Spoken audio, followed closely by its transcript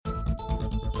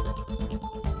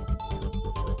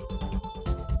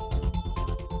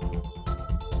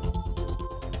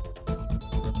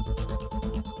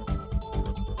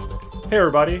Hey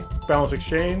everybody, it's Balance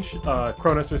Exchange.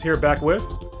 Cronus is here back with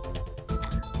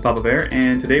Papa Bear,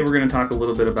 and today we're going to talk a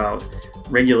little bit about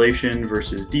regulation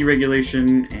versus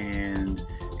deregulation and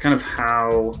kind of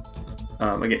how,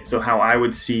 how I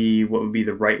would see what would be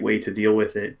the right way to deal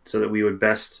with it so that we would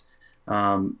best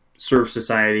serve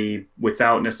society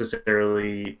without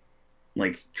necessarily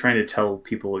like trying to tell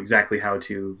people exactly how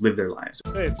to live their lives.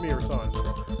 Hey, it's me,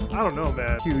 Rasan. I don't know,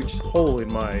 man. Huge hole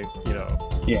in my,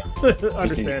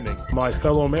 understanding. My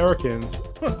fellow Americans.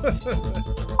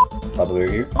 Papa Bear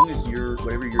here. As long as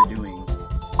whatever you're doing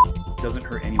doesn't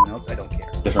hurt anyone else, I don't care.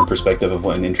 Different perspective of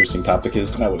what an interesting topic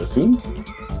is than I would assume.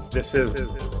 This is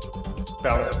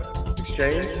Balance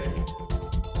Exchange.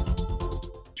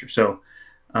 So,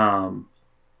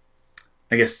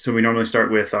 I guess so. We normally start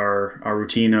with our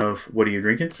routine of what are you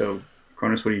drinking? So,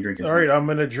 Cronus, what are you drinking? All right, I'm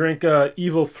gonna drink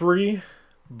Evil 3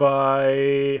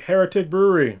 by Heretic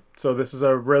Brewery. So this is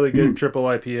a really good triple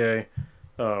IPA.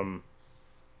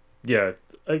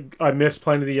 I missed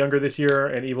Pliny the Younger this year,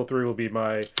 and Evil 3 will be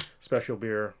my special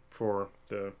beer for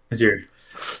the. Is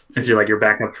your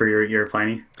backup for your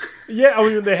Pliny? Yeah, I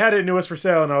mean they had it and it was for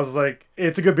sale, and I was like,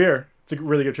 it's a good beer. It's a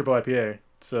really good triple IPA.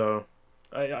 So.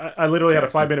 I literally had a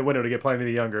 5-minute window to get Pliny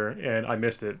the Younger, and I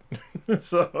missed it.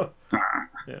 So,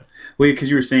 yeah. Well, because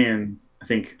you were saying, I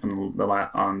think on one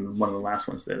of the last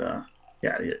ones that,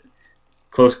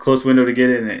 close window to get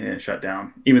it, and it shut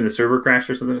down. Even the server crashed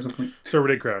or something. Server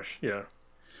did crash. Yeah.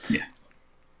 Yeah.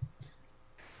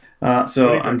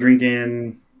 So I'm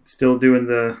drinking, still doing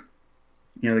the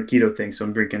keto thing. So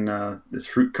I'm drinking this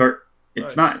fruit cart.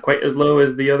 It's not quite as low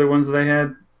as the other ones that I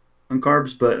had on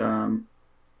carbs, but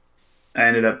I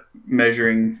ended up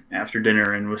measuring after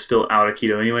dinner and was still out of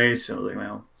keto anyways. So I was like,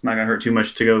 well, it's not going to hurt too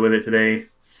much to go with it today.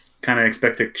 Kind of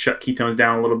expect to shut ketones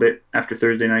down a little bit after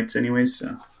Thursday nights anyways.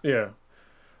 So yeah,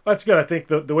 that's good. I think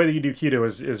the way that you do keto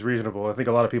is reasonable. I think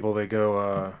a lot of people, they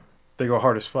go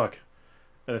hard as fuck.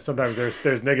 And sometimes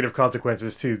there's negative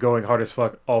consequences to going hard as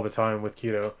fuck all the time with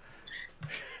keto.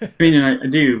 I mean, and I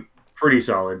do pretty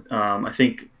solid. I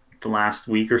think the last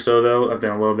week or so, though, I've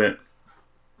been a little bit...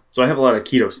 So I have a lot of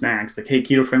keto snacks, like, hey,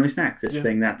 keto-friendly snack, this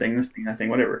thing, that thing, this thing, that thing,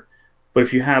 whatever. But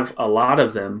if you have a lot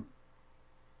of them,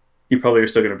 you probably are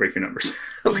still going to break your numbers.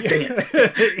 I was like, dang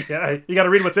it. Yeah, you got to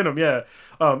read what's in them, yeah.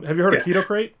 Have you heard of Keto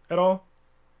Crate at all?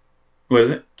 What is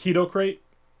it? Keto Crate?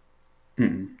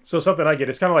 Mm-mm. So something I get,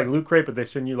 it's kind of like Loot Crate, but they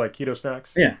send you, like, keto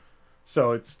snacks. Yeah.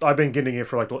 So I've been getting it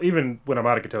for, even when I'm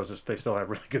out of ketosis, they still have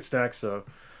really good snacks. So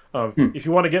if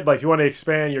you want to get, if you want to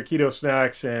expand your keto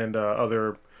snacks and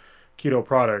other keto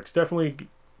products, definitely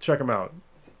check them out.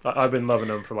 I've been loving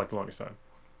them for the longest time.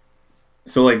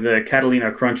 So the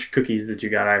Catalina Crunch cookies that you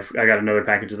got, I got another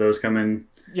package of those coming.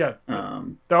 Yeah, that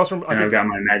was from. I've got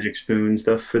my Magic Spoon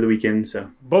stuff for the weekend. So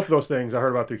both of those things I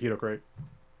heard about through Keto Crate.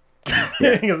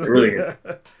 Yeah, they're really good.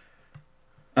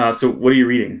 So what are you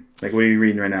reading? What are you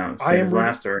reading right now? Same as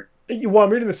last or? Well, I'm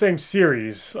reading the same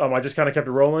series. I just kind of kept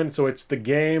it rolling. So it's the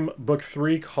game book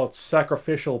 3 called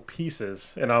Sacrificial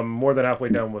Pieces, and I'm more than halfway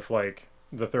done with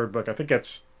the third book. I think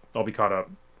I'll be caught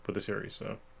up with the series.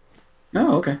 So.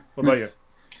 Oh, okay. What about you?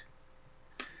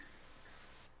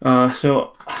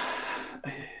 So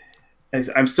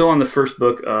I'm still on the first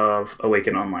book of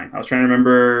Awaken Online. I was trying to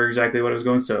remember exactly what I was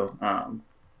going. So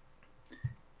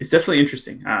it's definitely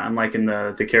interesting. I'm liking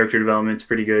the character development. It's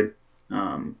pretty good.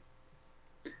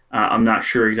 I'm not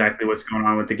sure exactly what's going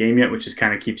on with the game yet, which just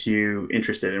kind of keeps you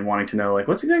interested in wanting to know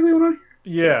what's exactly going on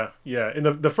here. Yeah.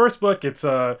 In the first book, it's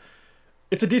a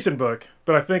decent book,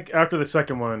 but I think after the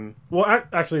second one, well,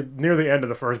 actually near the end of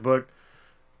the first book,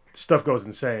 stuff goes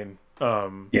insane.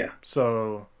 Yeah.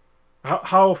 So,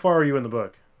 how far are you in the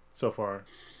book so far?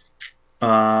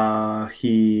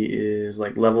 He is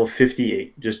level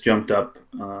 58, just jumped up.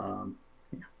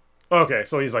 Okay,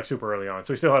 so he's super early on.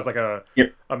 So he still has a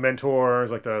mentor,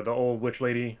 the old witch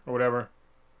lady or whatever.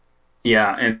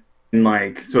 Yeah, and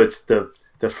so it's the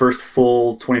first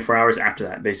full 24 hours after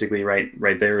that, basically.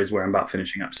 Right there is where I'm about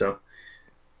finishing up. So.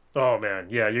 Oh man,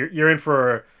 yeah, you're in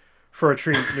for a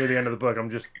treat near the end of the book. I'm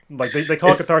just they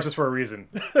call it catharsis for a reason.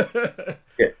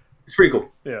 Yeah, it's pretty cool.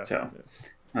 Yeah. So,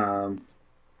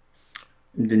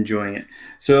 enjoying it.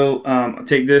 So I'll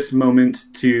take this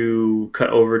moment to cut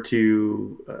over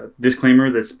to a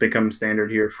disclaimer that's become standard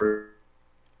here for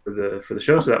the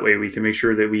show, so that way we can make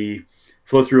sure that we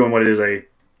flow through on what it is I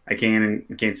can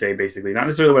and can't say, basically. Not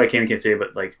necessarily what I can and can't say,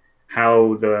 but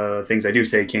how the things I do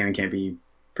say can and can't be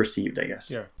perceived, I guess.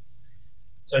 Yeah.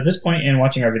 So at this point in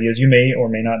watching our videos, you may or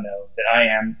may not know that I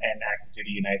am an active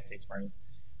duty United States Marine.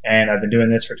 And I've been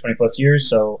doing this for 20 plus years,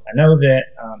 so I know that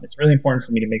it's really important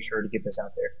for me to make sure to get this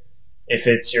out there. If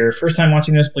it's your first time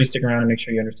watching this, please stick around and make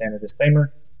sure you understand the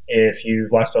disclaimer. If you've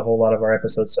watched a whole lot of our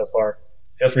episodes so far,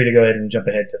 feel free to go ahead and jump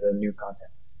ahead to the new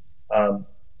content.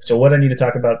 So what I need to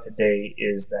talk about today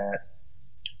is that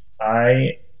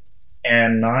I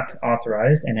am not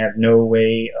authorized and have no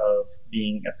way of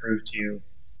being approved to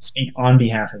speak on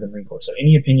behalf of the Marine Corps. So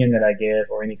any opinion that I give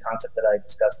or any concept that I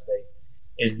discuss today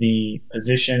is the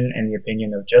position and the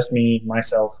opinion of just me,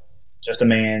 myself, just a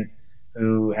man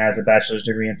who has a bachelor's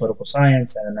degree in political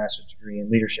science and a master's degree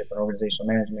in leadership and organizational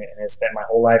management, and has spent my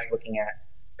whole life looking at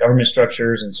government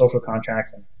structures and social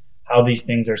contracts and how these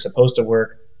things are supposed to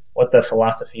work, what the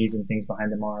philosophies and things behind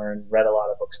them are, and read a lot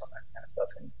of books on that kind of stuff.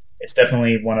 And it's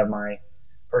definitely one of my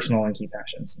personal and key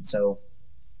passions. And so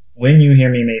when you hear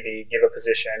me maybe give a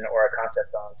position or a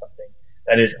concept on something,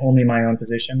 that is only my own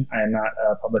position. I am not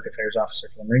a public affairs officer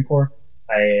for the Marine Corps.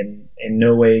 I am in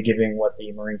no way giving what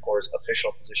the Marine Corps'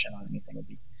 official position on anything would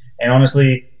be. And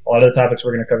honestly, a lot of the topics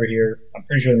we're going to cover here, I'm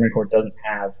pretty sure the Marine Corps doesn't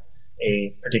have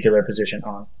a particular position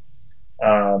on.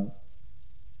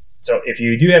 So if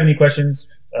you do have any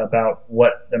questions about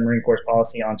what the Marine Corps'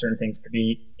 policy on certain things could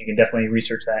be, you can definitely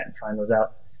research that and find those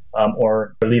out,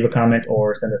 or leave a comment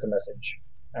or send us a message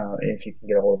if you can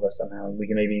get a hold of us somehow, and we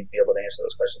can maybe be able to answer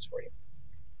those questions for you.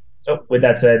 So with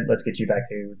that said, let's get you back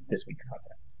to this week's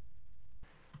content.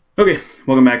 Okay,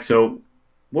 welcome back. So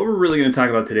what we're really going to talk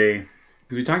about today,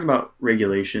 because we talked about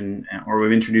regulation, or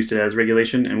we've introduced it as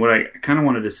regulation, and what I kind of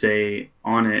wanted to say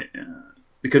on it,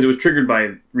 because it was triggered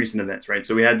by recent events, right?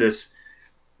 So we had this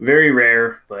very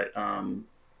rare but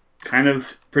kind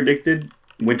of predicted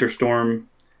winter storm,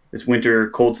 this winter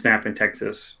cold snap in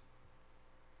Texas,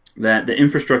 that the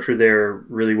infrastructure there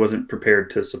really wasn't prepared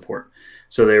to support.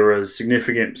 So there was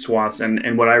significant swaths,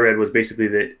 and what I read was basically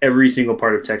that every single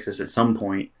part of Texas at some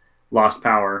point lost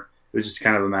power. It was just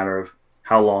kind of a matter of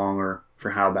how long or for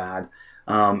how bad.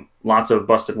 Lots of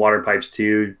busted water pipes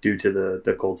too, due to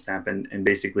the cold snap, and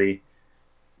basically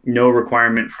no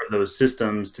requirement for those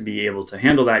systems to be able to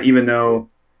handle that, even though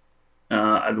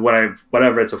what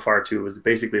I've read so far too was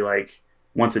basically like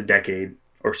once a decade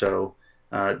or so,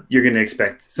 you're going to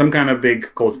expect some kind of big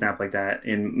cold snap like that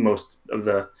in most of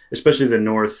especially the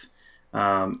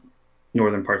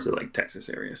northern parts of like Texas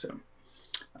area. So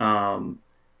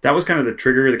that was kind of the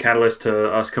trigger, the catalyst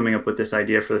to us coming up with this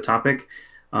idea for the topic.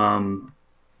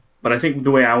 But I think the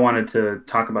way I wanted to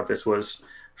talk about this was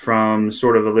from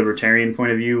sort of a libertarian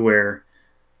point of view, where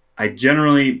I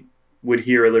generally would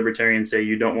hear a libertarian say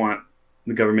you don't want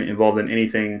the government involved in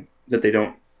anything that they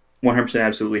don't 100%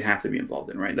 absolutely have to be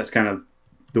involved in, right? That's kind of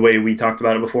the way we talked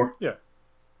about it before. Yeah.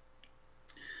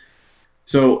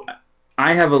 So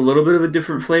I have a little bit of a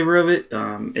different flavor of it.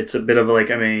 It's a bit of like,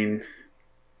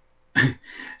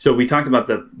 so we talked about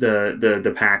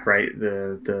the pact, right?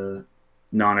 The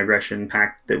non-aggression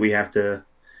pact that we have to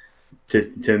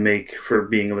make for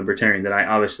being a libertarian, that I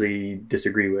obviously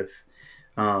disagree with.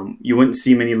 You wouldn't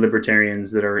see many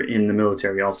libertarians that are in the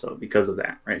military also because of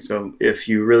that, right? So if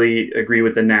you really agree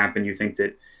with the NAP and you think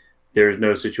that there's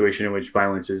no situation in which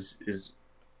violence is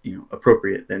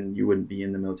appropriate, then you wouldn't be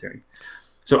in the military.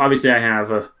 So obviously I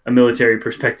have a military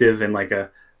perspective and like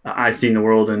I've seen the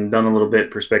world and done a little bit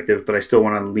perspective, but I still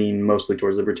want to lean mostly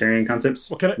towards libertarian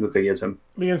concepts. Well, let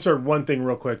me insert one thing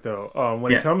real quick, though.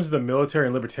 When it comes to the military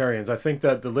and libertarians, I think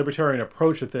that the libertarian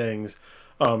approach to things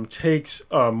takes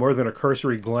more than a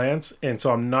cursory glance, and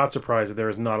so I'm not surprised that there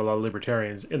is not a lot of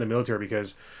libertarians in the military,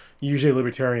 because usually a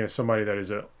libertarian is somebody that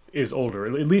is older,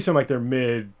 at least in like their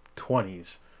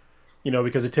mid-20s,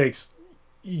 because it takes,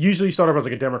 usually you start off as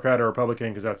like a Democrat or Republican,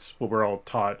 because that's what we're all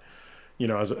taught,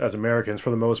 as Americans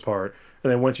for the most part.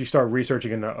 And then once you start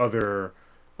researching into other,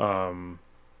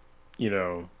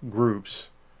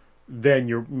 groups, then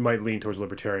you might lean towards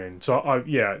libertarian. So,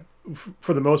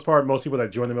 for the most part, most people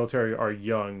that join the military are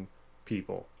young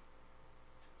people.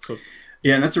 So,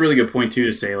 yeah, and that's a really good point, too,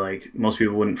 to say, like, most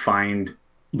people wouldn't find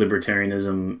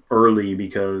libertarianism early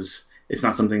because it's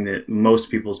not something that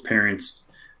most people's parents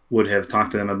would have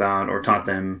talked to them about or taught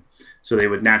them. So they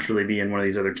would naturally be in one of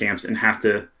these other camps and have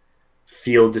to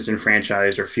feel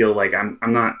disenfranchised or feel like I'm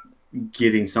not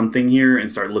getting something here,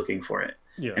 and start looking for it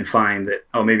and find that,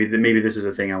 maybe this is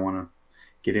a thing I want to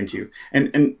get into.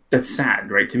 And that's sad,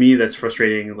 right? To me, that's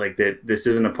frustrating. Like that this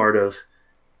isn't a part of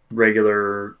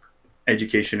regular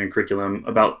education and curriculum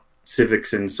about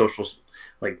civics and social,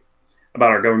 like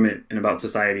about our government and about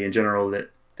society in general,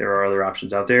 that there are other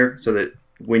options out there, so that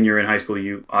when you're in high school,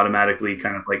 you automatically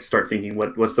kind of like start thinking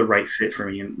what's the right fit for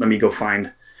me, and let me go find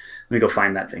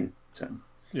that thing. So,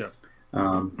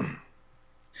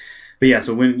 but yeah,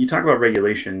 so when you talk about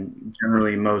regulation,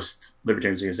 generally most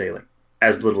libertarians are going to say like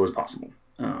as little as possible.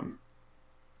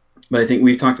 But I think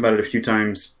we've talked about it a few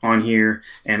times on here,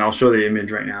 and I'll show the image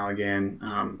right now again,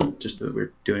 just so that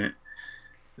we're doing it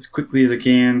as quickly as I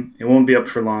can. It won't be up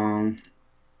for long.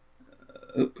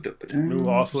 We'll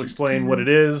also explain what it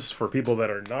is for people that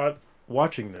are not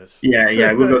watching this.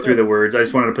 Yeah, we'll go through the words. I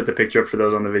just wanted to put the picture up for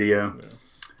those on the video.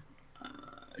 Yeah.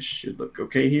 Should look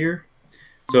okay here.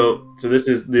 So this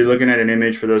is, they're looking at an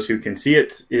image, for those who can see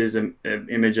it, is an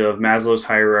image of Maslow's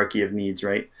hierarchy of needs,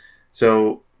 right?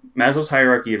 So Maslow's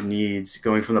hierarchy of needs,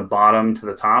 going from the bottom to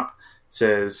the top,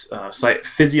 says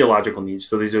physiological needs.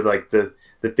 So these are like the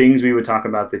things we would talk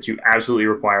about that you absolutely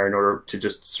require in order to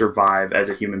just survive as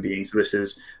a human being. So this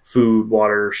is food,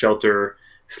 water, shelter,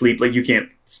 sleep. Like you can't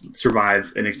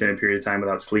survive an extended period of time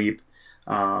without sleep,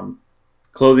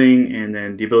 clothing, and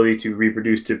then the ability to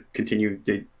reproduce, to continue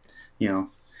the,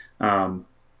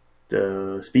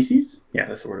 the species. Yeah,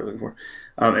 that's the word I'm looking for.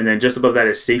 And then just above that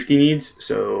is safety needs.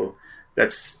 So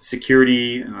that's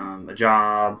security, a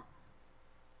job,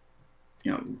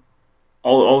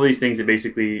 all these things that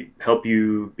basically help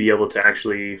you be able to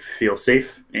actually feel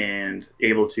safe and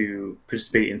able to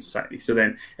participate in society. So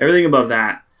then everything above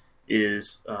that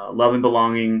is love and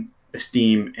belonging,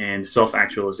 esteem, and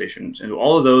self-actualization. And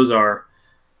all of those are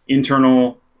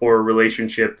internal or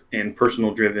relationship and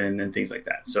personal driven and things like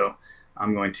that. So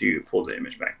I'm going to pull the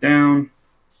image back down.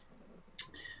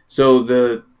 So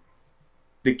the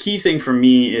key thing for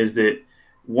me is that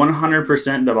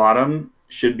 100% the bottom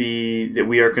should be that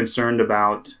we are concerned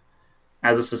about,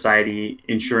 as a society,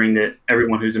 ensuring that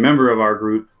everyone who's a member of our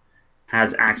group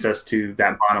has access to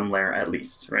that bottom layer at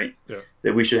least, right? Yeah.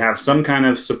 That we should have some kind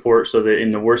of support so that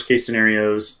in the worst case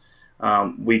scenarios,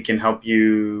 we can help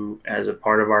you as a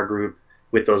part of our group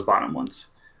with those bottom ones.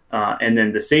 And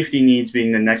then the safety needs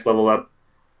being the next level up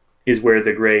is where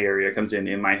the gray area comes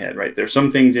in my head, right? There's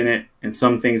some things in it and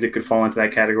some things that could fall into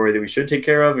that category that we should take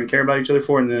care of and care about each other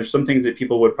for. And then there's some things that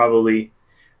people would probably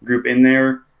group in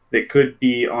there that could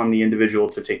be on the individual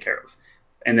to take care of.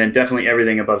 And then definitely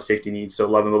everything above safety needs. So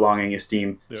love and belonging,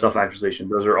 esteem, self-actualization,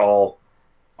 those are all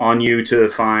on you to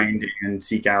find and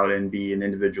seek out and be an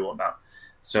individual about.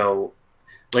 So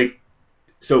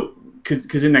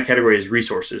because in that category is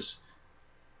resources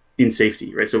in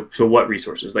safety, right? So what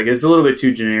resources? Like, it's a little bit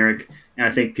too generic, and I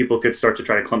think people could start to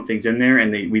try to clump things in there,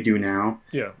 and we do now.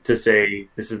 Yeah. To say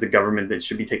this is the government that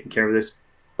should be taking care of this,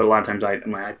 but a lot of times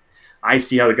I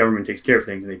see how the government takes care of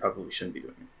things, and they probably shouldn't be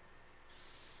doing it.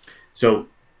 So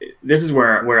this is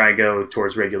where I go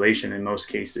towards regulation in most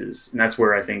cases, and that's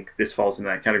where I think this falls into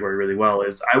that category really well.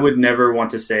 Is I would never want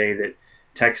to say that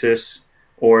Texas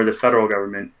or the federal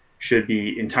government should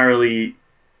be entirely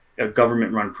a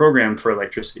government-run program for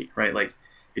electricity, right? Like,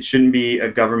 it shouldn't be a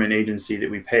government agency that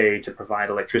we pay to provide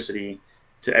electricity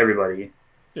to everybody,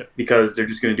 because they're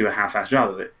just going to do a half-assed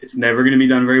job of it. It's never going to be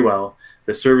done very well.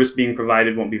 The service being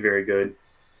provided won't be very good,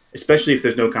 especially if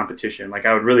there's no competition. Like,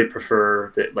 I would really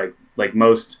prefer that, like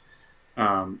most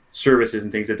services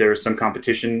and things, that there was some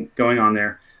competition going on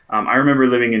there. I remember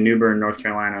living in New Bern, North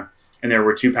Carolina, and there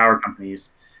were two power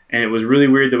companies, and it was really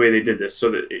weird the way they did this.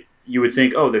 So that you would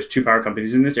think, oh, there's two power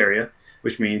companies in this area,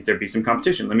 which means there'd be some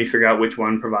competition. Let me figure out which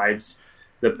one provides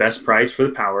the best price for the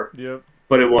power. Yep.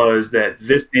 But it was that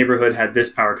this neighborhood had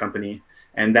this power company,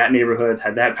 and that neighborhood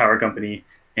had that power company,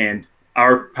 and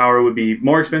our power would be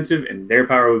more expensive and their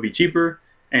power would be cheaper.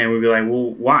 And we'd be like,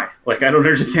 well, why? Like, I don't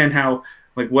understand how,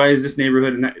 like, why is this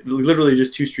neighborhood and that, literally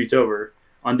just two streets over,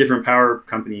 on different power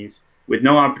companies with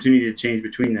no opportunity to change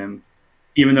between them,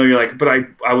 even though you're like, but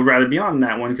I would rather be on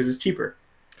that one because it's cheaper.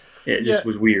 It just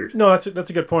was weird. No, that's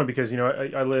a good point, because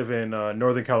I live in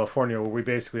Northern California, where we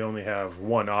basically only have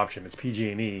one option. It's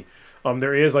PG&E.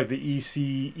 There is like the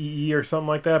ECEE or something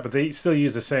like that, but they still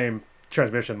use the same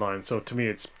transmission line. So to me,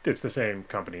 it's the same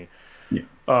company. Yeah.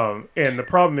 And the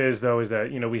problem is that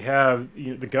we have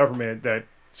the government that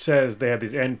says they have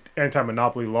these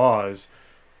anti-monopoly laws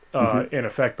in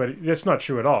effect, but that's not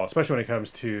true at all, especially when it comes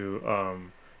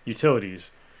to utilities.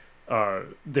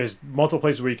 There's multiple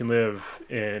places where you can live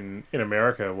in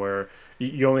America where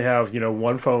you only have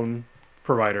one phone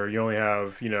provider. You only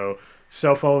have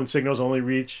cell phone signals only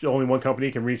one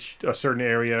company can reach a certain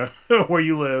area where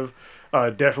you live.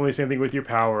 Definitely same thing with your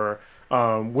power.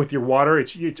 With your water,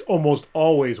 it's almost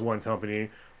always one company.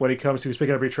 When it comes to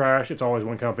picking up your trash, it's always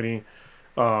one company.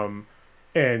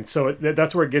 And so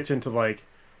that's where it gets into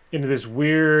this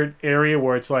weird area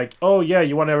where it's like, oh yeah,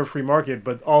 you want to have a free market,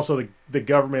 but also the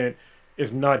government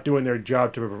is not doing their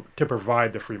job to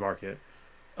provide the free market.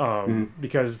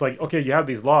 Because it's like, okay, you have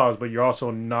these laws, but you're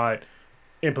also not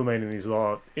implementing these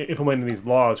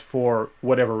laws for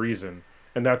whatever reason.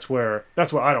 And that's what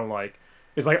I don't like.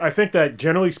 It's like, I think that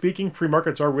generally speaking, free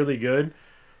markets are really good,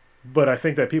 But I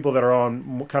think that people that are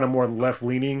on kind of more left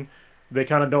leaning, they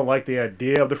kind of don't like the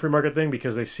idea of the free market thing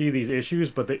because they see these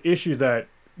issues. But the issues that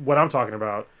what I'm talking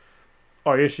about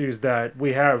are issues that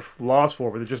we have laws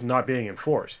for, but they're just not being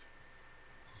enforced.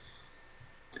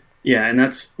 Yeah, and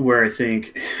that's where I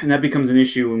think, and that becomes an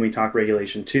issue when we talk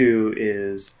regulation too.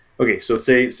 Is okay. So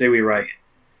say we write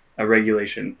a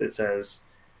regulation that says,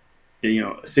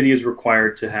 a city is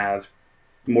required to have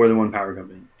more than one power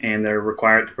company, and they're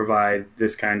required to provide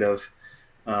this kind of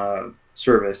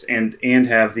service and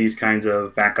have these kinds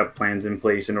of backup plans in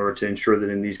place in order to ensure that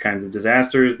in these kinds of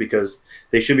disasters, because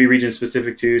they should be region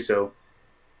specific too. So,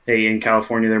 hey, in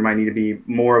California, there might need to be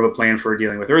more of a plan for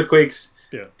dealing with earthquakes.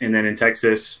 Yeah. And then in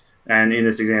Texas, and in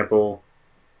this example,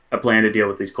 a plan to deal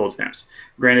with these cold snaps.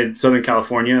 Granted, Southern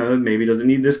California maybe doesn't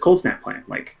need this cold snap plan.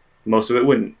 Like, most of it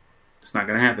wouldn't. It's not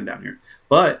going to happen down here.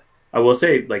 But I will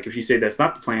say, like, if you say that's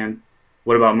not the plan,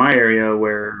 what about my area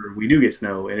where we do get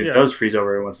snow and it does freeze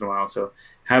over every once in a while? So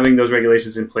having those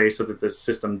regulations in place so that the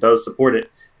system does support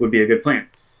it would be a good plan.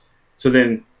 So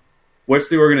then what's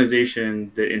the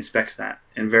organization that inspects that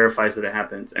and verifies that it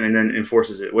happens and then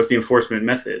enforces it? What's the enforcement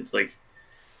methods? Like,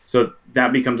 so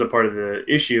that becomes a part of the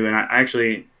issue. And I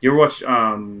actually, you ever watch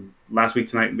Last Week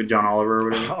Tonight with John Oliver or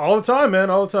whatever? All the time, man.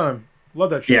 All the time. Love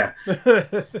that show. Yeah,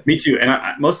 me too.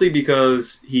 And mostly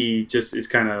because he just is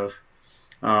kind of,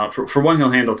 for one, he'll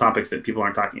handle topics that people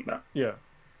aren't talking about. Yeah.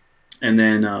 And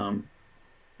then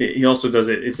he also does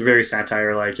it. It's very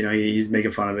satire, like, he's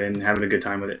making fun of it and having a good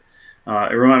time with it.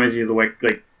 It reminds me of the way,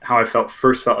 like, how I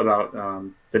first felt about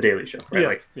The Daily Show, right? Yeah,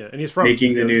 like, and he's from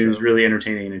making the news show. Really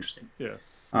entertaining and interesting. Yeah.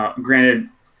 Granted,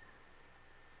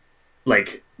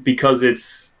 like, because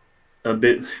it's a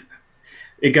bit,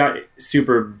 it got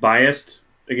super biased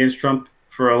against Trump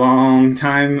for a long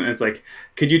time. It's like,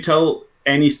 could you tell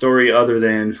any story other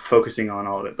than focusing on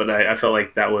all of it? But I felt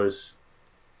like that was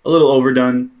a little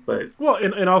overdone. But well,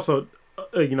 and also,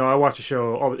 I watch the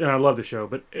show and I love the show,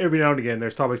 but every now and again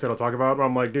there's topics that I'll talk about where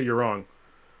I'm like, dude, you're wrong.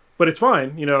 But it's fine,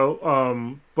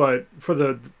 but for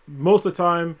the most of the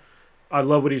time, I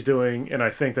love what he's doing, and I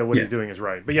think that what he's doing is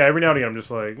right. But yeah, every now and again, I'm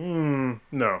just like, no.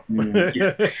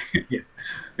 Yeah,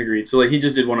 agreed. So, like, he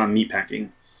just did one on meatpacking,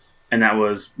 and that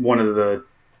was one of the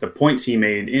points he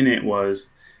made in it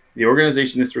was the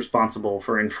organization that's responsible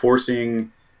for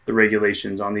enforcing the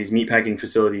regulations on these meatpacking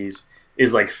facilities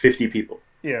is like 50 people.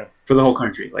 Yeah. For the whole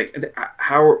country. Like,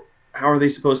 how are they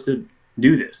supposed to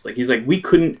do this? Like, he's like, we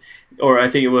couldn't, or I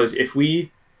think it was, if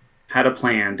we had a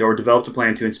plan or developed a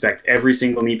plan to inspect every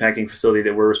single meatpacking facility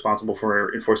that we're responsible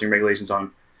for enforcing regulations on,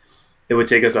 it would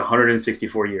take us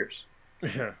 164 years.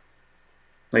 Yeah.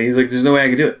 Like, he's like, there's no way I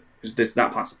could do it. It's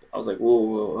not possible. I was like,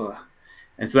 whoa.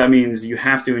 And so that means you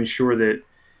have to ensure that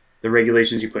the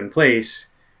regulations you put in place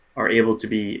are able to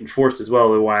be enforced as well.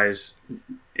 Otherwise,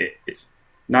 it's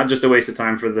not just a waste of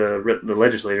time for the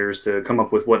legislators to come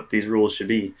up with what these rules should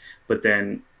be, but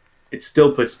then it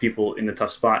still puts people in the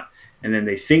tough spot. And then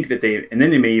they think that they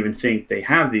may even think they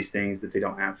have these things that they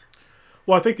don't have.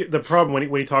 Well, I think the problem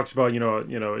when he talks about,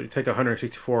 you take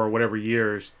 164 or whatever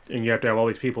years and you have to have all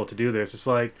these people to do this, it's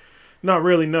like, not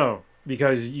really, no.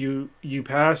 Because you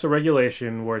pass a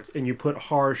regulation and you put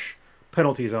harsh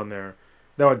penalties on there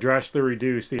that would drastically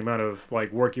reduce the amount of,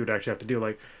 like, work you would actually have to do.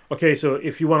 Like, okay, so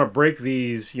if you want to break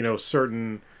these,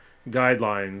 certain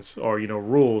guidelines or,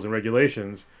 rules and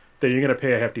regulations, then you're going to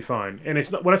pay a hefty fine. And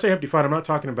it's not, when I say hefty fine, I'm not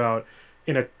talking about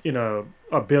in a $1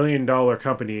 billion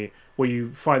company where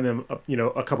you fine them,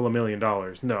 a couple of $1 million.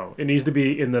 No, it needs to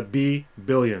be in the B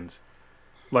billions.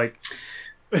 Like,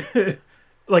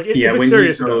 like if it's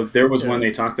serious enough. There was one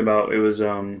they talked about. It was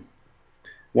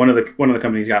one of the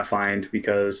companies got fined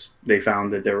because they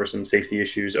found that there were some safety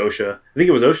issues. OSHA, I think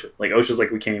it was OSHA. Like, OSHA's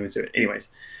like, we can't even do it. Anyways,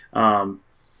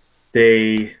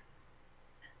 they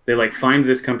like fined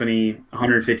this company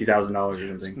 $150,000 or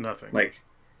something. It's nothing. Like,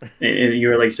 and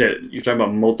you're, like you said, you're talking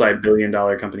about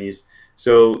multi-billion-dollar companies.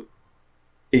 So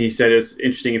he said it's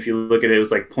interesting if you look at it, it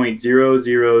was like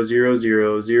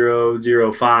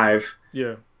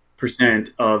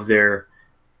 0.0000005% of their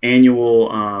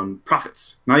annual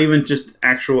profits. Not even just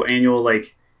actual annual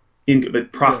like income,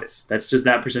 but profits. Yeah. That's just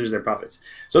that percentage of their profits.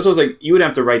 So it's like you would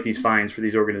have to write these fines for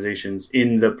these organizations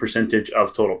in the percentage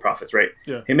of total profits, right?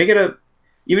 Yeah. Hey, make it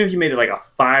even if you made it like a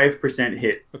 5%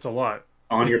 hit. That's a lot.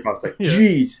 On your profits. Like,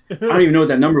 geez, I don't even know what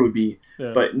that number would be.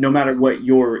 Yeah. But no matter what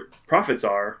your profits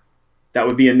are, that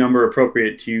would be a number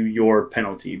appropriate to your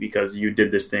penalty because you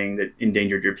did this thing that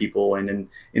endangered your people and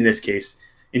in this case,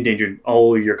 endangered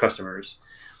all of your customers.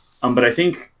 But I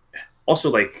think also,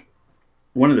 like,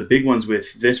 one of the big ones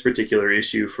with this particular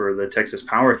issue for the Texas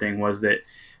Power thing was that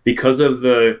because of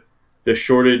the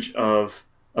shortage of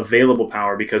available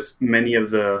power, because many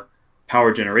of the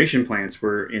power generation plants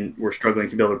were struggling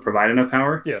to be able to provide enough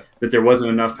power. Yeah. That there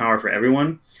wasn't enough power for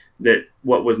everyone. That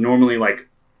what was normally like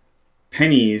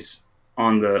pennies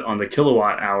on the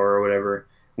kilowatt hour or whatever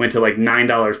went to like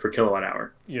 $9 per kilowatt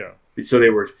hour. Yeah. So they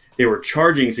were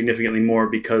charging significantly more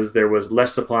because there was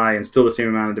less supply and still the same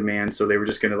amount of demand. So they were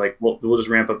just going to like, well, we'll just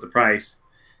ramp up the price.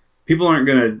 People aren't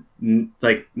going to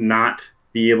like not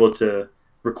be able to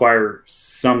require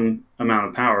some amount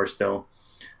of power still.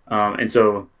 And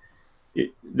so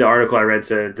the article I read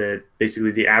said that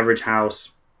basically the average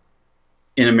house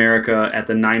in America at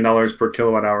the $9 per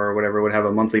kilowatt hour or whatever would have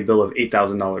a monthly bill of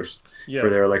 $8,000 for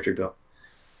their electric bill.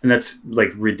 And that's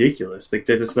like ridiculous. Like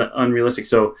that's unrealistic.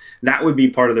 So that would be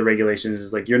part of the regulations,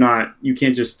 is like you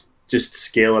can't just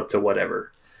scale up to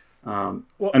whatever.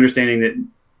 Understanding that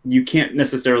you can't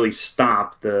necessarily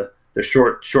stop the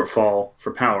shortfall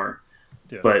for power,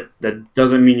 but that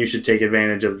doesn't mean you should take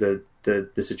advantage of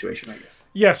the situation, I guess.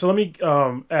 Yeah. So let me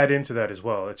add into that as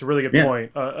well. It's a really good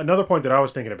point. Another point that I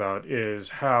was thinking about is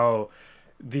how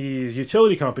these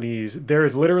utility companies,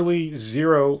 there's literally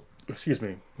zero. Excuse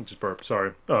me, I just burped.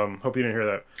 Sorry. Hope you didn't hear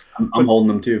that. I'm holding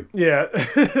them too. Yeah,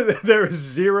 there is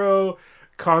zero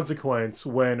consequence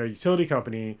when a utility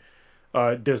company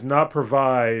does not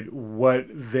provide what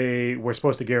they were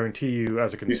supposed to guarantee you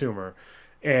as a consumer,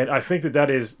 and I think that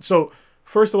is so.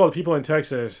 First of all, the people in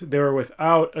Texas, they were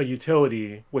without a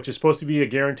utility, which is supposed to be a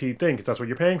guaranteed thing because that's what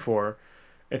you're paying for,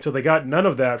 and so they got none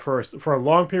of that for a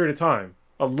long period of time,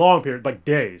 like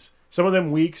days, some of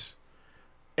them weeks.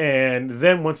 And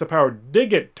then once the power did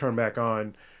get turned back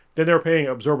on, then they were paying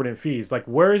exorbitant fees. Like,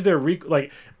 where is their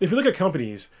like? If you look at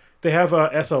companies, they have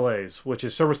SLAs, which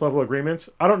is service level agreements.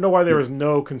 I don't know why there is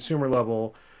no consumer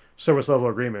level service level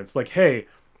agreements. Like, hey,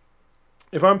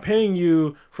 if I'm paying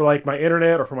you for like my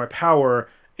internet or for my power,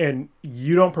 and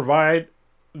you don't provide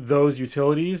those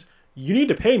utilities, you need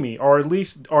to pay me, or at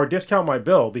least discount my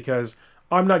bill, because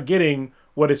I'm not getting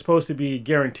what is supposed to be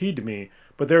guaranteed to me.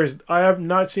 But I have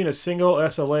not seen a single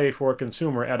SLA for a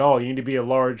consumer at all. You need to be a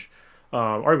large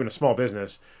or even a small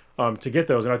business to get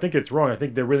those. And I think it's wrong. I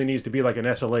think there really needs to be like an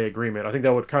SLA agreement. I think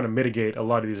that would kind of mitigate a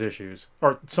lot of these issues,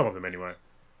 or some of them anyway.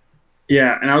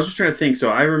 Yeah, and I was just trying to think. So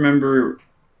I remember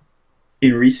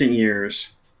in recent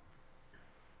years,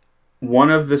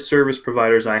 one of the service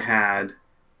providers I had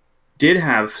did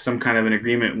have some kind of an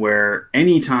agreement where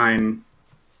anytime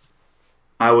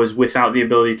I was without the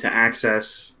ability to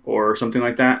access or something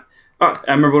like that. Oh,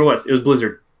 I remember what it was. It was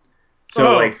Blizzard.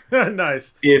 So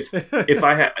nice. If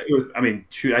I had,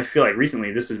 I feel like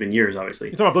recently, this has been years, obviously.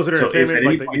 You're talking about Blizzard Entertainment, if at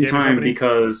any point in time,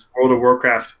 because World of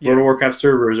Warcraft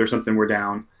servers or something were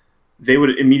down, they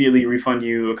would immediately refund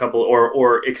you a couple,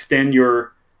 or extend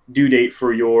your due date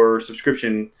for your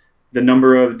subscription, the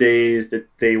number of days that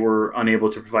they were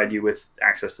unable to provide you with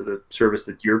access to the service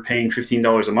that you're paying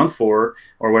 $15 a month for,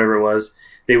 or whatever it was.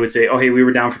 They would say, oh, hey, we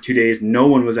were down for 2 days. No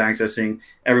one was accessing.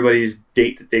 Everybody's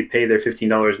date that they pay their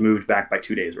 $15 moved back by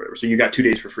 2 days or whatever. So you got 2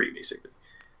 days for free, basically.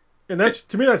 And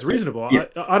to me, that's reasonable. Yeah.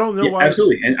 I don't know why.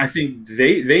 Absolutely. And I think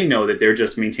they know that they're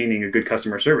just maintaining a good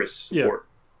customer service support.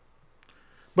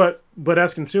 Yeah. But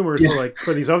as consumers,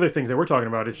 for these other things that we're talking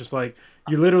about, it's just like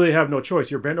you literally have no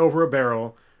choice. You're bent over a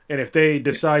barrel. And if they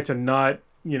decide to not,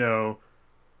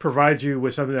 provide you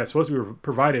with something that's supposed to be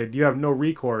provided, you have no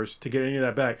recourse to get any of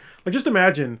that back. Like, just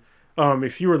imagine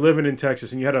if you were living in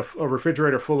Texas and you had a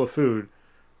refrigerator full of food,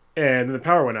 and then the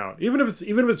power went out. Even if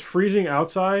it's freezing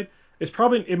outside, it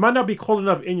might not be cold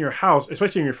enough in your house,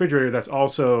 especially in your refrigerator that's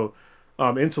also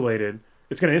insulated.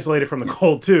 It's going to insulate it from the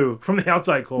cold too, from the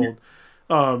outside cold.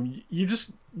 All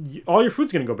your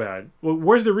food's going to go bad. Well,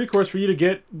 where's the recourse for you to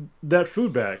get that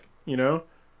food back?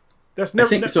 That's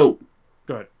never. So.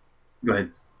 Go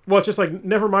ahead. Well, it's just like,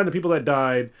 never mind the people that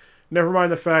died. Never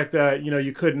mind the fact that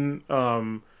you couldn't.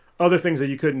 Other things that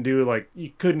you couldn't do, like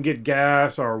you couldn't get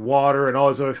gas or water and all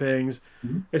those other things.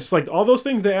 Mm-hmm. It's just like all those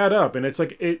things, they add up, and it's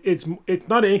like it's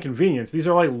not an inconvenience. These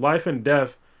are like life and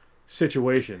death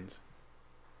situations.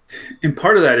 And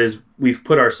part of that is we've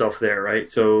put ourselves there, right?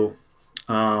 So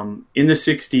in the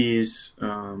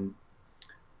 60s,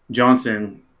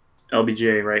 Johnson,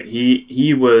 LBJ, right?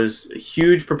 He was a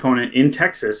huge proponent in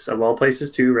Texas, of all places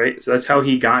too, right? So that's how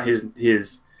he got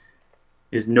his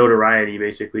notoriety,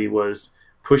 basically, was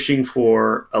pushing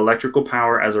for electrical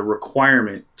power as a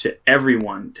requirement to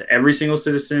everyone, to every single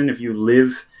citizen. If you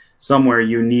live somewhere,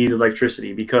 you need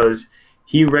electricity, because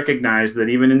he recognized that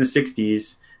even in the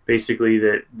 60s, basically,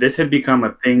 that this had become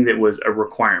a thing that was a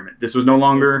requirement. This was no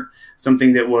longer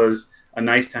something that was a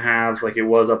nice to have like it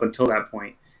was up until that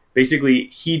point. Basically,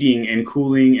 heating and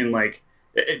cooling and like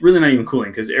really not even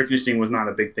cooling, because air conditioning was not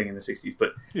a big thing in the 60s,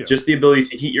 but just the ability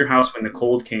to heat your house when the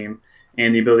cold came,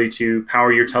 and the ability to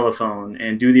power your telephone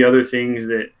and do the other things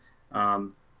that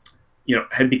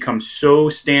had become so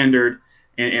standard.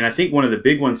 And I think one of the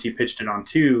big ones he pitched it on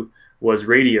too was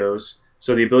radios.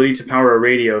 So the ability to power a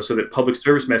radio so that public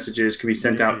service messages can be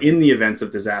sent out in the events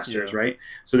of disasters, right?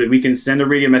 So that we can send a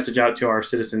radio message out to our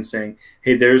citizens saying,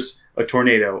 hey, there's a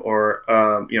tornado or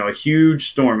a huge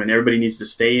storm and everybody needs to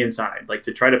stay inside, like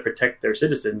to try to protect their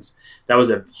citizens. That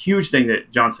was a huge thing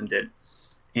that Johnson did.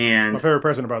 And my favorite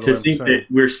president, by the way. To think that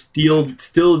we're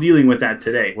still dealing with that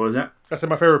today. What was that? I said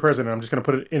my favorite president. I'm just going to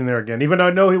put it in there again. Even though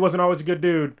I know he wasn't always a good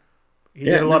dude, he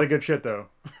did a lot of good shit, though.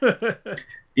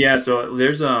 Yeah, so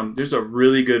there's a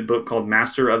really good book called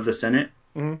Master of the Senate,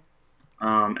 and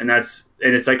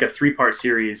it's like a 3-part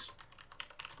series,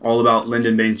 all about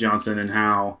Lyndon Baines Johnson and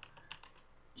how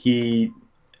he,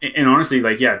 and honestly,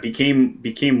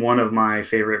 became one of my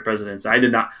favorite presidents. I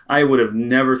would have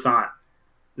never thought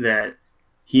that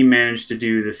he managed to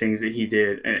do the things that he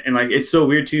did, and like it's so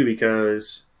weird too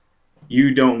because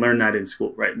you don't learn that in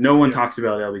school, right? No one talks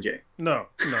about LBJ. No.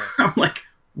 I'm like.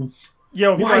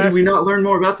 Yeah, why did we not learn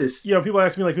more about this? Yeah, people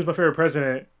ask me like, who's my favorite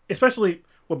president? Especially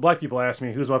when black people ask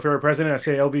me who's my favorite president, I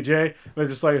say LBJ. And they're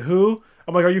just like, who?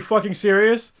 I'm like, are you fucking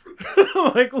serious?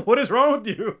 I'm like, what is wrong with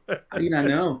you? How do you not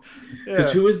know?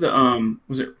 Because who was the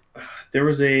is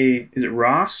it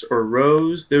Ross or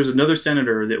Rose? There was another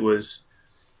senator that was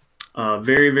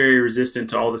very, very resistant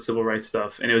to all the civil rights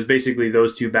stuff, and it was basically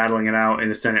those two battling it out in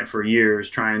the Senate for years,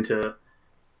 trying to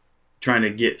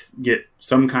get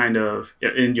some kind of,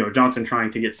 and Johnson trying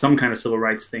to get some kind of civil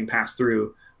rights thing passed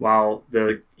through, while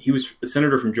he was a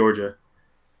senator from Georgia,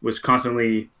 was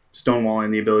constantly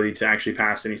stonewalling the ability to actually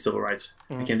pass any civil rights.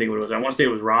 I can't think of what it was. I want to say it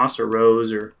was Ross or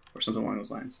Rose or something along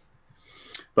those lines.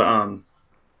 But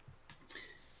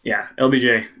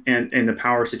LBJ and the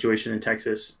power situation in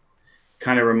Texas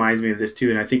kind of reminds me of this too,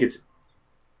 and I think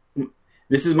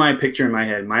this is my picture in my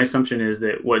head. My assumption is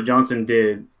that what Johnson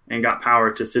did and got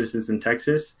power to citizens in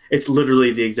Texas, it's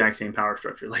literally the exact same power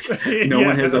structure. Like no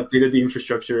one has updated the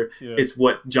infrastructure. Yeah. It's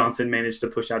what Johnson managed to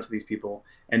push out to these people,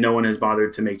 and no one has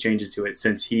bothered to make changes to it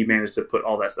since he managed to put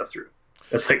all that stuff through.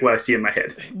 That's like what I see in my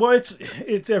head. Well,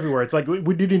 it's everywhere. It's like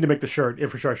we do need to make the shirt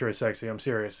 "Infrastructure is sexy." I'm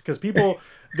serious, because people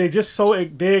they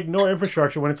ignore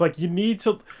infrastructure when it's like you need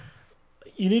to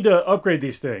upgrade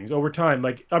these things over time.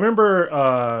 Like I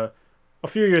remember. A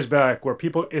few years back, where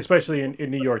people, especially in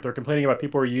New York, they're complaining about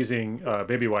people were using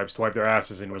baby wipes to wipe their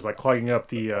asses, and it was like clogging up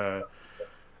the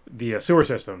sewer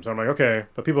systems. I'm like, okay,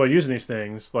 but people are using these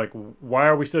things. Like, why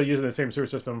are we still using the same sewer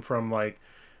system from like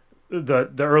the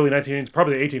early 1900s,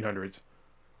 probably the 1800s?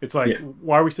 It's like,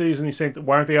 why are we still using these same?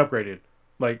 Why aren't they upgraded?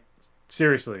 Like,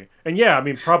 seriously. And yeah, I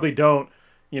mean, probably don't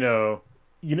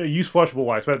use flushable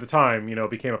wipes, but at the time, it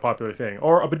became a popular thing,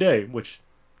 or a bidet, which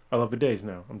I love bidets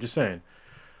now. I'm just saying.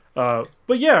 But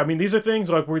yeah, I mean, these are things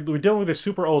like we're dealing with this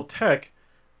super old tech,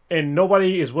 and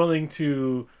nobody is willing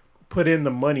to put in the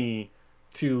money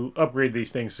to upgrade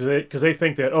these things because they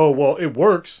think that, oh, well, it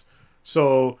works.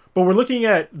 So, but we're looking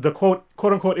at the quote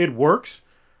unquote, it works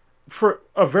for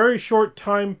a very short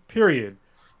time period.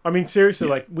 I mean, seriously,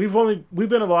 like we've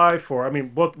been alive for, I'm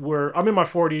in my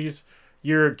 40s,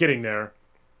 you're getting there.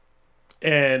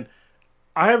 And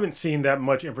I haven't seen that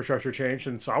much infrastructure change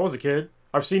since I was a kid.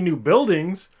 I've seen new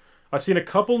buildings. I've seen a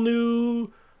couple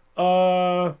new,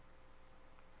 like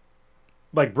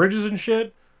bridges and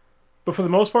shit, but for the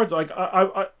most part, like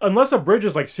I unless a bridge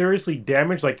is like seriously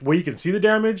damaged, like where you can see the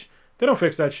damage, they don't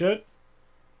fix that shit.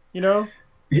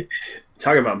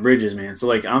 Talk about bridges, man. So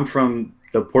like I'm from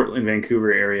the Portland,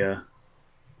 Vancouver area.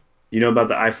 You know about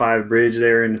the I-5 bridge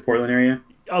there in the Portland area?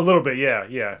 A little bit,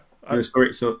 yeah.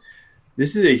 So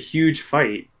this is a huge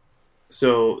fight.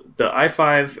 So the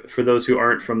I-5, for those who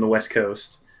aren't from the West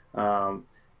Coast,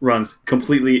 runs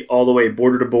completely all the way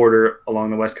border to border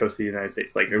along the West Coast of the United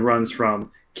States. Like it runs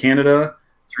from Canada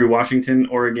through Washington,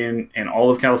 Oregon, and all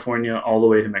of California, all the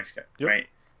way to Mexico, right?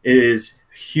 It is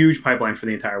a huge pipeline for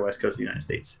the entire West Coast of the United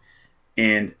States.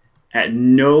 And at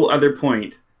no other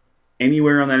point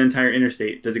anywhere on that entire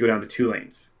interstate does it go down to 2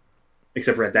 lanes,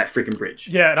 except for at that freaking bridge.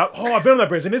 Yeah, and I've been on that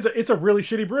bridge, and it's a really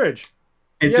shitty bridge.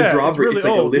 It's a drawbridge. Really it's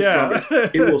like old. A lift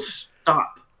drawbridge. It will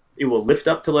stop. It will lift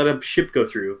up to let a ship go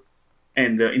through,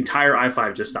 and the entire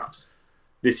I-5 just stops.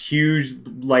 This huge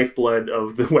lifeblood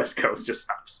of the West Coast just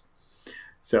stops.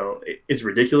 So it's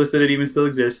ridiculous that it even still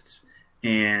exists.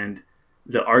 And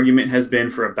the argument has been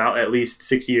for about at least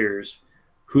 6 years,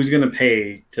 who's going to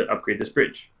pay to upgrade this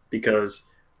bridge? Because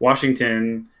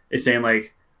Washington is saying,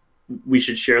 like, we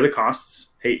should share the costs.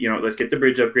 Hey, let's get the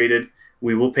bridge upgraded.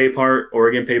 we will pay part,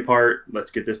 Oregon pay part,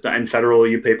 let's get this done. And federal,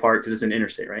 you pay part because it's an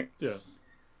interstate, right? Yeah.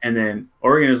 And then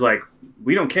Oregon is like,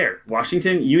 we don't care.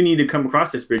 Washington, you need to come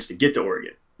across this bridge to get to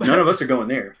Oregon. None of us are going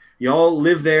there. Y'all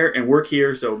live there and work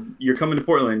here, so you're coming to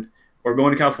Portland or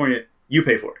going to California, you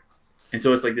pay for it. And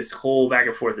so it's like this whole back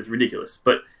and forth. It's ridiculous.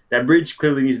 But that bridge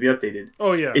clearly needs to be updated.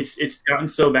 Oh, yeah. It's gotten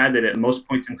so bad that at most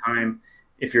points in time,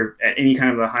 if you're at any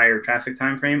kind of a higher traffic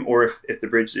time frame, or if the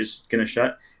bridge is going to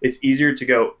shut, it's easier to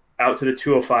go out to the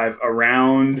 205,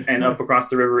 around and up across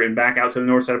the river and back out to the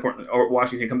north side of Portland or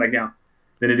Washington, come back down,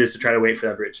 than it is to try to wait for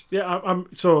that bridge. Yeah,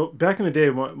 so back in the day,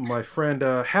 my friend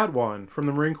Hatwan from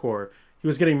the Marine Corps, he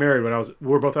was getting married when we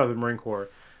were both out of the Marine Corps.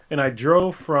 And I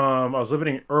was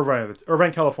living in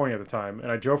Irvine, California at the time.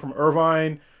 And I drove from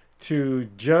Irvine to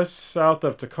just south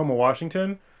of Tacoma,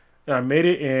 Washington. And I made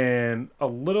it in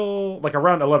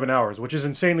around 11 hours, which is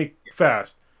insanely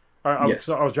fast. I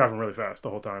was driving really fast the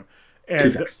whole time. And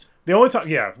Too fast. The only time,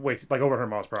 like over 100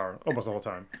 miles per hour, almost the whole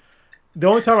time. The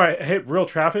only time I hit real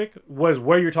traffic was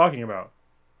where you're talking about.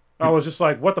 I was just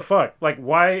like, what the fuck? Like,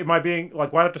 why am I being,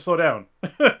 like, why do I have to slow down?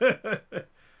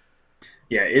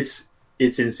 Yeah, it's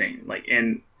insane. Like,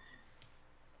 and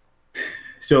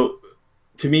so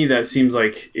to me, that seems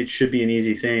like it should be an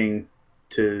easy thing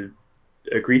to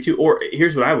agree to. Or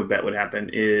here's what I would bet would happen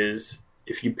is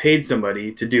if you paid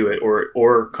somebody to do it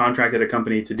or contracted a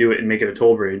company to do it and make it a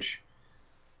toll bridge,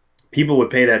 people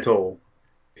would pay that toll.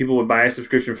 People would buy a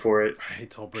subscription for it. I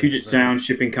hate toll bridges. Puget Sound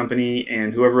Shipping Company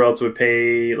and whoever else would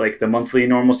pay like the monthly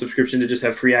normal subscription to just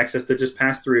have free access to just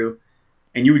pass through.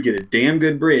 And you would get a damn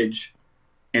good bridge.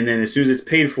 And then as soon as it's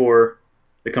paid for,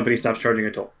 the company stops charging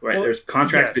a toll. Right? Well, there's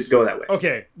contracts that go that way.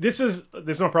 Okay. There's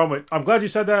no problem with. I'm glad you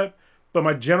said that. But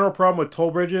my general problem with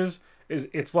toll bridges is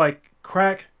it's like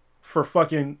crack for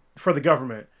the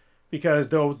government, because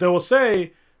they will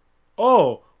say,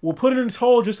 oh, we'll put it in a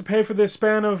toll just to pay for this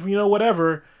span of,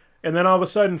 whatever. And then all of a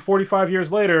sudden, 45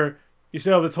 years later, you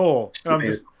still have the toll. And I'm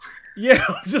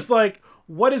just like,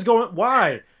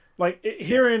 why? Like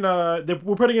here in,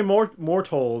 we're putting in more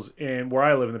tolls in where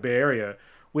I live in the Bay Area.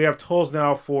 We have tolls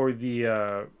now for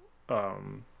the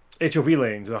HOV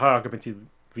lanes, the high occupancy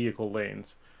vehicle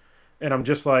lanes. And I'm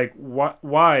just like,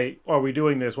 why are we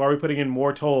doing this? Why are we putting in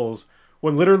more tolls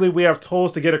when literally we have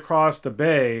tolls to get across the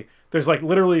bay? There's like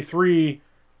literally 3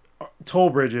 toll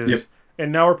bridges. Yep.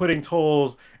 And now we're putting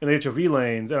tolls in the HOV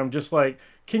lanes. And I'm just like,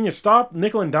 can you stop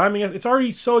nickel and diming us? It's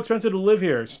already so expensive to live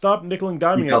here. Stop nickel and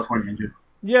diming us. California,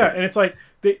 yeah, and it's like,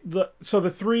 we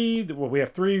have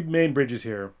 3 main bridges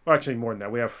here. Well, actually, more than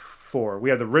that. We have 4.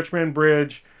 We have the Richmond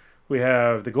Bridge. We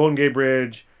have the Golden Gate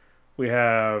Bridge. We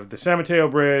have the San Mateo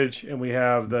Bridge. And we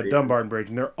have the Dumbarton Bridge.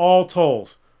 And they're all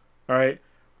tolls. All right?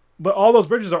 But all those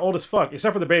bridges are old as fuck,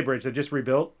 except for the Bay Bridge that just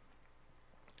rebuilt.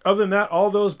 Other than that,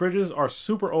 all those bridges are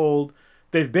super old.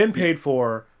 They've been paid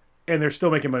for, and they're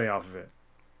still making money off of it.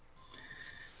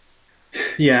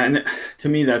 Yeah, and to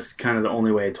me, that's kind of the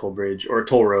only way a toll bridge or a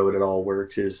toll road at all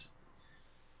works is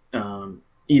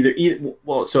either.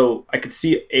 Well, so I could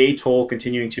see a toll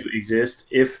continuing to exist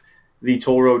if the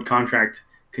toll road contract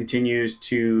continues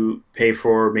to pay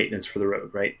for maintenance for the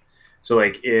road, right? So,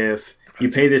 like, if you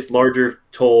pay this larger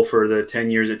toll for the 10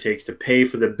 years it takes to pay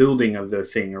for the building of the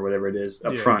thing or whatever it is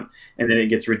up front, and then it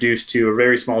gets reduced to a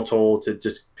very small toll to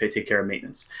just take care of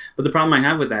maintenance. But the problem I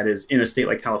have with that is in a state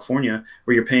like California,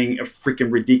 where you're paying a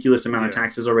freaking ridiculous amount of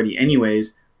taxes already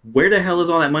anyways, where the hell is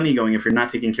all that money going if you're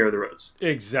not taking care of the roads?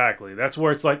 Exactly. That's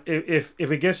where it's like, if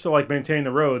it gets to like maintain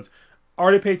the roads, I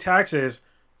already pay taxes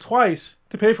twice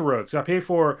to pay for roads. I pay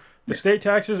for the state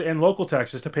taxes and local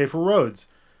taxes to pay for roads.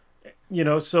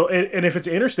 So and if it's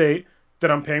interstate,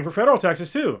 then I'm paying for federal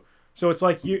taxes too. So it's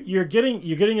like you're getting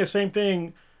the same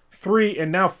thing 3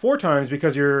 and now 4 times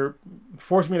because you're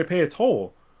forcing me to pay a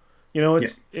toll.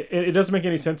 It doesn't make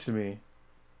any sense to me.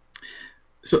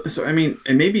 So I mean,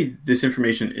 and maybe this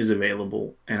information is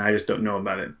available and I just don't know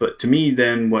about it. But to me,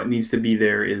 then what needs to be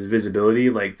there is visibility,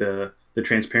 like the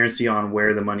transparency on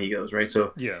where the money goes, right?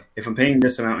 So if I'm paying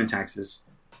this amount in taxes,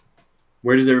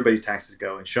 where does everybody's taxes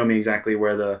go? And show me exactly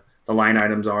where the line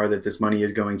items are that this money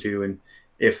is going to. And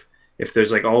if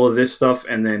there's like all of this stuff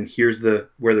and then here's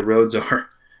where the roads are,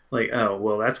 like, oh,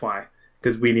 well, that's why,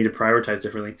 because we need to prioritize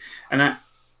differently. And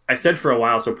I said for a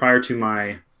while, so prior to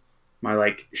my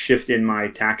like shift in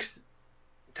my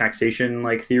taxation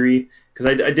like theory, because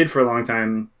I did for a long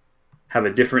time have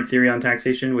a different theory on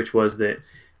taxation, which was that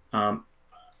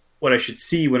what I should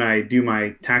see when I do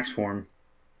my tax form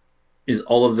is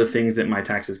all of the things that my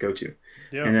taxes go to.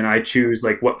 Yeah. And then I choose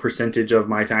like what percentage of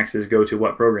my taxes go to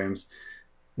what programs,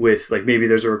 with like maybe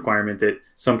there's a requirement that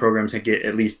some programs can get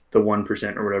at least the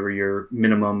 1% or whatever your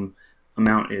minimum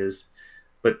amount is.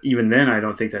 But even then, I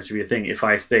don't think that should be a thing. If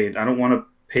I say I don't want to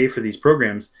pay for these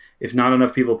programs, if not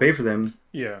enough people pay for them,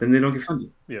 then they don't get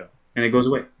funded. Yeah, and it goes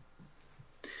away.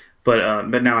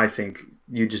 But now I think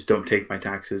you just don't take my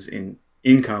taxes in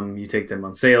income; you take them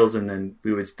on sales, and then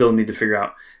we would still need to figure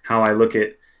out how I look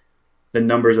at the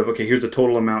numbers of here's the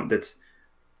total amount that's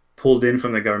pulled in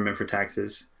from the government for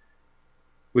taxes,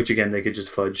 which again they could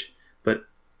just fudge, but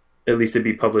at least it'd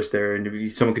be published there,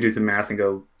 and someone could do the math and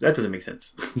go, that doesn't make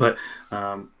sense. But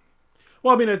well,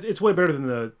 I mean, it's way better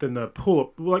than the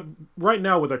pool. Like right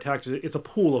now with our taxes, it's a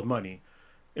pool of money,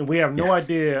 and we have no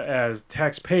idea as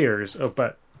taxpayers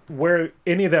about where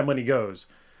any of that money goes.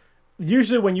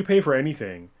 Usually, when you pay for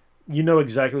anything, you know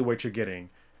exactly what you're getting.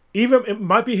 Even it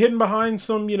might be hidden behind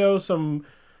some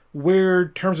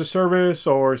weird terms of service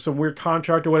or some weird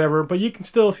contract or whatever, but you can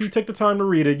still, if you take the time to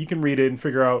read it, you can read it and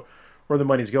figure out where the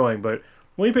money's going. But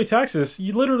when you pay taxes,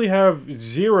 you literally have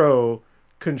zero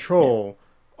control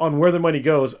on where the money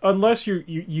goes unless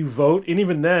you vote, and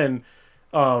even then,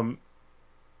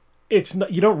 it's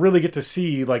not, you don't really get to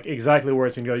see like exactly where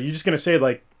it's gonna go. You're just gonna say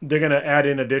like they're gonna add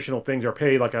in additional things or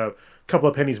pay like a couple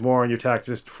of pennies more on your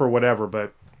taxes for whatever.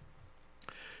 But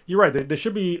you're right. There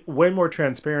should be way more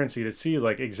transparency to see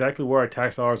like exactly where our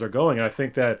tax dollars are going. And I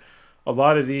think that a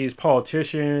lot of these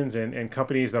politicians and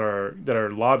companies that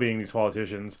are lobbying these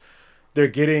politicians, they're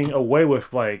getting away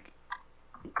with like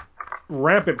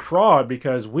rampant fraud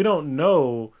because we don't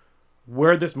know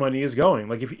where this money is going.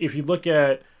 Like if you look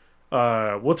at,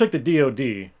 we'll take the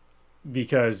DOD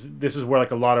because this is where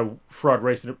like a lot of fraud,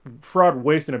 waste,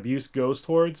 and abuse goes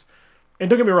towards. And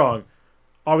don't get me wrong,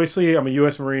 obviously I'm a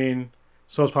U.S. Marine.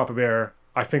 So is Papa Bear.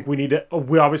 I think we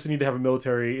obviously need to have a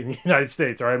military in the United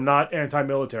States. Or I'm not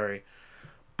anti-military,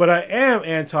 but I am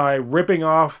anti-ripping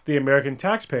off the American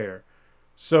taxpayer.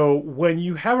 So when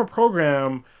you have a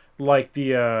program like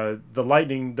the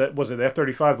Lightning, that was it, the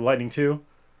F-35, the Lightning II,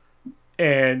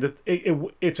 and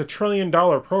it's $1 trillion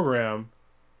program,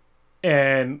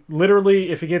 and literally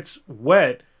if it gets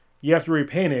wet, you have to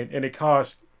repaint it, and it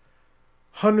costs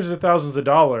hundreds of thousands of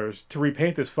dollars to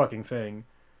repaint this fucking thing.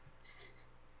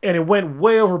 And it went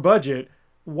way over budget.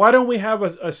 Why don't we have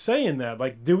a say in that?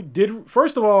 Like,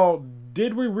 first of all,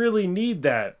 did we really need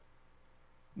that?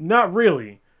 Not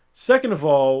really. Second of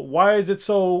all, why is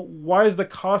the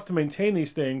cost to maintain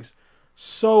these things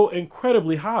so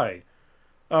incredibly high?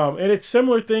 And it's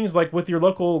similar things like with your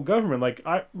local government.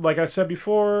 Like I said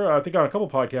before, I think on a couple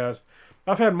podcasts,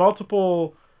 I've had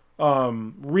multiple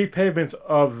repavements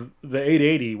of the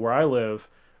 880 where I live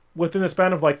within the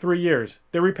span of like 3 years.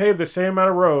 They repaved the same amount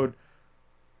of road,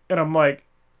 and I'm like,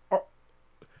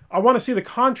 I want to see the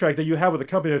contract that you have with the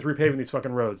company that's repaving these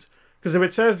fucking roads. Because if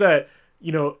it says that,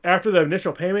 after the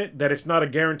initial payment, that it's not a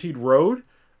guaranteed road,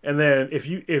 and then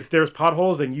if there's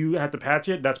potholes, then you have to patch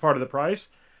it, that's part of the price.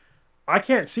 I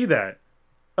can't see that.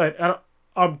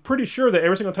 I'm pretty sure that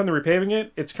every single time they're repaving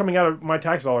it, it's coming out of my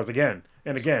tax dollars again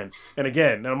and again and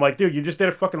again. And I'm like, dude, you just did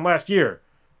it fucking last year.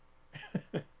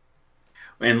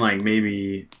 And like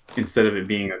maybe instead of it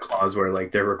being a clause where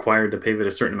like they're required to pave it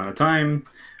a certain amount of time,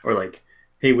 or like,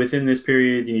 hey, within this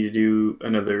period you need to do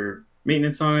another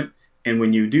maintenance on it, and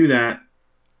when you do that,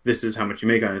 this is how much you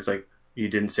make on it. It's like, you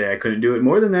didn't say I couldn't do it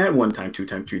more than that, 1 time, 2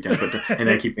 times, 3 times, and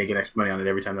I keep making extra money on it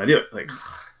every time that I do it. Like,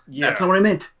 that's not what I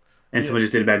meant. And someone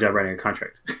just did a bad job writing a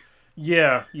contract.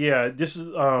 Yeah. This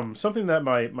is something that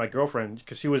my girlfriend,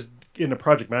 because she was in the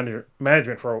project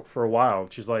management for a while,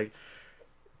 she's like,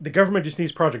 the government just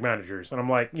needs project managers. And I'm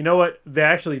like, you know what? They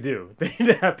actually do. They need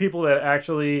to have people that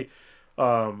actually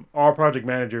are project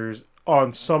managers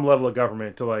on some level of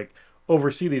government to like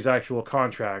oversee these actual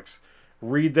contracts,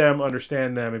 read them,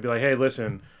 understand them, and be like, hey,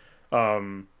 listen,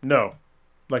 no,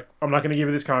 like I'm not going to give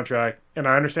you this contract. And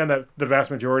I understand that the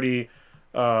vast majority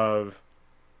of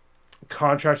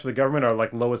contracts to the government are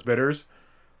like lowest bidders,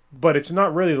 but it's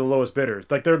not really the lowest bidders.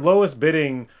 Like they're lowest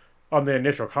bidding on the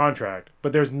initial contract,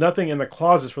 but there's nothing in the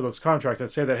clauses for those contracts that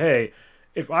say that, hey,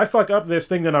 if I fuck up this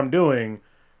thing that I'm doing,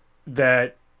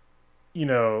 that,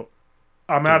 I'm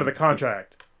out of the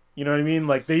contract. You know what I mean?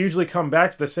 Like they usually come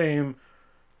back to the same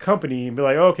company and be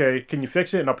like, okay, can you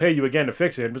fix it? And I'll pay you again to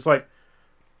fix it. And it's like,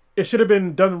 it should have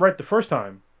been done right the first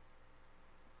time.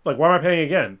 Like, why am I paying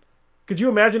again? Could you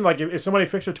imagine, like, if somebody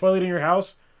fixed your toilet in your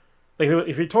house? Like,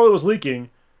 if your toilet was leaking,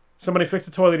 somebody fixed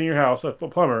the toilet in your house, a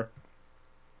plumber,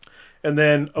 and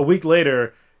then a week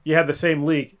later, you had the same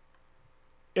leak,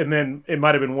 and then it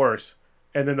might have been worse.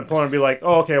 And then the plumber would be like,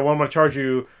 oh, okay, well, I'm going to charge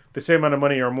you the same amount of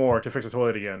money or more to fix the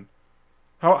toilet again.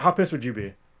 How pissed would you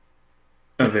be?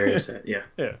 Oh, very upset, yeah.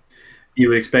 Yeah. You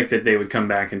would expect that they would come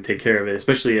back and take care of it,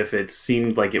 especially if it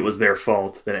seemed like it was their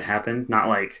fault that it happened, not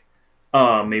like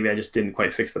oh, maybe I just didn't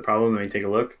quite fix the problem. Let me take a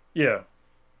look. Yeah.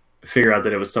 Figure out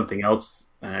that it was something else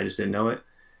and I just didn't know it.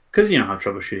 Because you know how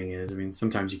troubleshooting is. I mean,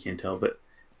 sometimes you can't tell, but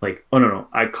like, oh no,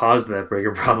 I caused that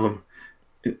breaker problem.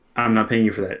 I'm not paying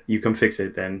you for that. You come fix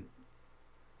it then,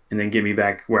 and then get me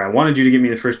back where I wanted you to get me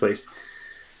in the first place.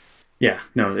 Yeah,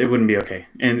 no, it wouldn't be okay.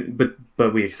 And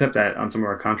but we accept that on some of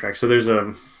our contracts. So there's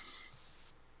a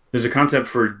concept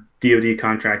for DoD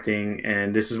contracting,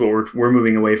 and this is what we're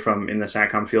moving away from in the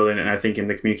SATCOM field, and I think in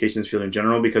the communications field in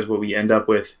general, because what we end up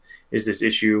with is this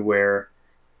issue where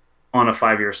on a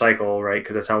 5-year cycle, right?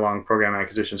 Because that's how long program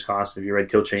acquisitions cost. If you read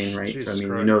Kill Chain, right? Jesus so I mean,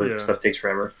 Christ, you know that this stuff takes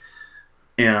forever.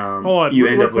 Hold on, you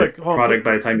end real up with quick, product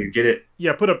by the time you get it.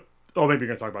 Yeah, put up. Oh, maybe you're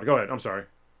gonna talk about it. Go ahead. I'm sorry.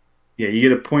 Yeah, you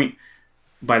get a point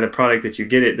by the product that you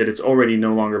get it that it's already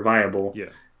no longer viable. Yeah.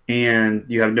 And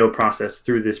you have no process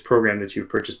through this program that you've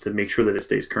purchased to make sure that it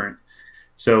stays current.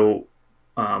 So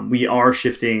we are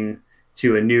shifting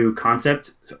to a new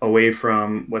concept away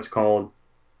from what's called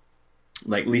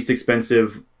like least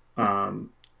expensive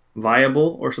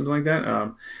viable or something like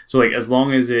that. So like as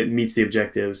long as it meets the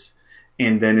objectives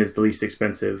and then is the least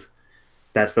expensive,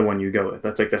 that's the one you go with.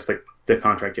 That's the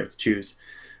contract you have to choose.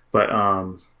 But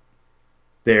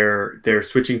they're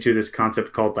switching to this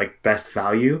concept called like best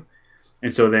value.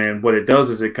 And so then what it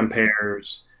does is it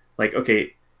compares like,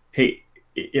 okay, hey,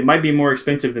 it might be more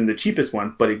expensive than the cheapest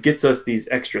one, but it gets us these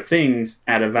extra things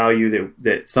at a value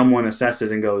that someone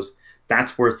assesses and goes,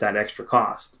 that's worth that extra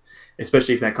cost,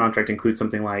 especially if that contract includes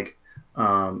something like,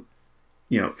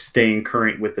 staying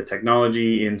current with the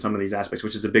technology in some of these aspects,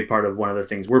 which is a big part of one of the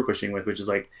things we're pushing with, which is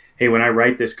like, hey, when I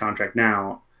write this contract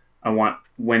now, I want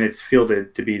when it's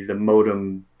fielded to be the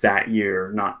modem that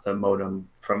year, not the modem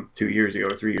from 2 years ago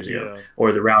or 3 years ago,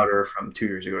 or the router from 2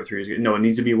 years ago or 3 years ago. No, it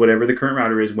needs to be whatever the current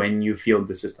router is when you field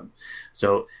the system.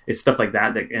 So it's stuff like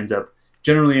that ends up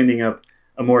generally ending up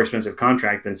a more expensive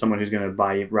contract than someone who's going to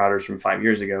buy routers from 5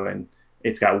 years ago and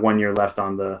it's got 1 year left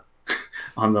on the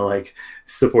on the like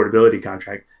supportability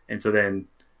contract. And so then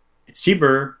it's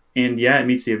cheaper and yeah, it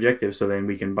meets the objective. So then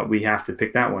we have to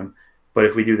pick that one. But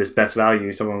if we do this best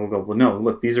value, someone will go, well, no,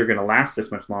 look, these are going to last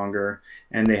this much longer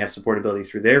and they have supportability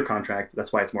through their contract.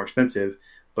 That's why it's more expensive.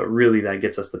 But really that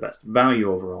gets us the best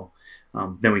value overall.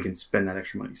 Then we can spend that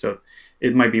extra money. So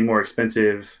it might be more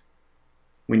expensive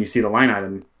when you see the line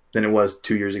item than it was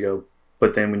 2 years ago.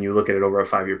 But then when you look at it over a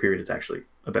 5-year period, it's actually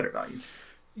a better value.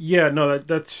 Yeah, no,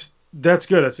 that's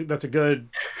good. That's a good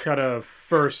kind of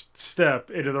first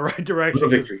step into the right direction.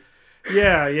 Little victory.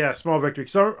 Yeah, small victory.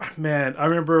 So, man, I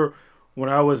remember when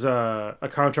I was a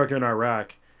contractor in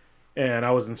Iraq and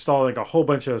I was installing a whole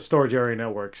bunch of storage area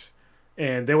networks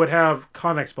and they would have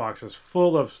Connex boxes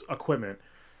full of equipment.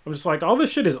 I'm just like, all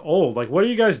this shit is old. Like, what are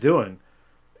you guys doing?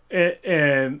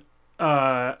 And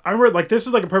I remember, like, this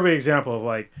is like a perfect example of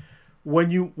like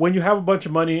when you have a bunch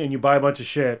of money and you buy a bunch of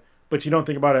shit, but you don't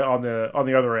think about it on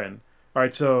the other end. All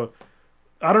right, so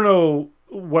I don't know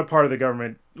what part of the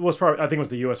government was probably, I think it was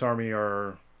the U.S. Army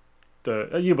or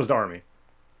it was the Army.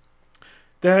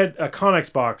 They had a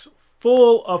Connex box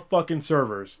full of fucking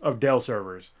servers, of Dell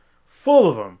servers, full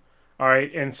of them. All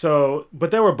right, and so, but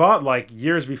they were bought like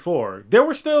years before. They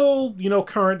were still,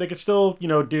 current. They could still,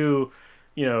 do,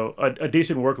 a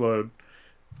decent workload.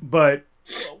 But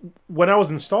when I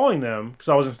was installing them, because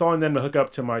I was installing them to hook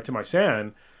up to my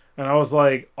SAN, and I was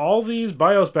like, all these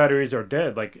BIOS batteries are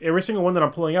dead. Like every single one that I'm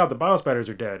pulling out, the BIOS batteries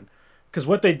are dead. Because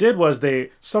what they did was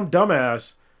some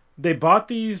dumbass, they bought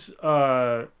these.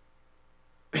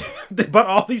 They bought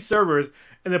all these servers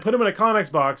and they put them in a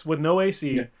Connex box with no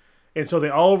AC, and so they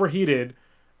all overheated.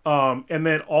 And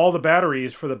then all the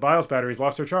batteries for the BIOS batteries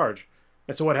lost their charge.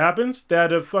 And so what happens? They had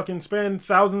to fucking spend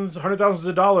hundreds of thousands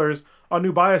of dollars on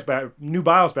new BIOS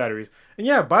batteries. And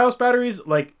yeah, BIOS batteries,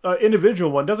 like an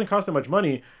individual one, doesn't cost that much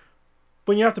money.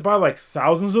 But when you have to buy like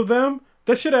thousands of them,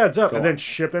 that shit adds up. And then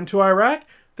ship them to Iraq,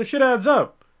 that shit adds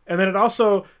up. And then it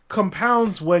also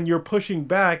compounds when you're pushing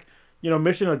back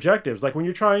mission objectives. Like when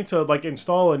you're trying to like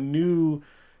install a new,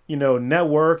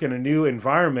 network and a new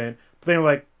environment, but then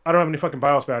like, I don't have any fucking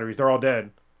BIOS batteries. They're all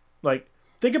dead. Like,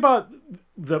 think about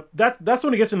that's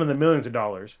when it gets into the millions of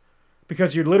dollars,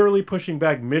 because you're literally pushing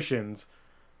back missions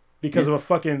because of a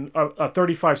fucking a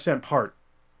 35-cent part.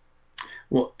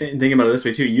 Well, and think about it this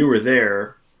way too. You were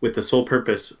there with the sole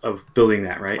purpose of building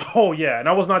that, right? Oh yeah, and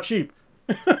I was not cheap.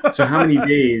 So how many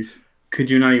days could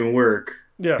you not even work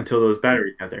Yeah. until those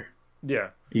batteries got there? Yeah.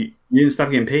 You didn't stop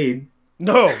getting paid.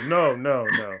 No.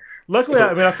 Luckily,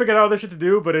 I figured out other shit to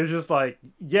do, but it's just like,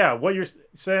 yeah, what you're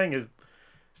saying is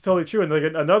totally true. And like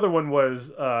another one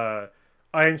was, I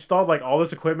installed like all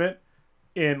this equipment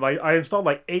in like, I installed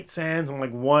like 8 SANs on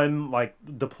like one like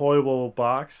deployable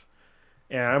box.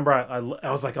 And I remember I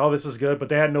was like, oh, this is good, but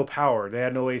they had no power, they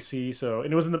had no AC, and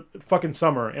it was in the fucking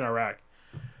summer in Iraq.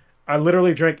 I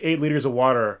literally drank 8 liters of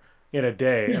water in a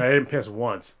day, and I didn't piss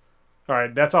once. All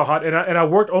right, that's how hot. And I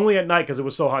worked only at night because it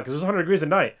was so hot, because it was 100 degrees at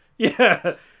night.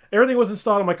 Yeah, everything was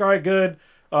installed. I'm like, all right, good.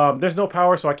 There's no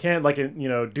power, so I can't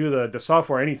do the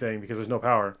software or anything because there's no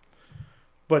power.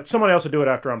 But someone else will do it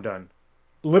after I'm done.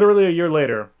 Literally a year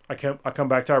later, I come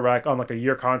back to Iraq on like a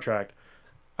year contract.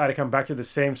 I had to come back to the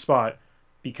same spot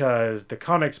because the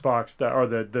Connex box the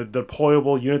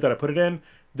deployable unit that I put it in,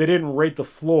 they didn't rate the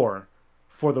floor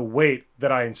for the weight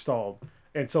that I installed.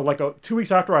 And so 2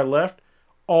 weeks after I left,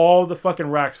 all the fucking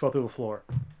racks fell through the floor.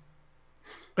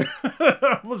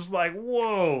 I was like,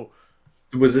 whoa.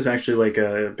 Was this actually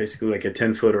basically like a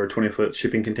 10-foot or a 20-foot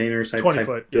shipping container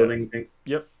type building thing?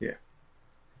 Yep. Yeah.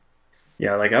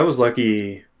 Yeah, I was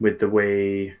lucky with the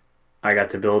way I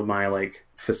got to build my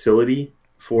facility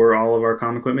for all of our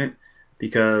comm equipment,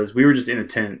 because we were just in a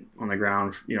tent on the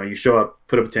ground. You show up,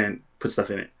 put up a tent, put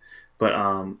stuff in it. But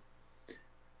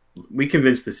we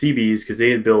convinced the CBs, because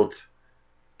they had built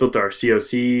our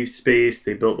COC space.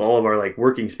 They built all of our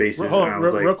working spaces. Hold on,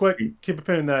 real quick, keep a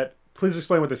pin in that. Please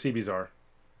explain what the CBs are.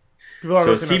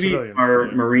 So CBs are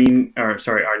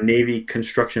our Navy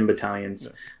construction battalions.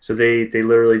 Yeah. So they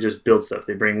literally just build stuff.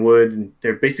 They bring wood, and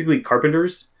they're basically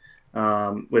carpenters.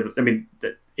 In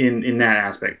that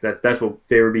aspect, that's what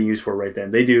they were being used for right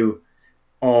then. They do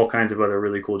all kinds of other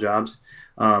really cool jobs.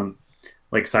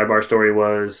 Sidebar story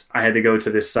was, I had to go to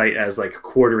this site as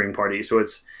quartering party. So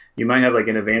you might have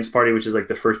an advanced party, which is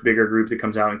the first bigger group that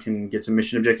comes out and can get some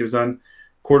mission objectives done.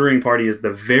 Quartering party is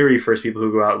the very first people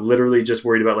who go out, literally just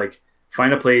worried about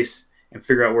find a place and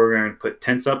figure out where we're going to put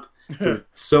tents up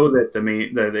so that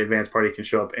the advanced party can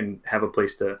show up and have a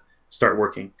place to start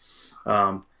working.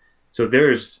 So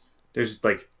there's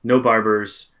no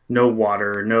barbers, no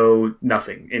water, no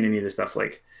nothing in any of this stuff.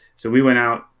 So we went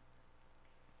out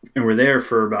and we're there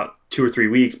for about 2 or 3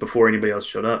 weeks before anybody else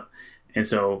showed up. And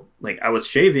so I was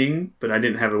shaving, but I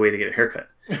didn't have a way to get a haircut.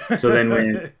 So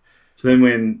then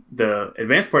when the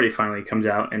advanced party finally comes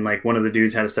out, and one of the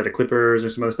dudes had a set of clippers or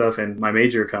some other stuff, and my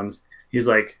major comes, he's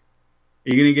like,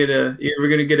 you ever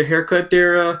gonna get a haircut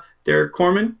there,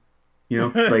 Corpsman?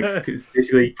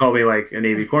 Basically he called me a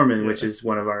Navy corpsman, which is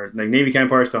one of our Navy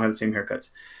counterparts don't have the same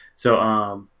haircuts. So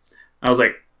I was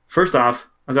like, first off,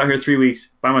 I was out here 3 weeks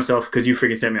by myself because you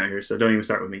freaking sent me out here, so don't even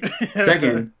start with me.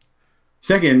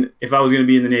 Second, if I was going to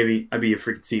be in the Navy, I'd be a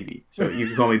freaking CB. So you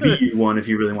can call me BU1 if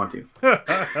you really want to.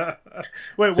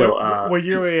 Wait, so, were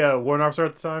you a warrant officer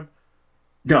at the time?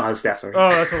 No, I was a staff sergeant. Oh,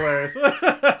 that's hilarious.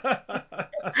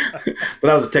 But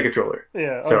I was a tech controller.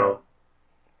 Yeah. So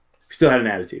we still had an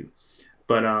attitude.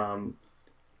 But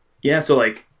so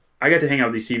I got to hang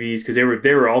out with these CBs because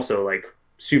they were also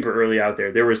super early out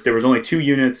there. There was only 2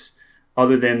 units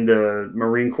other than the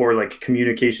Marine Corps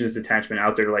communications detachment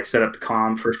out there to set up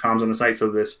the first comms on the site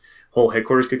so this whole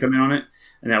headquarters could come in on it.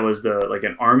 And that was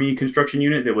an Army construction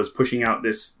unit that was pushing out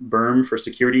this berm for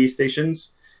security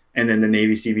stations, and then the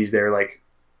Navy CVs there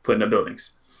putting up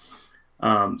buildings.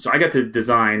 So I got to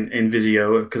design in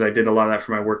Visio, because I did a lot of that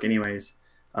for my work anyways,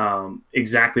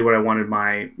 exactly what I wanted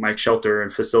my shelter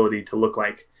and facility to look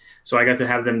like. So I got to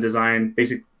have them design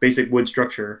basic wood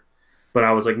structure. But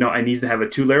I was like, no, I need to have a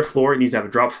 2-layer floor. It needs to have a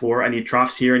drop floor. I need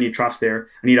troughs here. I need troughs there.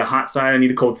 I need a hot side. I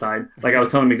need a cold side. I was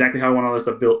telling them exactly how I want all this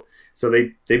stuff built. So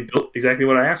they built exactly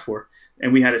what I asked for.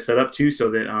 And we had it set up too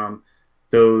so that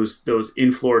those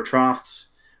in-floor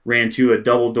troughs ran to a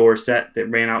double door set that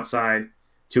ran outside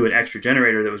to an extra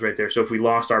generator that was right there. So if we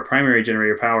lost our primary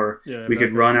generator power, we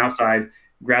could run outside,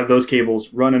 grab those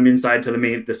cables, run them inside to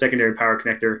the secondary power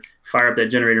connector, fire up that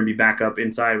generator, and be back up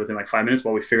inside within 5 minutes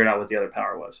while we figured out what the other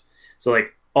power was. So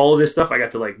all of this stuff I got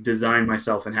to design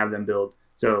myself and have them build.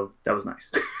 So that was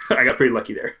nice. I got pretty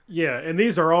lucky there. Yeah, and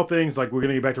these are all things we're going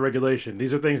to get back to regulation.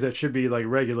 These are things that should be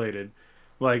regulated.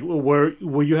 Where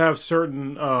you have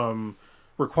certain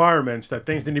requirements that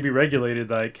things need to be regulated.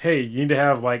 Hey, you need to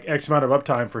have X amount of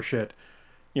uptime for shit.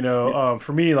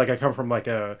 For me, I come from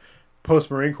a post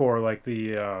Marine Corps,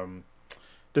 the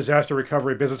disaster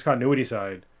recovery business continuity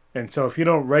side. And so if you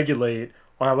don't regulate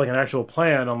or have an actual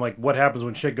plan on what happens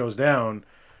when shit goes down,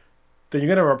 then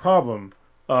you're gonna have a problem.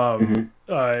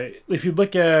 If you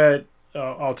look at,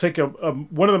 I'll take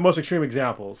one of the most extreme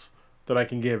examples that I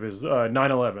can give is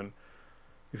 9/11.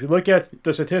 If you look at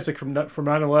the statistic from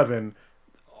 9/11,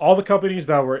 all the companies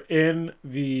that were in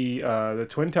the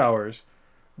Twin Towers,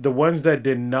 the ones that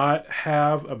did not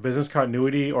have a business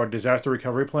continuity or disaster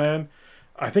recovery plan,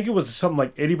 I think it was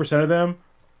something 80% of them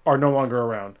are no longer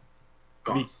around.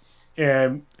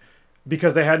 And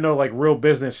because they had no like real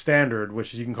business standard,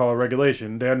 which you can call a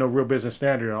regulation. They had no real business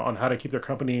standard on how to keep their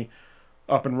company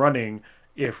up and running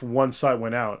if one site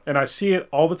went out. And I see it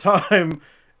all the time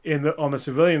on the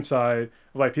civilian side.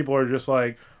 Like people are just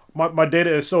like, my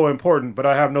data is so important, but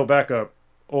I have no backup,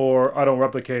 or I don't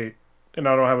replicate, and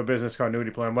I don't have a business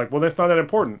continuity plan. I'm like, well, that's not that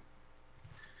important.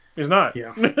 It's not.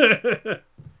 Yeah.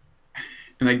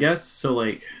 And I guess so.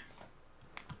 Like,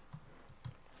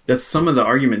 that's some of the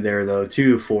argument there, though,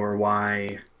 too, for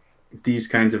why these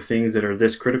kinds of things that are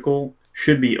this critical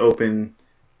should be open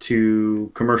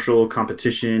to commercial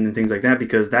competition and things like that,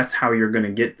 because that's how you're going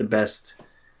to get the best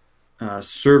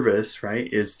service,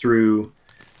 right? Is through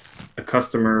a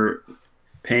customer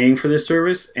paying for this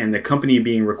service and the company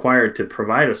being required to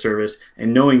provide a service,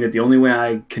 and knowing that the only way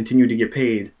I continue to get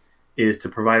paid is to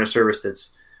provide a service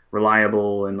that's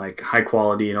reliable and like high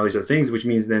quality and all these other things, which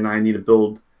means then I need to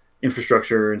build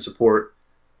infrastructure and support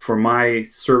for my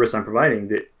service I'm providing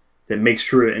that makes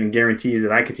sure and guarantees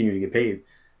that I continue to get paid.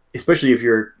 Especially if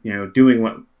you're, doing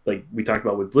what like we talked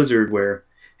about with Blizzard, where,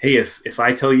 hey, if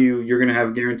I tell you you're going to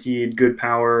have guaranteed good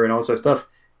power and all this other stuff,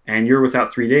 and you're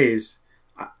without 3 days,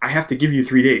 I have to give you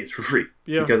 3 days for free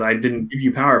because I didn't give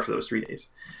you power for those 3 days.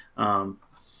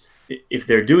 If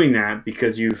they're doing that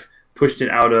because you've pushed it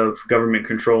out of government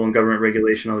control and government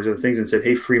regulation, all these other things, and said,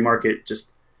 hey, free market,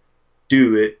 just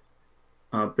do it.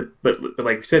 But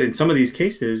like we said, in some of these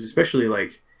cases, especially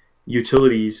like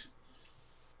utilities,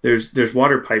 there's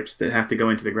water pipes that have to go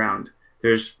into the ground.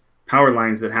 There's power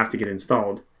lines that have to get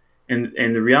installed. And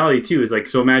the reality too is like,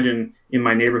 so imagine in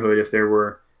my neighborhood, if there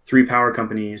were 3 power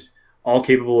companies all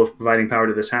capable of providing power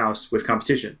to this house with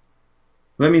competition.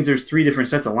 Well, that means there's 3 different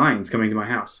sets of lines coming to my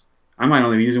house. I might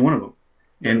only be using one of them.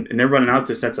 And they're running out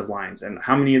to sets of lines. And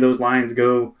how many of those lines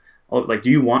go, like, do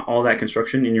you want all that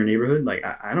construction in your neighborhood? Like,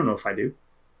 I don't know if I do.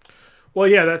 Well,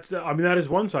 yeah, that is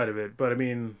one side of it. But I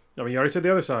mean, you already said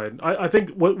the other side. I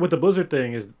think what the Blizzard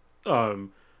thing is,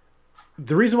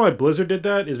 the reason why Blizzard did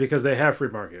that is because they have free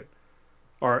market.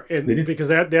 Because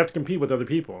they have to compete with other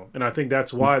people. And I think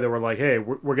that's why they were like, hey,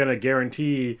 we're going to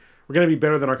guarantee, we're going to be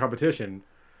better than our competition.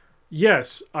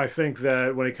 Yes, I think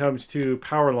that when it comes to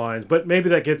power lines, but maybe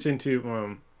that gets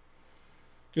into,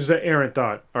 this is an errant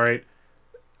thought, all right?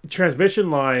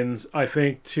 Transmission lines, I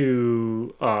think,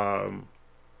 to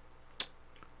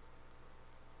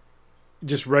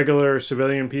just regular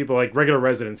civilian people, like regular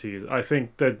residencies, I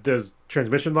think that those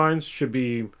transmission lines should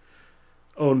be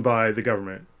owned by the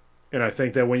government. And I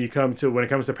think that when it comes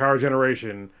to power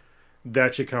generation,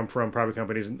 that should come from private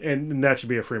companies, and that should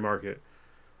be a free market.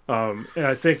 And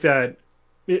I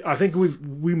think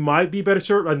we might be better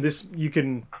served on this.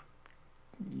 You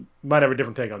might have a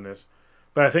different take on this,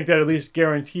 but I think that at least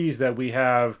guarantees that we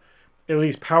have at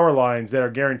least power lines that are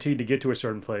guaranteed to get to a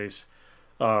certain place,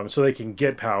 so they can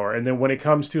get power. And then when it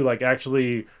comes to like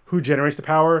actually who generates the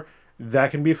power,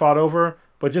 that can be fought over.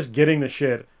 But just getting the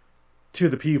shit to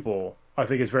the people, I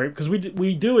think is very, because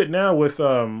we do it now with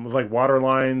like water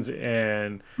lines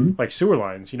and like sewer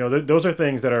lines. Those are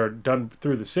things that are done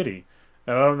through the city,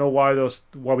 and I don't know why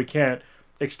we can't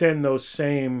extend those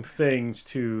same things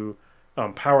to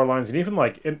power lines and even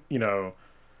like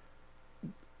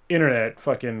internet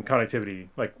fucking connectivity.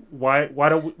 Like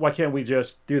why can't we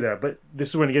just do that? But this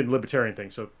is when you get into libertarian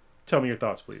things. So tell me your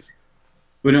thoughts, please.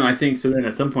 Well, no, I think so. Then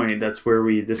at some point, that's where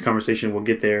this conversation will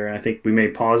get there, and I think we may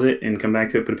pause it and come back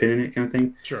to it, put a pin in it, kind of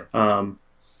thing. Sure.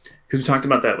 Because we talked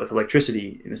about that with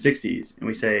electricity in the '60s, and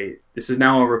we say this is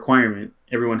now a requirement.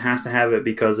 Everyone has to have it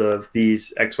because of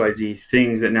these XYZ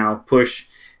things that now push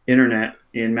internet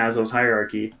in Maslow's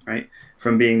hierarchy, right?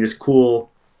 From being this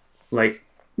cool, like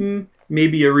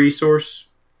maybe a resource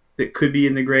that could be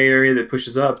in the gray area that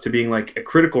pushes up, to being like a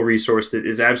critical resource that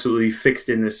is absolutely fixed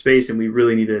in this space, and we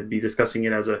really need to be discussing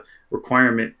it as a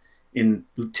requirement in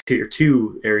tier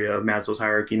 2 area of Maslow's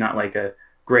hierarchy, not like a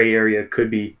gray area could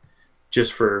be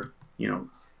just for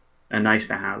a nice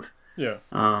to have. Yeah.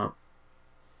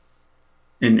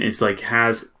 And it's like,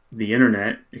 has the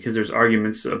internet, because there's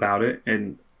arguments about it,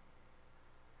 and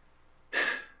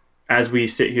as we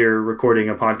sit here recording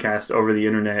a podcast over the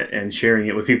internet and sharing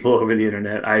it with people over the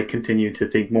internet, I continue to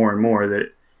think more and more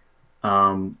that,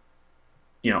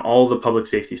 all the public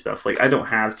safety stuff, like I don't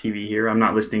have TV here. I'm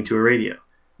not listening to a radio.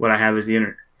 What I have is the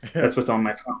internet. That's what's on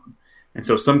my phone. And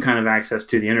so some kind of access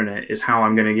to the internet is how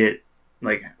I'm going to get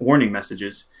like warning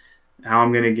messages, how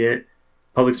I'm going to get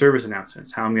public service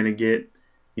announcements, how I'm going to get,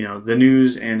 the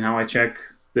news, and how I check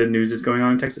the news that's going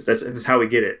on in Texas. That's how we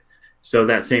get it. So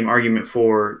that same argument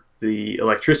for the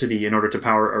electricity in order to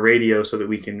power a radio so that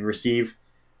we can receive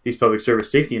these public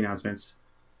service safety announcements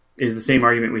is the same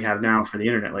argument we have now for the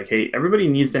internet. Like, hey, everybody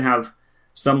needs to have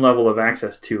some level of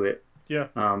access to it. Yeah.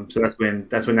 So that's when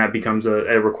that becomes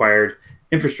a required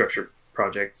infrastructure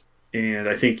project. And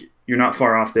I think you're not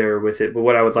far off there with it. But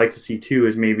what I would like to see too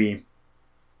is maybe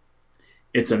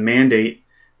it's a mandate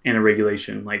and a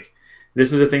regulation. Like,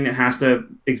 this is a thing that has to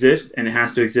exist, and it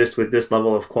has to exist with this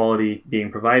level of quality being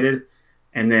provided,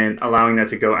 and then allowing that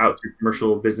to go out to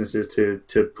commercial businesses to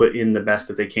put in the best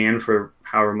that they can for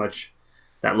however much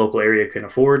that local area can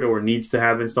afford or needs to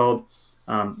have installed.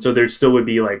 So there still would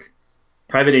be like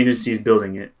private agencies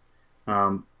building it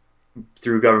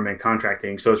through government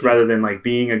contracting. So it's rather than like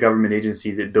being a government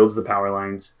agency that builds the power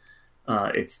lines,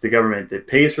 it's the government that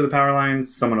pays for the power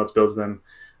lines. Someone else builds them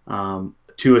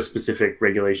to a specific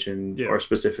regulation or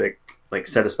specific like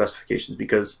set of specifications.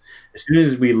 Because as soon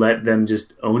as we let them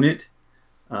just own it,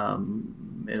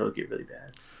 it'll get really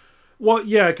bad. Well,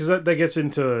 yeah, because that gets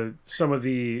into some of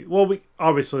the... Well, we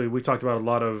talked about a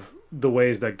lot of the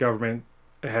ways that government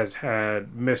has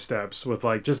had missteps with,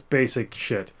 like, just basic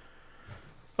shit.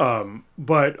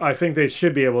 But I think they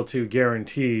should be able to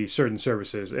guarantee certain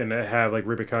services and have, like,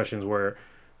 repercussions where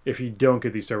if you don't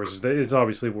get these services... It's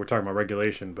obviously, we're talking about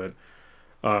regulation, but...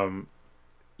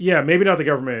 yeah, maybe not the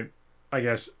government, I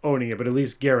guess, owning it, but at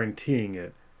least guaranteeing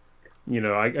it. You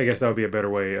know, I guess that would be a better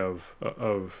way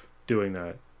of doing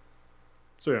that.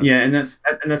 So yeah, and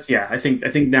that's yeah. I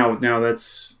think now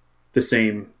that's the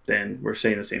same. Then we're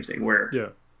saying the same thing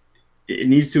where it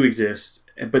needs to exist,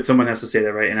 but someone has to say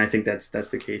that, right? And I think that's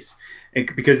the case,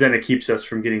 because then it keeps us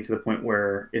from getting to the point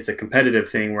where it's a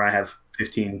competitive thing where I have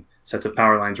 15 sets of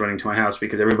power lines running to my house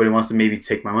because everybody wants to maybe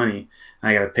take my money, and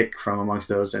I got to pick from amongst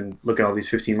those and look at all these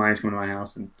 15 lines coming to my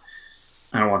house, and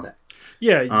I don't want that.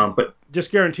 Yeah, but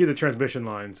just guarantee the transmission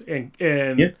lines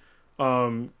and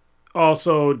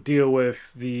also deal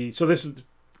with the... So this is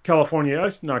California,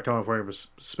 it's not California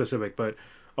specific, but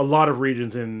a lot of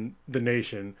regions in the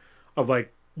nation of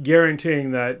like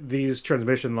guaranteeing that these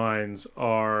transmission lines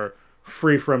are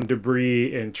free from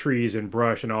debris and trees and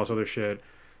brush and all this other shit.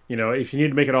 You know, if you need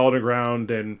to make it all underground,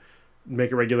 then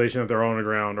make a regulation that they're all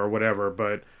underground or whatever.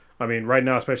 But I mean, right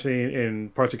now, especially in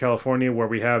parts of California where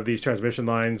we have these transmission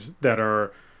lines that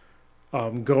are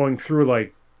going through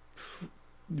like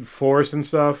forest and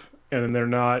stuff, and then they're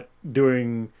not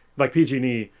doing, like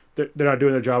PG&E, they're not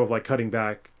doing their job of like cutting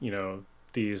back, you know,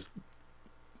 these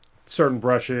certain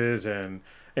brushes and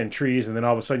trees, and then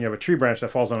all of a sudden you have a tree branch that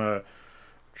falls on a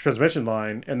transmission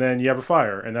line, and then you have a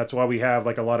fire. And that's why we have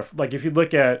like a lot of, like, if you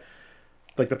look at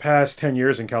like the past 10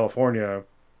 years in California,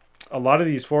 a lot of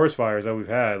these forest fires that we've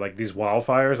had, like these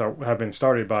wildfires, have been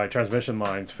started by transmission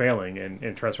lines failing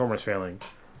and transformers failing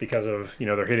because of, you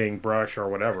know, they're hitting brush or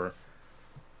whatever.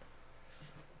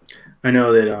 I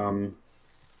know that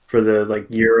for the like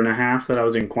year and a half that I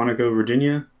was in Quantico,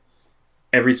 Virginia,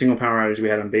 every single power outage we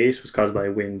had on base was caused by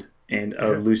wind and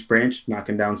a loose branch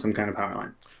knocking down some kind of power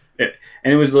line.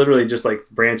 And it was literally just like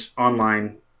branch on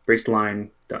line, breaks the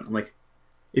line, done. I'm like,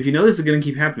 if you know this is going to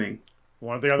keep happening,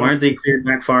 why aren't they cleared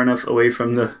back far enough away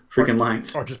from the freaking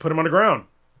lines? Or just put them underground.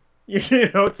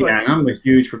 You know, it's like... Yeah, and I'm a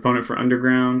huge proponent for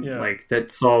underground. Yeah. Like,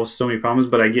 that solves so many problems,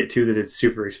 but I get, too, that it's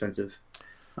super expensive.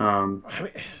 I mean,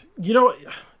 you know,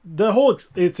 the whole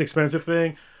it's expensive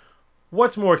thing,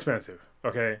 what's more expensive?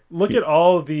 Okay, look at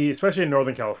all the, especially in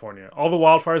Northern California, all the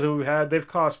wildfires that we've had, they've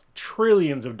cost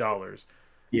trillions of dollars.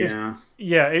 Yeah.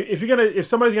 If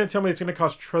somebody's gonna tell me it's gonna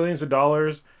cost trillions of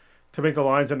dollars to make the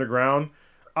lines underground,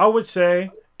 I would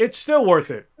say it's still worth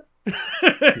it.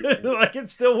 Like,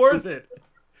 it's still worth it.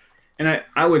 And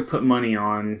I would put money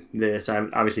on this. I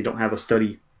obviously don't have a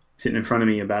study sitting in front of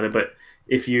me about it, but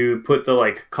if you put the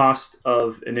like cost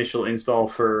of initial install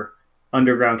for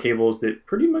underground cables that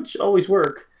pretty much always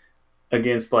work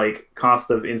against like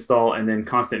cost of install and then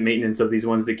constant maintenance of these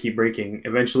ones that keep breaking,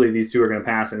 eventually these two are going to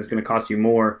pass, and it's going to cost you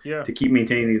more to keep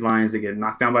maintaining these lines that get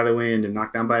knocked down by the wind and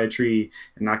knocked down by a tree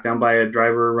and knocked down by a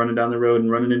driver running down the road and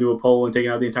running into a pole and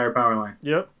taking out the entire power line.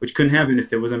 Yep. Which couldn't happen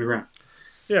if it was underground.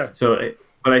 Yeah. So,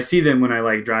 but I see them when I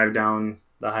like drive down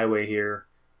the highway here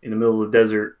in the middle of the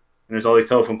desert, and there's all these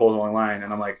telephone poles along the line,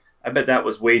 and I'm like, I bet that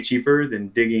was way cheaper than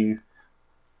digging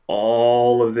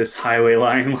all of this highway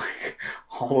line like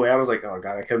all the way. I was like, oh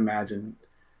god, I can imagine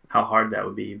how hard that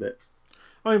would be. But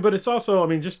I mean, but it's also, I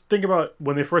mean, just think about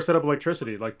when they first set up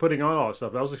electricity, like putting on all that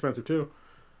stuff, that was expensive too.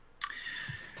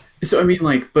 So I mean,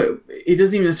 like, but it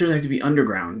doesn't even necessarily have to be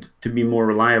underground to be more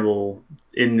reliable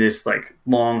in this like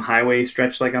long highway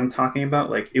stretch like I'm talking about.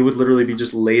 Like, it would literally be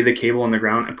just lay the cable on the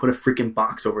ground and put a freaking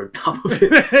box over the top of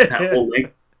it. That whole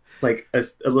length, like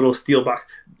a little steel box.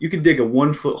 You could dig a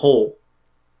 1 foot hole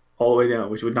all the way down,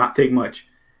 which would not take much,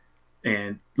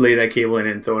 and lay that cable in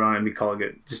and throw it on and we call it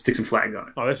good. Just stick some flags on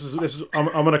it. Oh, this is. I'm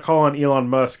gonna call on Elon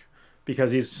Musk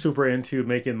because he's super into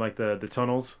making like the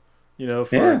tunnels,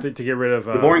 to get rid of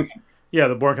the boring. Yeah,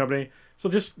 the boring company. So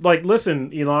just like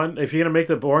listen, Elon, if you're gonna make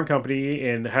the boring company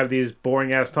and have these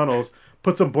boring ass tunnels,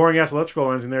 put some boring ass electrical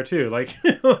lines in there too. Like,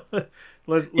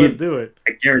 let's do it.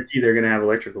 I guarantee they're gonna have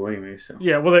electrical anyway. So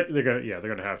yeah, well they're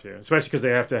gonna have to, especially because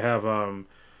they have to have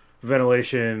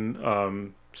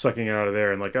ventilation sucking it out of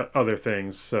there and like other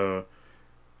things. So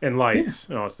and lights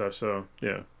and all that stuff. So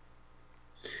yeah.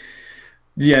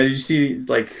 Yeah, did you see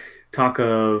like talk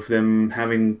of them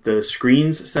having the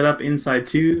screens set up inside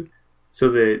too, so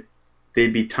that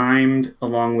they'd be timed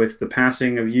along with the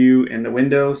passing of you and the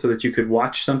window, so that you could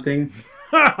watch something?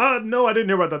 No, I didn't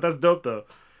hear about that. That's dope though.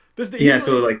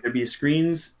 So like there'd be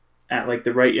screens at like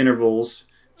the right intervals,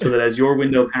 so that as your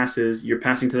window passes, you're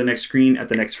passing to the next screen at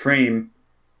the next frame,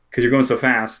 because you're going so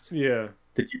fast. Yeah.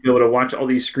 That you'd be able to watch all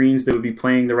these screens that would be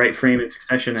playing the right frame in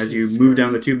succession as you move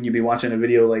down the tube, and you'd be watching a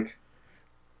video like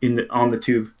on the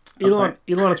tube. Elon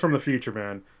is from the future,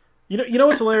 man. You know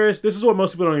what's hilarious? This is what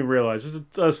most people don't even realize. This is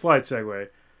a slight segue.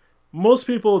 Most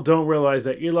people don't realize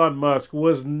that Elon Musk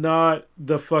was not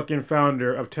the fucking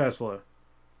founder of Tesla.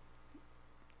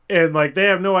 And like they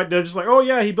have no idea. They're just like, oh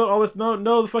yeah, he built all this.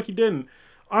 No, the fuck he didn't.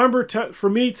 I remember for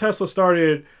me, Tesla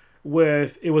started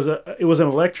with it was an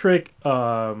electric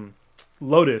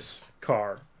Lotus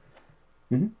car.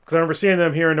 Because I remember seeing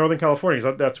them here in Northern California.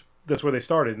 So that's where they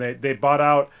started. And they bought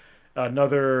out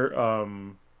another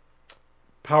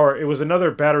power. It was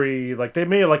another battery. Like they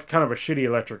made like kind of a shitty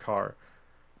electric car,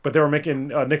 but they were making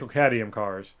nickel cadmium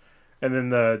cars. And then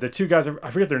the two guys,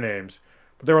 I forget their names,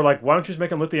 but they were like, why don't you just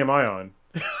make them lithium ion?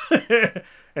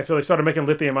 And so they started making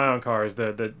lithium ion cars.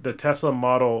 The Tesla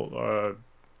model,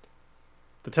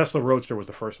 the Tesla Roadster was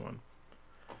the first one.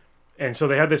 And so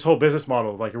they had this whole business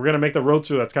model. Like, we're going to make the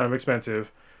Roadster that's kind of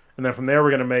expensive. And then from there,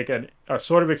 we're going to make a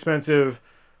sort of expensive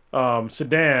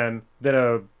sedan, then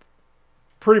a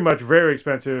pretty much very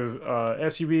expensive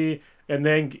SUV, and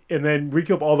then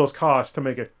recoup all those costs to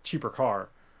make a cheaper car.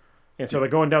 And so they're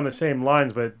going down the same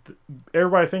lines, but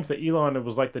everybody thinks that Elon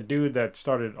was like the dude that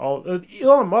started all...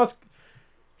 Elon Musk,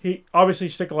 he obviously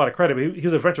should take a lot of credit, but he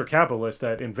was a venture capitalist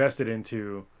that invested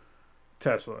into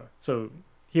Tesla. So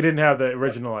he didn't have the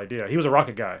original idea. He was a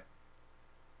rocket guy.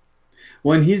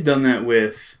 Well, and he's done that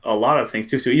with a lot of things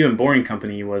too. So even Boring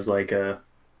Company was like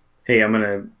hey, I'm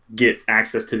going to get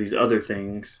access to these other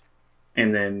things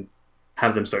and then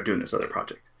have them start doing this other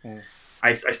project.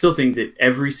 I still think that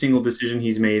every single decision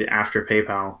he's made after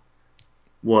PayPal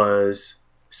was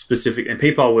specific, and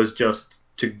PayPal was just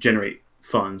to generate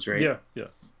funds, right? Yeah.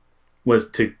 Was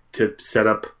to set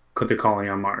up the colony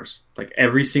on Mars. Like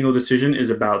every single decision is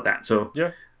about that. So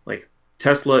like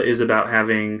Tesla is about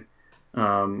having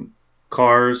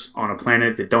cars on a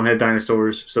planet that don't have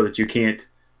dinosaurs, so that you can't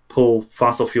pull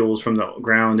fossil fuels from the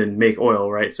ground and make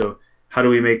oil, right? So how do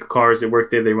we make cars that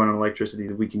work there? They run on electricity,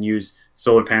 that we can use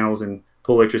solar panels and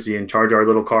pull electricity and charge our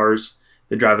little cars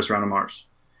that drive us around on Mars.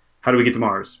 How do we get to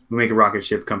Mars? We make a rocket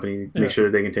ship company, make sure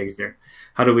that they can take us there.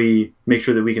 How do we make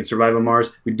sure that we can survive on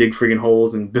Mars? We dig friggin'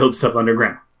 holes and build stuff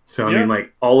underground. So, I mean,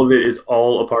 like, all of it is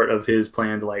all a part of his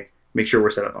plan to, like, make sure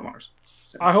we're set up on Mars.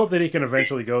 So. I hope that he can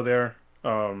eventually go there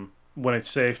when it's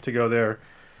safe to go there.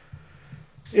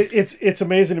 It's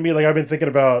amazing to me. Like, I've been thinking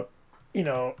about,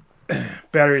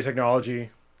 battery technology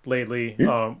lately.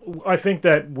 I think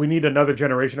that we need another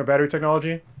generation of battery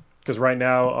technology, because right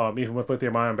now, even with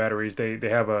lithium ion batteries, they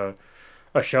have a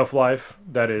shelf life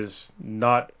that is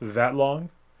not that long.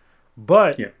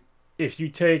 But if you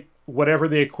take whatever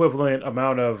the equivalent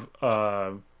amount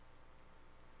of,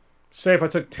 say if I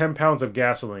took 10 pounds of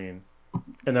gasoline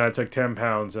and then I took 10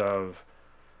 pounds of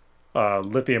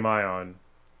lithium ion,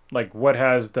 like what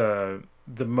has the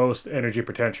most energy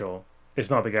potential? It's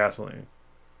not the gasoline.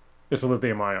 It's the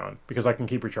lithium ion, because I can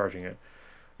keep recharging it.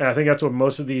 And I think that's what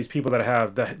most of these people that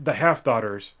have the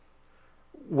half-daughters,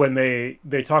 when they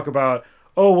talk about,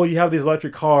 oh, well, you have these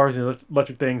electric cars and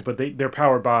electric things, but they're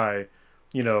powered by,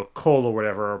 coal or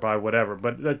whatever, or by whatever.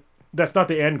 But that's not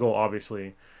the end goal,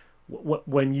 obviously.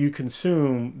 When you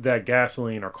consume that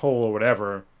gasoline or coal or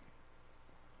whatever,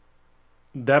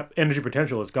 that energy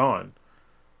potential is gone.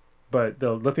 But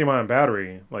the lithium-ion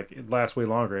battery, like, it lasts way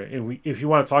longer. And if you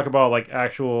want to talk about, like,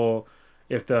 actual,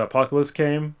 if the apocalypse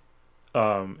came,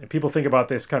 and people think about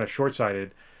this kind of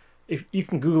short-sighted, if you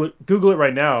can Google it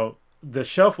right now, the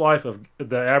shelf life of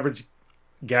the average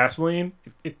gasoline,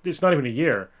 it's not even a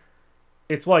year.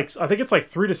 It's like, I think it's like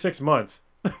 3 to 6 months.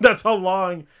 That's how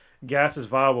long gas is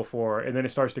viable for, and then it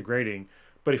starts degrading.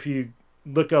 But if you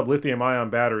look up lithium-ion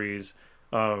batteries,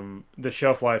 the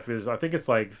shelf life is, I think it's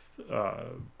like,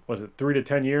 was it 3 to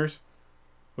 10 years,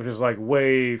 which is like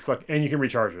way fuck, and you can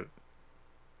recharge it.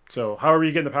 So however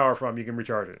you get the power from, you can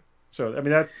recharge it. So I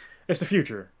mean it's the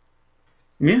future.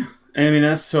 Yeah, I mean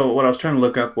that's so. What I was trying to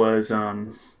look up was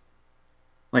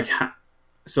like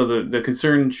so the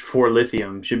concern for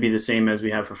lithium should be the same as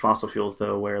we have for fossil fuels,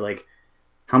 though, where like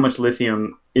how much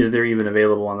lithium is there even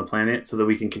available on the planet so that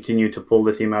we can continue to pull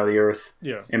lithium out of the earth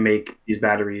and make these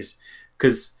batteries?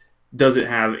 Because does it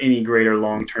have any greater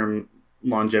long-term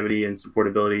longevity and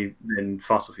supportability than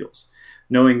fossil fuels?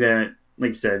 Knowing that, like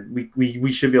you said,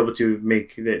 we should be able to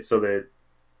make that so that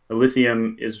the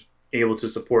lithium is able to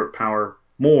support power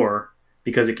more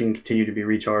because it can continue to be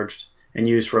recharged and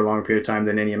used for a longer period of time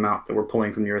than any amount that we're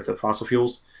pulling from the earth of fossil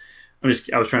fuels.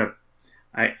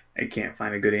 I can't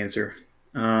find a good answer.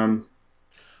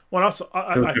 Well, also,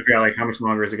 I figure out like how much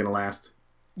longer is it going to last?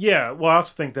 Yeah, well, I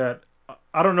also think that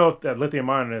I don't know if that lithium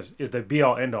ion is the be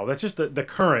all end all. That's just the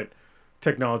current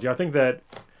technology. I think that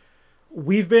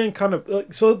we've been kind of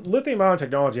so lithium ion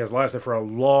technology has lasted for a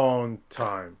long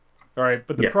time. All right,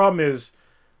 but the problem is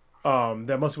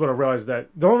that most people don't realize that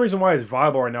the only reason why it's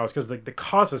viable right now is because the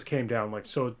costs came down like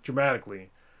so dramatically.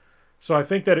 So I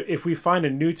think that if we find a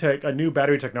new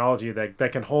battery technology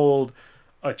that can hold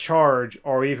a charge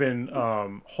or even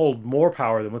hold more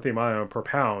power than lithium ion per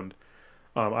pound,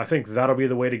 I think that'll be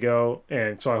the way to go.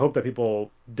 And so I hope that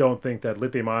people don't think that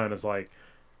lithium ion is like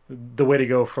the way to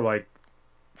go for like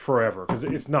forever, because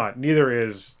it's not. Neither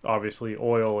is obviously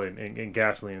oil and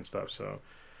gasoline and stuff. So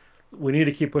we need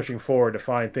to keep pushing forward to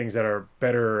find things that are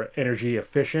better energy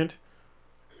efficient,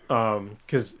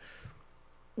 because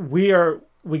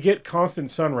we get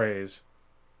constant sun rays,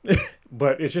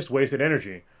 but it's just wasted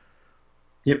energy.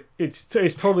 Yep,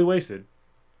 it's totally wasted.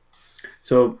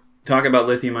 So talk about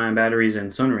lithium-ion batteries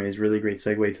and sun rays. Really great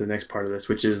segue to the next part of this,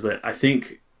 which is that I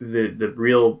think the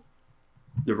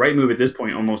right move at this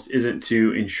point almost isn't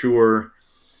to ensure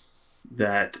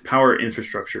that power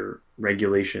infrastructure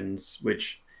regulations,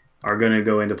 which are going to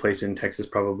go into place in Texas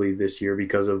probably this year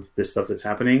because of this stuff that's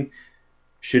happening,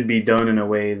 should be done in a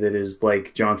way that is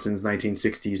like Johnson's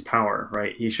 1960s power,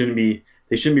 right? They shouldn't be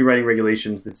writing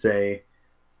regulations that say,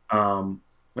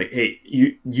 like, hey,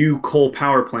 you coal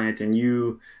power plant and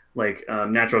you like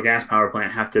natural gas power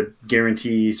plant have to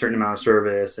guarantee a certain amount of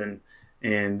service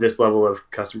and this level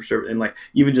of customer service, and like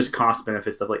even just cost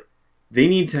benefit stuff. Like they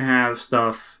need to have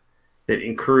stuff that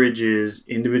encourages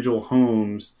individual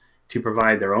homes to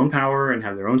provide their own power and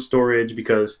have their own storage.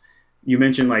 Because you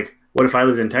mentioned, like, what if I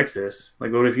lived in Texas?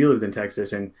 Like, what if you lived in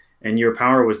Texas and your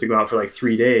power was to go out for like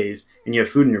 3 days and you have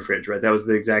food in your fridge, right? That was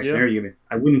the exact scenario.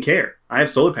 I wouldn't care. I have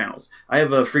solar panels. I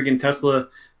have a freaking Tesla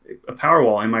power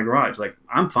wall in my garage. Like,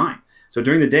 I'm fine. So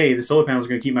during the day, the solar panels are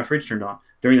going to keep my fridge turned on.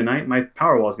 During the night, my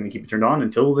power wall is going to keep it turned on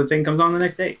until the thing comes on the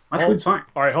next day. My food's fine.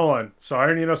 All right, hold on. So I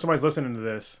already know somebody's listening to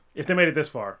this. If they made it this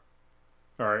far,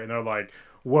 all right, and they're like,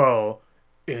 well,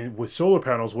 with solar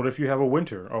panels, what if you have a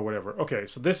winter or whatever? Okay,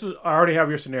 so I already have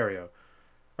your scenario.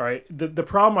 All right, the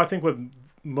problem I think with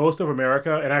most of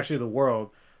America and actually the world,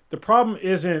 the problem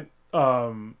isn't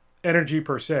energy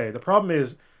per se. The problem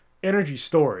is energy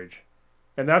storage,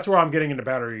 and that's where I'm getting into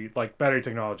battery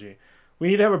technology. We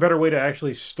need to have a better way to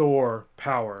actually store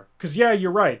power. Because yeah,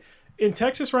 you're right. In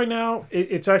Texas right now,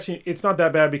 it's not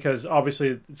that bad because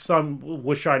obviously the sun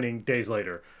was shining days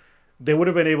later. They would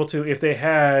have been able to, if they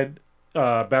had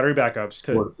battery backups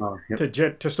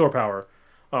to store power.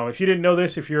 If you didn't know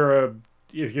this, if you're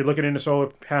looking into solar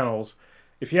panels,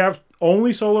 if you have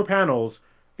only solar panels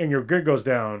and your grid goes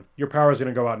down, your power is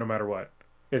going to go out no matter what.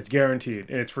 It's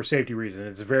guaranteed, and it's for safety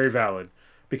reasons. It's very valid,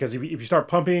 because if you start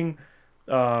pumping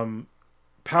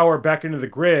power back into the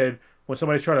grid when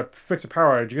somebody's trying to fix a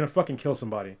power outage, you're going to fucking kill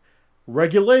somebody.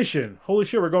 Regulation. Holy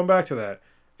shit, we're going back to that.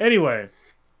 Anyway,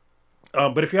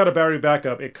 but if you had a battery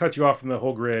backup, it cuts you off from the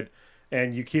whole grid,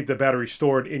 and you keep the battery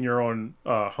stored in your own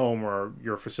home or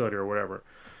your facility or whatever.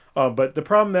 But the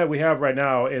problem that we have right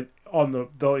now on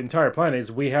the entire planet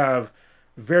is we have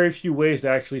very few ways to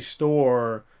actually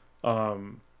store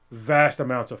vast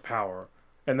amounts of power.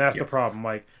 And that's the problem.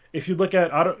 Like, if you look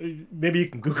at, maybe you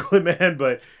can Google it, man,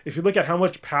 but if you look at how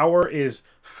much power is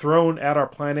thrown at our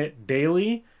planet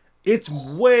daily, it's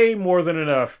way more than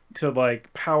enough to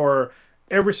like power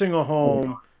every single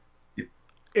home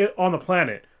on the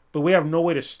planet. But we have no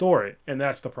way to store it, and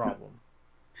that's the problem.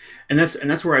 And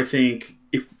that's where I think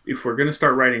if we're going to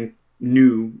start writing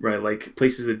new, right, like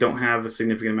places that don't have a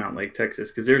significant amount, like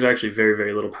Texas, because there's actually very,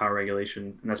 very little power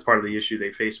regulation, and that's part of the issue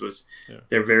they faced was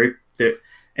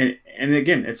and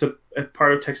again, it's a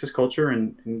part of Texas culture,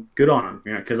 and good on them,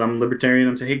 you know, because I'm libertarian.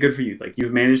 I'm saying, hey, good for you. Like,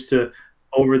 you've managed to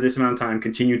over this amount of time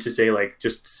continue to say like,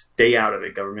 just stay out of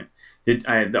it, government. The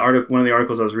article, one of the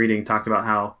articles I was reading talked about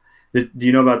how this. Do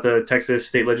you know about the Texas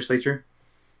state legislature?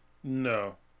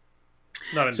 No,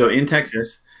 not in so in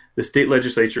Texas, the state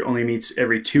legislature only meets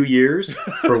every 2 years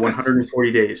for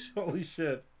 140 days. Holy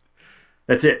shit!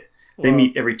 That's it. They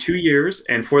meet every 2 years,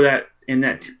 and for that in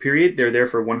that period, they're there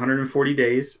for 140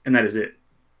 days, and that is it.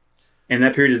 And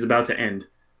that period is about to end,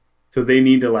 so they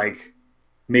need to like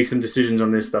make some decisions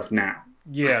on this stuff now.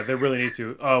 Yeah, they really need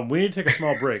to. We need to take a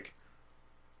small break.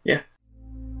 Yeah.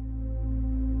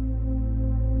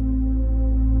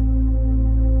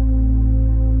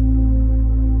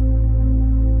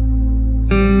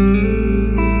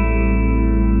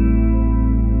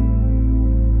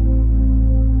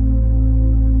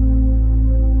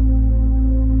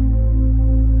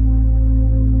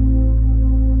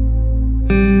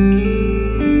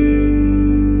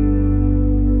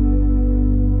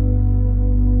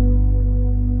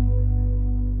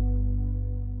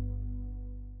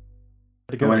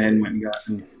 I went ahead and got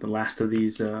the last of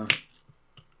these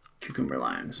cucumber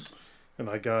limes. And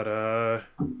I got the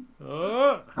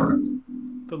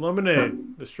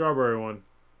lemonade, the strawberry one.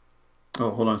 Oh,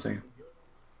 hold on a second.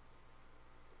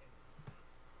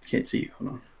 Can't see you. Hold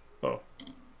on. Oh.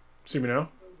 See me now?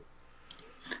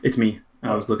 It's me.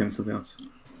 I was looking at something else.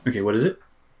 Okay, what is it?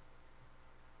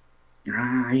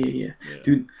 Yeah.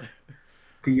 Dude,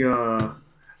 the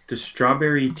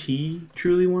strawberry tea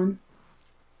truly one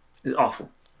is awful.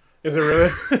 Is it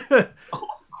really?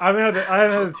 I haven't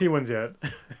had the tea ones yet.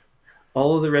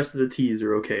 All of the rest of the teas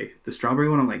are okay. The strawberry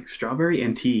one, I'm like, strawberry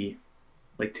and tea,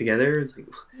 like together, it's like,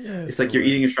 it's like you're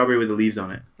eating a strawberry with the leaves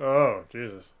on it. Oh,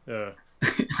 Jesus. Yeah.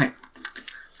 Like,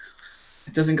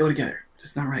 it doesn't go together.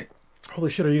 It's not right.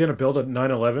 Holy shit, are you going to build a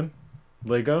 911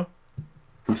 Lego?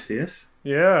 You see this?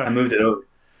 Yeah. I moved it over.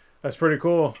 That's pretty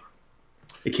cool.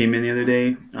 It came in the other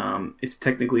day. It's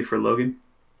technically for Logan.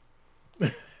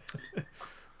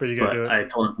 But you gotta do it. I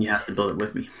told him he has to build it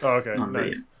with me. Oh, okay.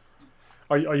 Nice.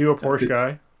 Are you a Porsche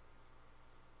guy?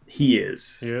 He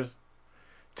is. He is?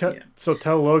 So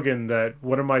tell Logan that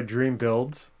one of my dream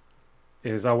builds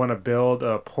is I want to build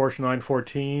a Porsche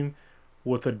 914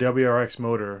 with a WRX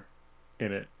motor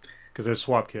in it. Because there's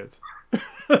swap kits.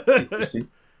 Interesting.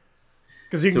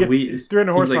 Because you can get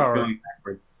 300 horsepower. Like going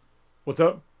backwards. What's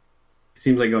up? It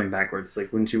seems like going backwards.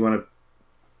 Like, wouldn't you want to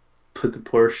put the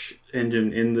Porsche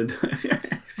engine in the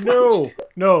WRX?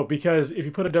 No, because if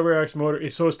you put a WRX motor,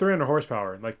 so it's 300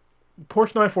 horsepower. Like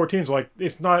Porsche 914s, like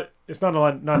it's not a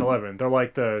 911. They're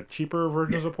like the cheaper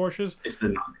versions of Porsches. It's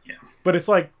the But it's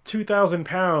like 2,000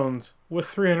 pounds with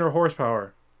 300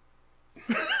 horsepower.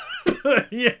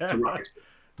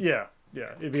 Yeah.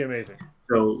 Yeah, it'd be amazing.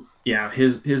 So yeah,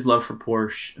 his love for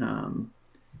Porsche.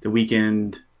 The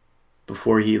weekend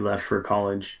before he left for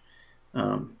college.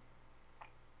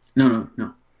 No.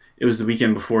 It was the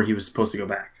weekend before he was supposed to go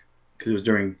back because it was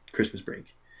during Christmas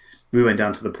break. We went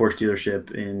down to the Porsche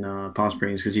dealership in Palm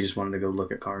Springs because he just wanted to go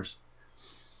look at cars.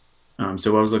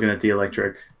 So I was looking at the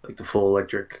electric, like the full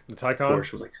electric. The Taycan?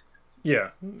 Porsche was like,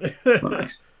 yeah.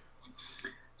 Nice.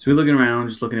 So we're looking around,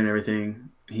 just looking at everything.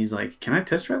 He's like, "Can I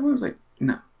test drive one?" I was like,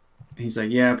 "No." He's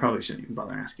like, "Yeah, I probably shouldn't even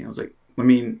bother asking." I was like, "I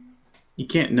mean, you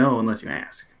can't know unless you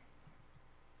ask."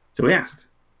 So we asked.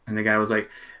 And the guy was like,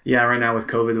 "Yeah, right now with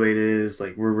COVID the way it is,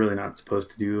 like we're really not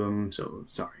supposed to do them, so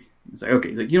sorry." He's like, "Okay."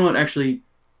 He's like, "You know what? Actually,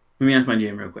 let me ask my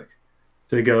GM real quick."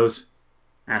 So he goes,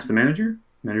 asked the manager.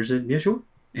 Manager said, "Yeah, sure."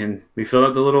 And we filled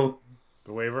out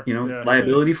the waiver,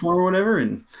 liability form or whatever,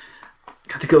 and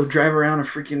got to go drive around a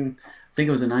freaking, I think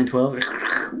it was a 912,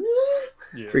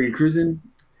 freaking cruising.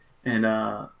 And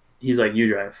he's like, "You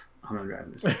drive. I'm not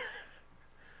driving this."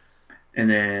 And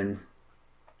then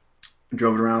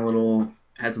drove it around a little.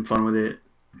 Had some fun with it.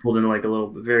 Pulled into like a little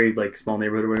very like small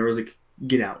neighborhood or whatever. I was like,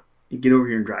 "Get out, get over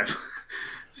here and drive."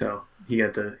 So he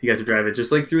got to drive it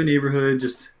just like through a neighborhood,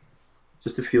 just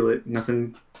to feel it.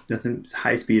 Nothing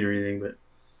high speed or anything, but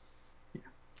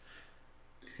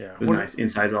yeah, it was nice.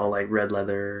 Inside's all like red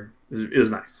leather. It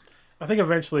was nice. I think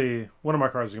eventually one of my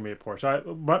cars is gonna be a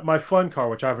Porsche. My fun car,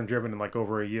 which I haven't driven in like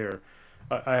over a year,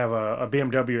 I have a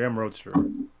BMW M Roadster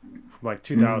from like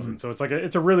 2000. So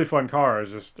it's a really fun car.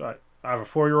 It's just I have a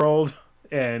 4-year-old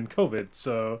and COVID,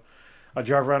 so I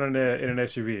drive around in an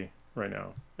SUV right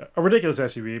now. A ridiculous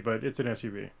SUV, but it's an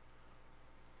SUV.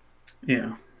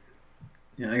 Yeah.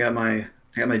 I got my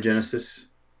Genesis.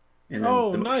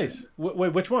 Oh, nice.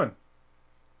 Wait, which one?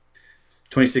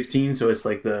 2016. So it's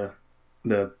like the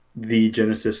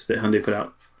Genesis that Hyundai put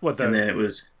out. And then it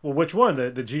was. Well, which one?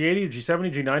 The G80,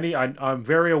 G70, G90? I'm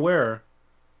very aware.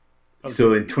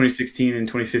 So in 2016 and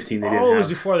 2015, they didn't have... Oh, it was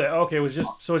before that. Okay, it was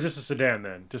just a sedan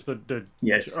then. Just the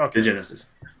Yes, okay. the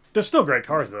Genesis. They're still great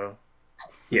cars, though.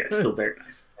 Yeah, it's still very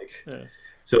nice. Like, yeah.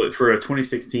 So for a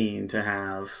 2016 to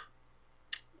have,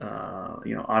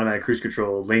 automatic cruise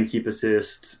control, lane keep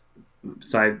assist,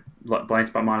 side blind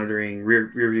spot monitoring,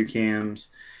 rear view cams,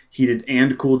 heated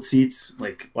and cooled seats.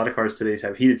 Like a lot of cars today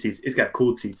have heated seats. It's got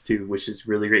cooled seats too, which is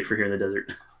really great for here in the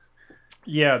desert.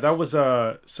 Yeah, that was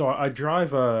so I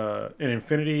drive an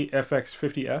Infiniti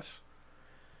FX50S,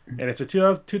 and it's a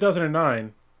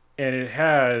 2009, and it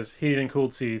has heated and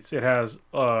cooled seats. It has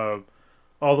all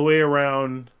the way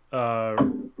around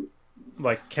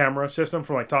like camera system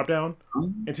from like top down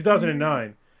in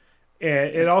 2009, and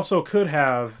it also could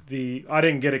have I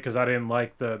didn't get it because I didn't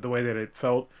like the way that it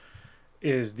felt.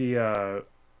 Is the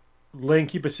lane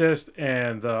keep assist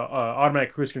and the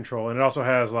automatic cruise control, and it also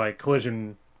has like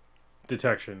collision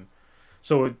detection,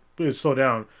 so it would slow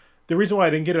down. The reason why I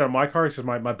didn't get it on my car is because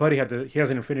my buddy he has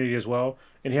an Infiniti as well,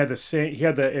 and he had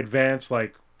the advanced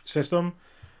like system,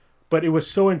 but it was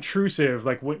so intrusive,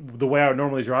 like the way I would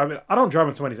normally drive it. I don't drive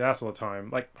on somebody's ass all the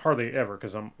time, like hardly ever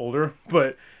because I'm older,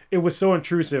 but it was so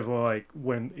intrusive. Like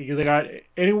when they got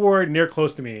anywhere near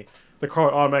close to me, the car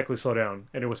would automatically slow down,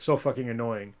 and it was so fucking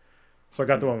annoying. So I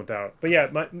got the one without. But yeah,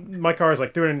 my car is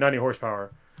like 390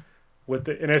 horsepower with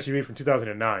an SUV from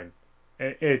 2009.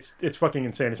 And it's fucking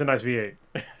insane. It's a nice V8.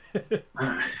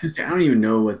 I don't even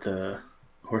know what the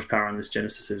horsepower on this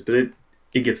Genesis is, but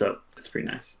it gets up. It's pretty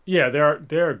nice. Yeah,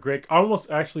 they're great. I almost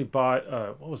actually bought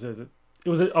what was it? I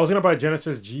was gonna buy a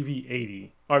Genesis GV80,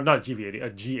 or not GV80,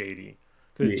 a G80,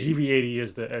 because GV80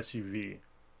 is the SUV.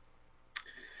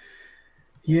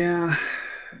 Yeah,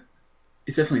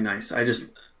 it's definitely nice. I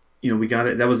just, we got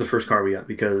it. That was the first car we got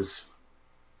because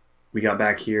we got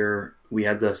back here. We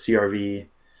had the CRV.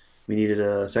 We needed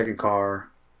a second car.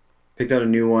 Picked out a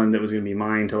new one that was going to be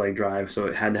mine to like drive, so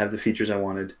it had to have the features I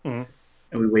wanted. Mm-hmm.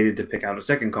 And we waited to pick out a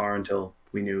second car until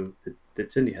we knew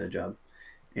that Cindy had a job.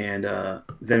 And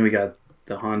then we got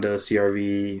the Honda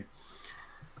CRV.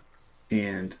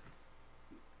 And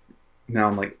now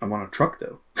I'm like, I want a truck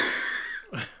though.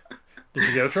 Did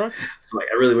you get a truck? So like,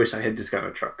 I really wish I had just gotten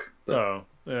a truck. But... Oh,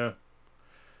 yeah.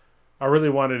 I really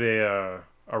wanted a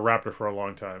Raptor for a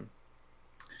long time,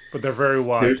 but they're very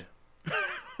wide.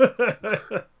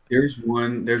 There's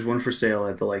one for sale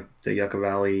at the Yucca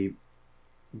Valley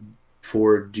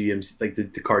Ford GMC, like the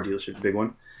car dealership, the big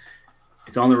one.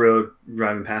 It's on the road,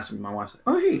 driving past it. My wife's like,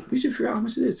 "Oh, hey, we should figure out how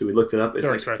much it is." So we looked it up. It's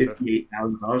they're like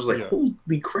 $58,000. Like,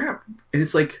 holy crap! And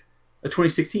it's like a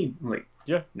 2016. I'm like,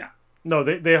 yeah, no,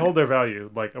 they hold their value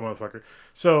like a motherfucker.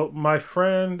 So my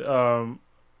friend,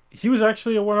 he was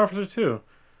actually a warrant officer too.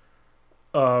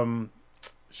 What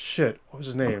was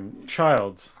his name?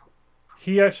 Childs.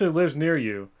 He actually lives near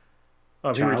you.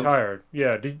 He retired.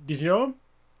 Yeah. Did you know him?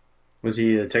 Was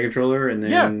he a tech controller and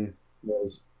then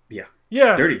was Dirty?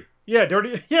 Yeah, Dirty. Yeah,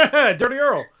 Dirty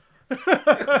Earl.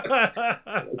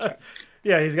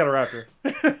 Yeah, he's got a Raptor.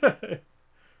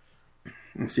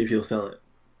 Let's see if he'll sell it.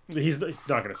 He's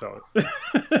not going to sell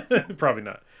it. Probably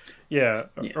not. Yeah.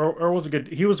 Earl was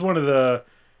he was one of the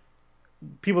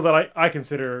people that I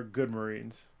consider good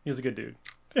Marines. He was a good dude.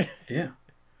 Yeah.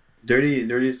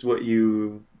 Dirty is what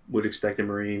you would expect a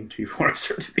Marine Chief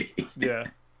Officer to be. Yeah.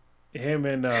 Him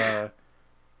and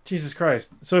Jesus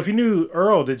Christ. So if you knew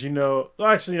Earl, did you know... Well,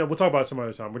 actually, we'll talk about it some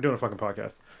other time. We're doing a fucking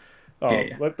podcast.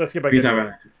 Yeah. Let's get back into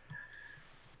it.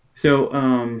 So,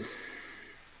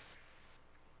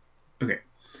 okay.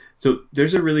 So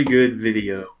there's a really good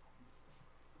video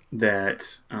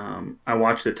that I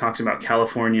watched that talks about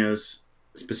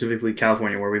specifically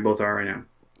California, where we both are right now.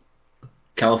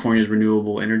 California's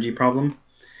renewable energy problem.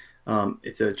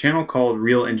 It's a channel called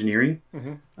Real Engineering.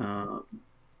 Mm-hmm.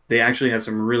 They actually have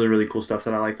some really, really cool stuff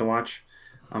that I like to watch.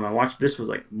 I watched this was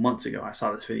like months ago. I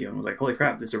saw this video and was like, holy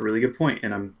crap, this is a really good point.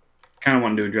 And I'm kind of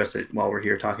wanting to address it while we're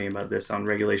here talking about this on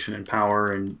regulation and power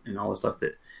and all the stuff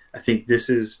that I think this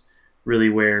is really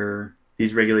where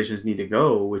these regulations need to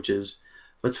go, which is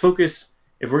let's focus.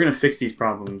 If we're going to fix these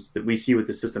problems that we see with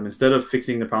the system, instead of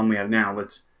fixing the problem we have now,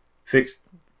 let's fix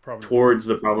towards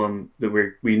the problem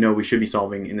that we know we should be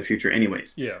solving in the future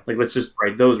anyways. Yeah. Like, let's just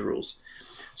write those rules.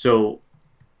 So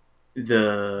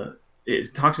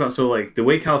it talks about, the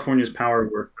way California's power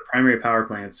works, the primary power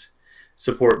plants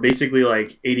support basically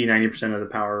like 80-90% of the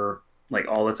power like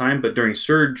all the time, but during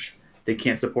surge they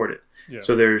can't support it. Yeah.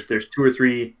 So there's 2 or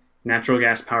 3 natural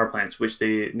gas power plants, which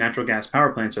natural gas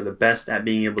power plants are the best at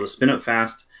being able to spin up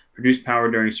fast, produce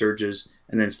power during surges,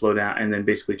 and then slow down and then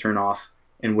basically turn off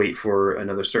and wait for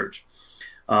another surge.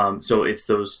 So it's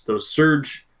those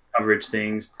surge coverage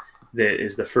things that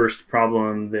is the first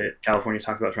problem that California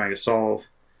talked about trying to solve.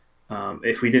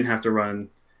 If we didn't have to run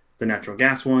the natural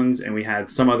gas ones and we had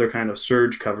some other kind of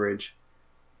surge coverage,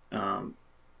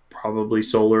 probably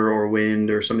solar or wind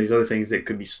or some of these other things that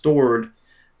could be stored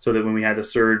so that when we had a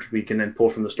surge, we can then pull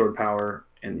from the stored power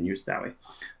and use it that way.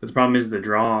 But the problem is the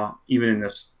draw, even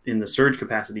in the surge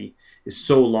capacity, is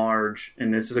so large.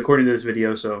 And this is according to this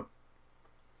video, so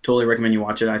totally recommend you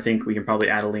watch it. I think we can probably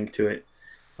add a link to it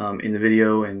in the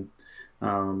video. And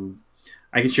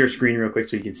I can share a screen real quick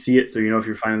so you can see it. So you know if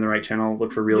you're finding the right channel,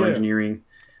 look for Real Engineering.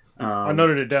 I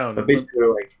noted it down. But basically,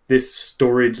 like this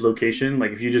storage location,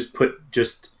 like if you just put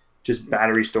just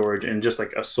battery storage and just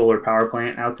like a solar power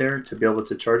plant out there to be able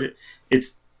to charge it,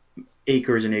 it's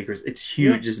acres and acres. It's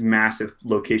huge, just massive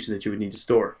location that you would need to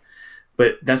store.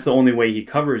 But that's the only way he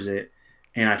covers it.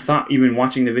 And I thought, even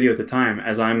watching the video at the time,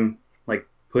 as I'm like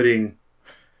putting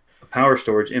power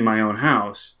storage in my own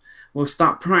house, well,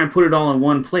 stop trying to put it all in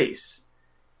one place.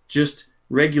 Just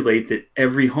regulate that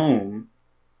every home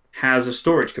has a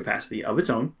storage capacity of its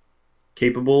own,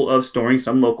 capable of storing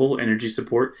some local energy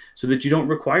support so that you don't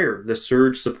require the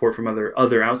surge support from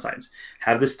other outsides.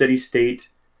 Have the steady state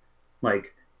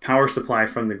like power supply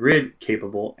from the grid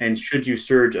capable, and should you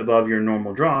surge above your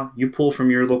normal draw, you pull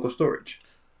from your local storage.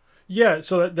 Yeah,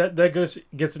 so that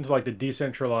gets into like the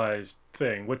decentralized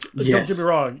thing, which don't get me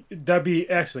wrong, that'd be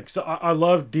excellent. So I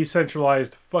love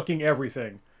decentralized fucking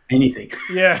everything. Anything.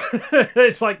 Yeah,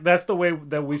 it's like that's the way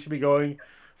that we should be going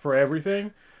for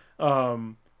everything,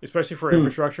 especially for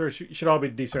infrastructure. It should all be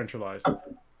decentralized.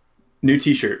 New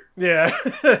T-shirt. Yeah,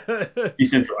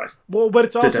 decentralized. Well, but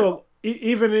it's also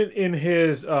even in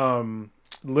his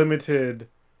limited,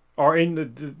 or in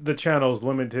the channel's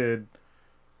limited,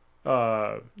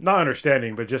 not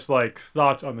understanding, but just like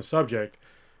thoughts on the subject.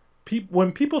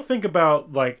 When people think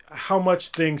about like how much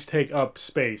things take up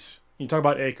space, you talk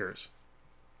about acres.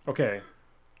 Okay,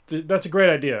 that's a great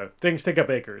idea. Things take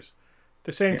up acres. At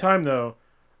the same time, though,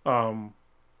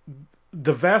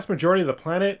 the vast majority of the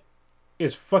planet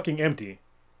is fucking empty.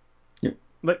 Yep.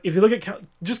 Like if you look at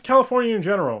just California in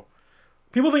general,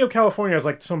 people think of California as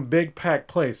like some big packed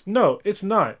place. No, it's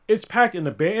not. It's packed in the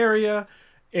Bay Area,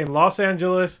 in Los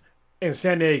Angeles, and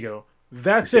San Diego.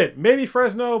 That's it. Maybe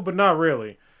Fresno, but not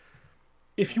really.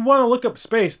 If you want to look up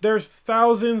space, there's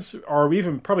thousands or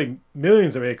even probably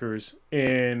millions of acres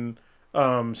in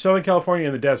Southern California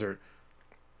in the desert.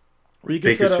 Where you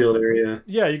can Bakersfield area.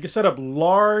 Yeah, you can set up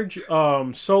large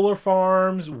solar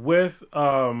farms with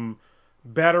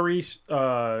battery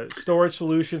storage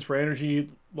solutions for energy.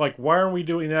 Like, why aren't we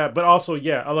doing that? But also,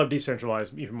 yeah, I love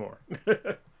decentralized even more.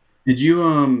 Did you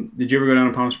ever go down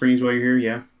to Palm Springs while you're here?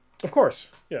 Yeah. Of course,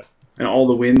 yeah. And all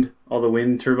the wind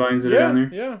turbines that are down there.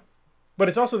 Yeah. But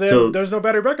it's also there's no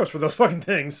battery backups for those fucking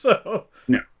things. So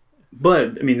no.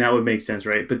 But I mean that would make sense,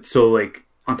 right? But so like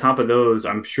on top of those,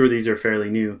 I'm sure these are fairly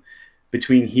new.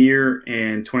 Between here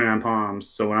and 29 Palms,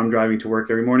 so when I'm driving to work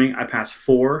every morning, I pass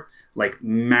 4 like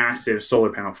massive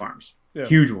solar panel farms. Yeah.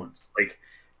 Huge ones. Like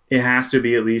it has to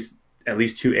be at least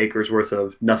 2 acres worth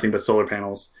of nothing but solar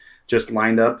panels just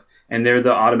lined up. And they're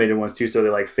the automated ones too, so they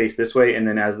like face this way, and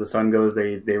then as the sun goes,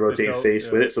 they rotate and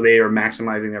face with it, so they are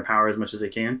maximizing their power as much as they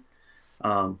can.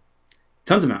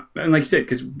 Tons amount, and like you said,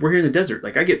 because we're here in the desert,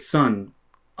 like I get sun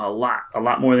a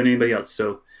lot more than anybody else,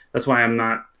 so that's why I'm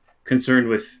not concerned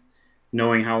with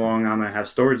knowing how long I'm gonna have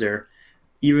storage there,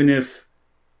 even if,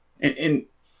 and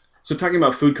so talking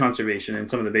about food conservation and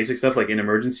some of the basic stuff like in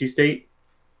emergency state,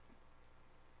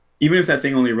 even if that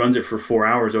thing only runs it for 4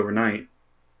 hours overnight.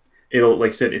 It'll, like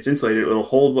I said, it's insulated. It'll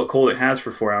hold what cold it has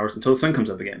for 4 hours until the sun comes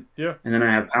up again. Yeah. And then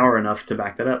I have power enough to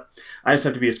back that up. I just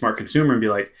have to be a smart consumer and be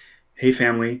like, hey,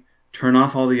 family, turn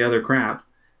off all the other crap.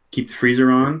 Keep the freezer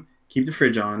on. Keep the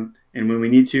fridge on. And when we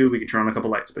need to, we can turn on a couple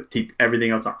lights, but keep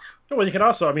everything else off. Well, you can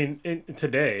also, I mean,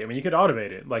 today, you could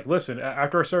automate it. Like, listen,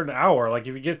 after a certain hour, like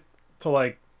if you get to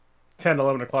like 10,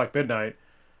 11 o'clock midnight,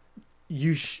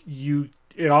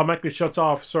 it automatically shuts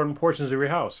off certain portions of your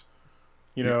house.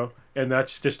 You know? And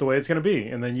that's just the way it's going to be.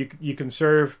 And then you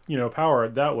conserve, power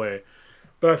that way.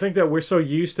 But I think that we're so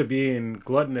used to being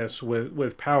gluttonous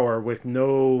with power with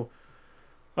no...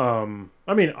 I'm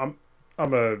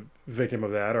a victim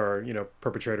of that or,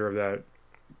 perpetrator of that.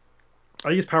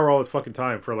 I use power all the fucking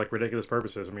time for, like, ridiculous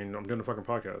purposes. I mean, I'm doing a fucking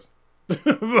podcast.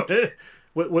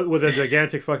 But with a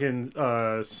gigantic fucking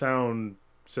sound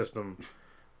system.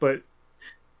 But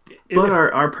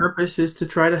our purpose is to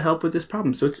try to help with this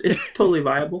problem, so it's totally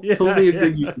viable. Totally a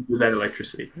good use of that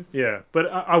electricity. Yeah, but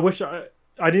I wish I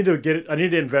need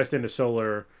to invest into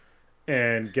solar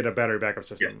and get a battery backup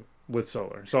system with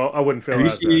solar, so I wouldn't fail. Have you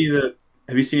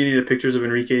seen any of the pictures of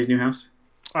Enrique's new house?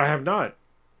 I have not.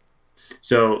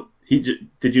 So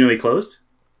did you know he closed?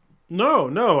 No.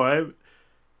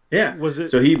 Yeah. Was it?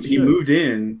 So he moved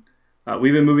in.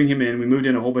 We've been moving him in. We moved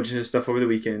in a whole bunch of his stuff over the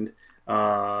weekend.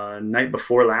 Night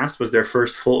before last was their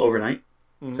first full overnight.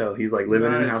 Mm-hmm. So he's like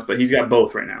living in the house, but he's got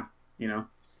both right now, you know.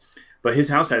 But his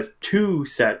house has 2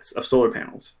 sets of solar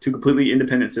panels, 2 completely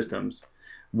independent systems.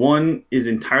 One is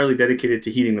entirely dedicated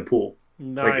to heating the pool.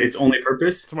 Nice. Like its only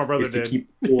purpose is to keep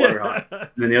the water hot. And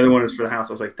then the other one is for the house.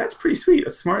 I was like, that's pretty sweet.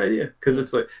 That's a smart idea because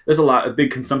it's like there's a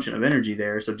big consumption of energy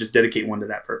there. So just dedicate one to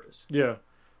that purpose. Yeah.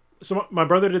 So my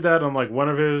brother did that on like one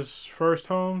of his first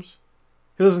homes.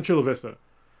 He lives in Chula Vista,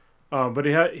 but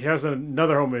he has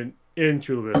another home in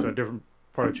Chula Vista, a different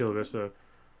part of Chula Vista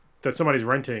that somebody's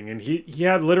renting, and he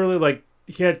had literally like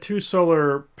he had 2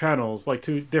 solar panels, like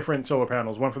 2 different solar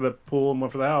panels, one for the pool and one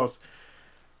for the house,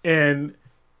 and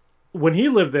when he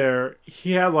lived there,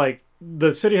 he had like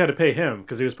the city had to pay him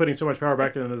because he was putting so much power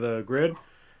back into the grid,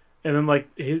 and then like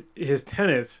his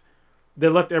tenants, they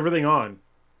left everything on,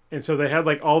 and so they had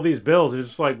like all these bills. It's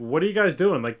just like, what are you guys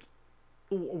doing? Like,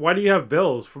 why do you have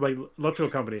bills for like electrical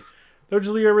company? They'll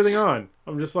just leave everything on.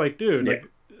 I'm just like, dude, like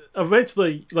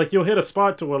eventually, like you'll hit a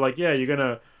spot to where like, yeah, you're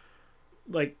gonna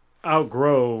like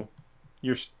outgrow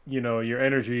your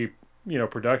energy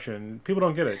production. People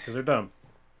don't get it because they're dumb.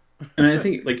 And I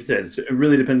think, like you said, it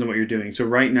really depends on what you're doing. So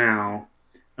right now,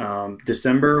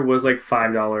 December was like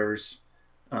 $5.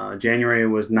 January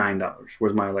was $9.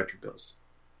 Was my electric bills.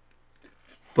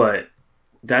 But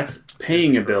that's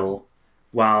paying a bill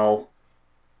while,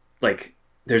 like,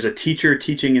 there's a teacher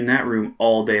teaching in that room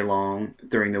all day long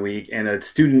during the week, and a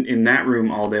student in that room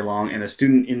all day long, and a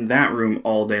student in that room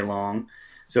all day long.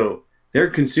 So they're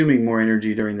consuming more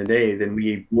energy during the day than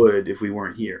we would if we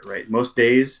weren't here, right? Most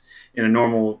days in a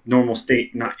normal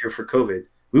state, not here for COVID,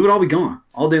 we would all be gone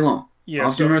all day long. Yeah,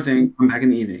 off doing our thing, come back in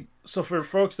the evening. So for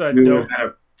folks that we don't have had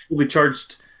a fully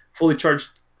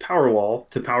charged power wall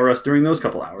to power us during those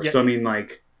couple hours. Yeah. So I mean,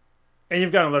 like, and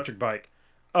you've got an electric bike.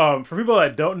 For people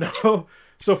that don't know,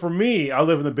 so for me, I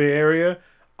live in the Bay Area.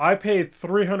 I paid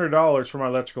 $300 for my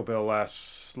electrical bill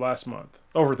last month.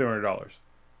 Over $300.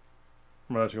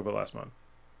 My electrical bill last month.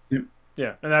 Yep.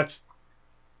 Yeah, and that's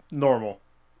normal.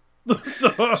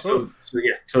 So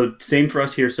same for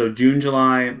us here. So June,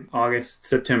 July, August,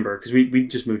 September, because we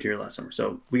just moved here last summer.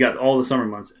 So we got all the summer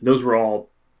months. Those were all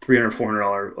 $300,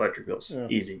 $400 electric bills,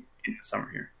 easy in the summer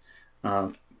here.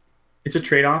 It's a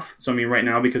trade-off. So I mean, right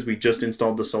now, because we just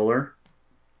installed the solar,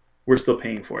 we're still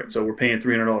paying for it. So we're paying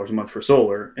 $300 a month for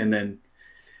solar, and then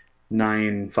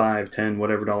 $9, $5, $10,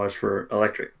 whatever dollars for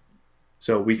electric.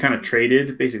 So we kind of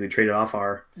traded off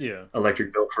our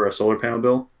electric bill for a solar panel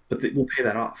bill, but we'll pay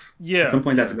that off. Yeah. At some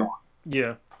point, that's gone.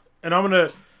 Yeah. And I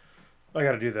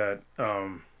got to do that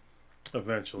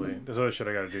eventually. There's other shit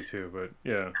I got to do too, but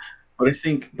yeah. But I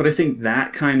think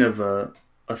that kind of a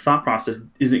thought process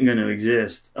isn't going to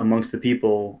exist amongst the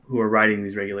people who are writing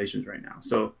these regulations right now.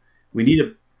 So we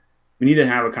need to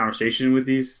have a conversation with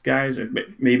these guys,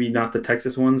 maybe not the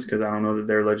Texas ones, because I don't know that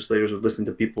their legislators would listen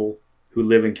to people who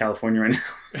live in California right now.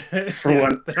 For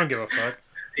one, they don't give a fuck.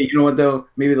 Hey, you know what though?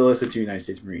 Maybe they'll listen to United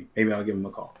States Marine. Maybe I'll give them a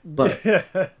call. But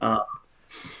because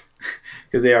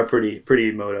they are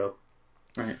pretty moto,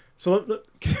 right? So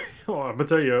I'm gonna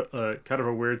tell you kind of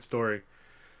a weird story.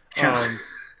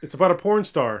 It's about a porn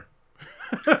star.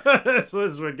 So this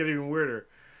is going to get even weirder.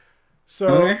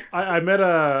 So I met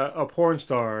a porn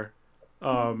star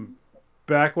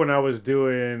back when I was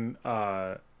doing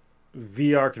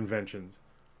VR conventions.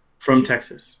 From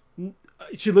Texas.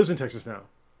 She lives in Texas now.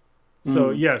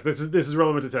 So yes, this is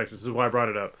relevant to Texas. This is why I brought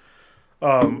it up.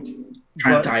 Trying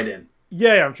to tie it in.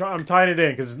 Yeah, I'm tying it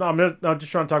in because I'm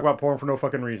just trying to talk about porn for no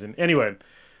fucking reason. Anyway,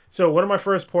 so one of my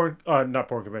first not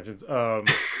porn conventions,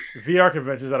 VR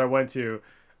conventions that I went to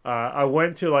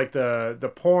like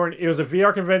the porn. It was a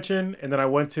VR convention, and then I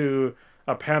went to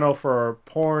a panel for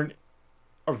porn,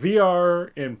 a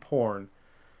VR in porn.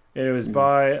 And it was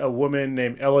by a woman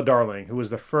named Ella Darling, who was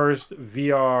the first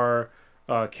VR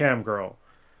cam girl.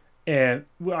 And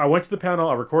I went to the panel,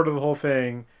 I recorded the whole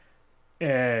thing,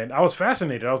 and I was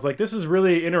fascinated. I was like, this is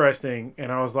really interesting.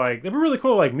 And I was like, it'd be really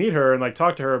cool to like meet her and like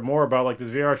talk to her more about like this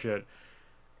VR shit.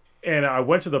 And I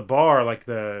went to the bar, like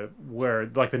the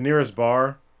nearest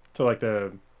bar to like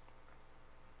the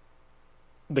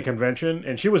convention,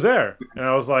 and she was there. And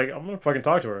I was like, I'm gonna fucking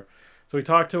talk to her. So we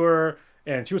talked to her,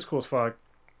 and she was cool as fuck.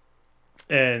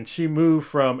 And she moved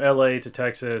from LA to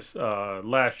Texas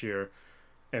last year.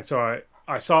 And so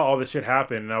I saw all this shit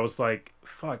happen, and I was like,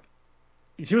 fuck.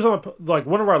 She was on like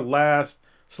one of our last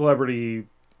celebrity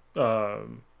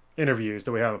interviews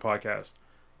that we had on the podcast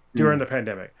during the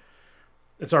pandemic.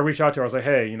 so I reached out to her. I was like,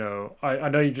 hey, I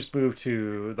know you just moved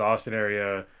to the Austin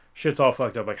area. Shit's all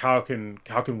fucked up. Like, how can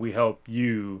we help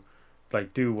you,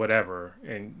 like, do whatever?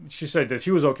 And she said that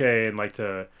she was okay and like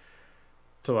to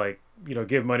like,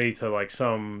 give money to like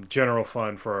some general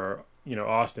fund for,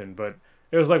 Austin. But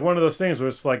it was like one of those things where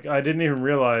it's like I didn't even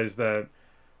realize that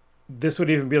this would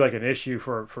even be like an issue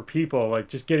for people, like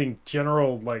just getting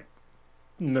general like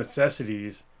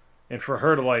necessities, and for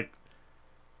her to like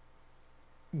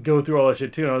go through all that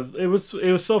shit too. And it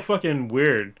was so fucking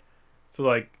weird. So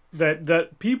like that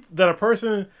a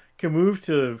person can move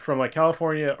from like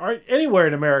California or anywhere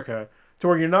in America to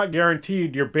where you're not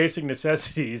guaranteed your basic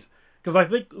necessities. Because I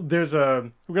think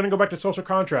we're gonna go back to social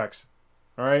contracts.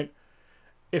 All right,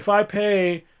 if I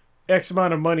pay X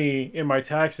amount of money in my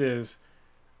taxes,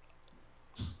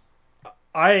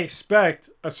 I expect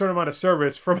a certain amount of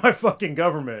service from my fucking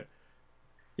government.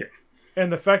 Yeah.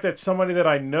 And the fact that somebody that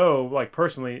I know, like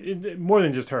personally, more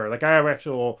than just her, like I have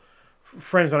actual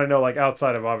friends that I know, like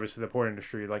outside of obviously the port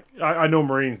industry. Like I know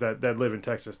Marines that live in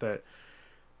Texas that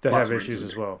have issues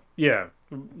as well. Yeah.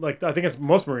 Like I think it's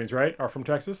most Marines, right, are from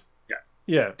Texas? Yeah.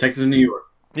 Yeah. Texas and New York.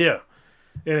 Yeah.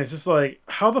 And it's just like,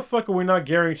 how the fuck are we not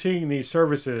guaranteeing these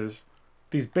services,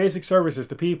 these basic services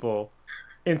to people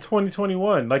in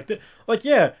 2021? Like,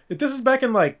 yeah, if this is back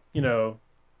in like,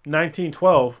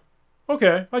 1912,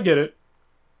 okay, I get it.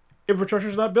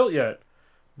 Infrastructure's not built yet.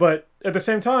 But at the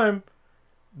same time,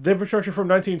 the infrastructure from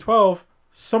 1912,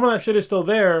 some of that shit is still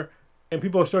there and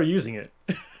people are still using it.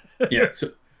 Yeah.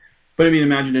 But I mean,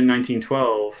 imagine in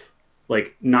 1912,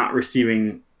 like not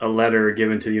receiving a letter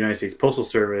given to the United States Postal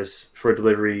Service for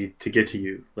delivery to get to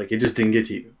you. Like it just didn't get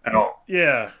to you at all.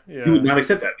 Yeah. You would not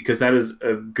accept that because that is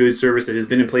a good service that has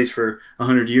been in place for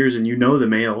 100 years, and the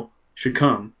mail should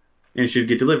come and it should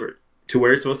get delivered to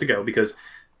where it's supposed to go because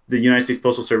the United States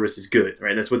Postal Service is good,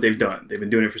 right? That's what they've done. They've been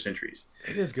doing it for centuries.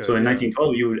 It is good. So in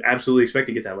 1912, you would absolutely expect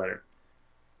to get that letter,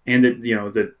 and that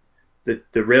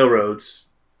the railroads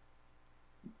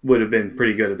would have been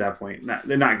pretty good at that point.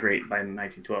 They're not great by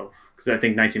 1912 because I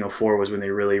think 1904 was when they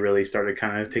really, really started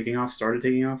taking off.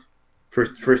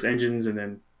 First engines, and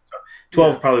then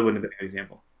 12 probably wouldn't have been an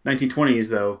example. 1920s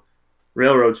though,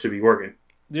 railroads should be working.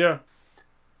 Yeah.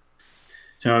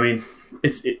 So I mean,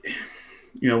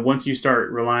 once you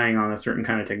start relying on a certain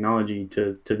kind of technology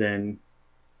to then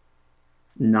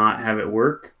not have it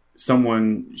work,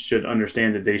 someone should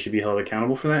understand that they should be held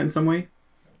accountable for that in some way.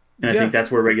 And I think that's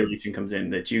where regulation comes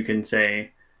in, that you can say,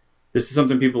 this is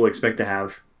something people expect to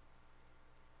have.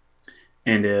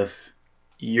 And if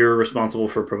you're responsible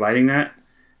for providing that,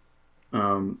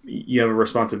 you have a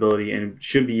responsibility and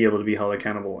should be able to be held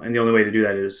accountable. And the only way to do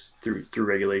that is through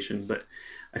regulation. But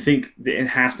I think it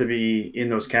has to be in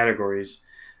those categories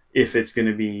if it's going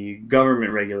to be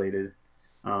government regulated.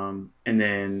 And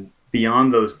then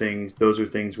beyond those things, those are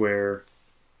things where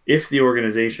if the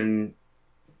organization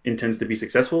intends to be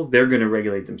successful, they're going to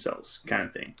regulate themselves, kind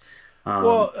of thing.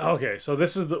 Well, okay, so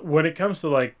this is when it comes to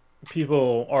like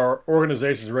people or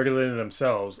organizations regulating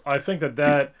themselves, I think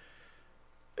that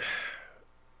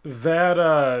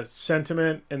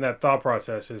sentiment and that thought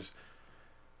process is,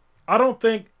 I don't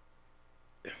think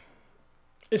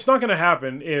it's not going to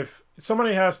happen if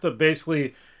somebody has to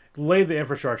basically lay the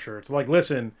infrastructure to like,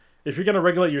 listen, if you're going to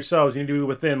regulate yourselves, you need to do it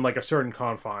within like a certain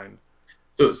confine.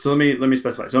 So let me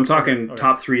specify. So I'm talking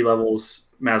top 3 levels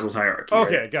Maslow's hierarchy.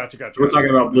 Okay, right? gotcha. We're talking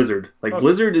about Blizzard.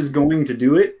 Blizzard is going to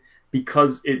do it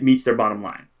because it meets their bottom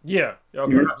line. Yeah.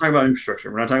 Okay. We're not talking about infrastructure.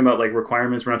 We're not talking about like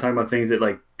requirements. We're not talking about things that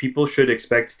like people should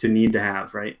expect to need to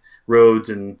have, right?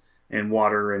 Roads and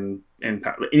water and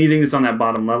power. Anything that's on that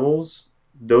bottom levels,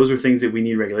 those are things that we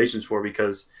need regulations for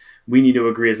because we need to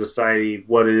agree as a society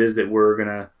what it is that we're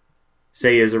gonna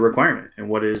say is a requirement and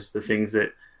what is the things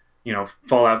that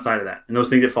fall outside of that. And those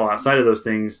things that fall outside of those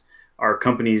things are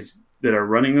companies that are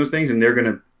running those things, and they're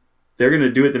gonna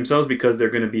do it themselves because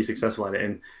they're gonna be successful at it.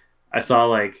 And I saw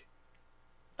like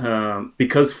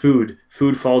because food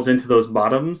falls into those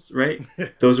bottoms, right?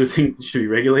 Those are things that should be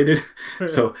regulated.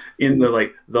 So in the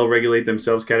like they'll regulate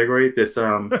themselves category, this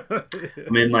I'm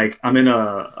in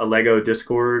a Lego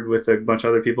Discord with a bunch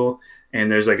of other people,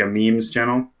 and there's like a memes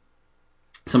channel.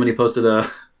 Somebody posted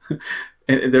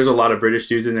and there's a lot of British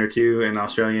dudes in there too, and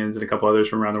Australians and a couple others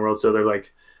from around the world. So they're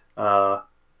like,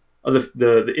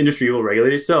 the industry will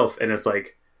regulate itself, and it's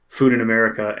like food in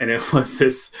America, and it was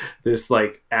this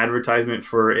like advertisement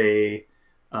for a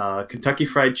Kentucky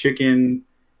Fried Chicken,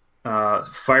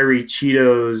 fiery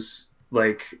Cheetos,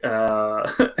 like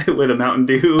with a Mountain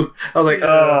Dew. I was like,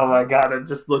 oh my god, it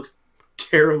just looks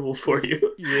terrible for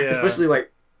you. Yeah, especially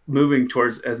like moving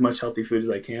towards as much healthy food as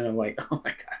I can. I'm like, oh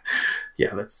my god,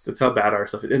 yeah, that's how bad our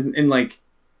stuff is. And like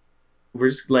we're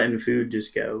just letting food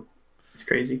just go. It's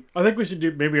crazy. I think we should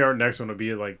do. Maybe our next one will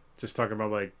be like just talking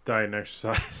about like diet and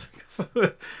exercise.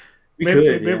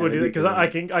 maybe we'll do that because I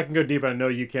can go deep. And I know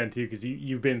you can too because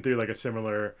you've been through like a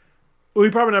similar. We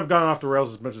probably have gone off the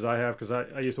rails as much as I have because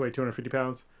I used to weigh 250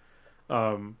 pounds.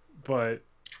 But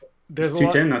there's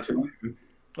 210, not too much.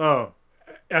 Oh,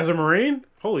 as a Marine,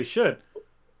 holy shit!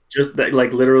 Just that,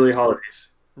 like literally holidays.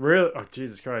 Really? Oh,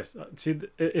 Jesus Christ! See,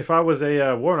 if I was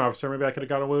a warrant officer, maybe I could have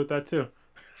gotten away with that too.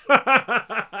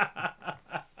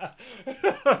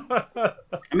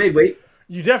 I made weight.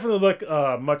 You definitely look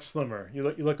much slimmer. You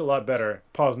look a lot better.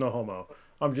 Pause, no homo.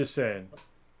 I'm just saying.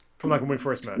 From like when we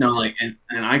first met. No, like, and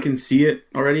I can see it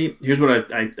already. Here's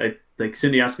what I like.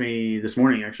 Cindy asked me this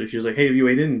morning. Actually, she was like, "Hey, have you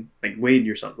weighed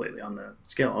yourself lately on the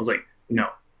scale?" I was like, "No,"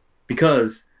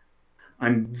 because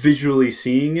I'm visually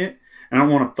seeing it, and I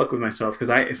don't want to fuck with myself because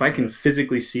if I can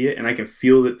physically see it and I can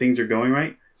feel that things are going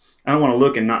right, I don't want to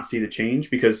look and not see the change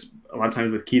because a lot of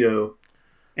times with keto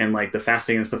and like the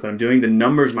fasting and stuff that I'm doing, the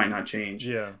numbers might not change.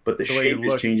 Yeah. But the shape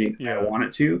is changing. Yeah. I want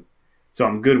it to. So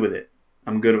I'm good with it.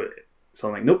 So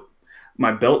I'm like, nope.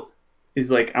 My belt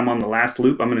is like, I'm on the last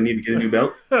loop. I'm going to need to get a new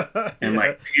belt. And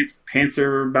like pants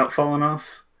are about falling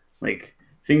off. Like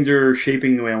things are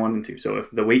shaping the way I want them to. So if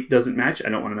the weight doesn't match, I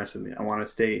don't want to mess with me. I want to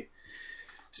stay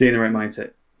in the right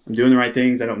mindset. I'm doing the right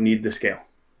things. I don't need the scale.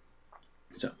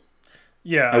 So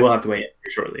yeah, I will have to weigh it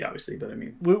shortly, obviously. But I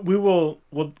mean, we'll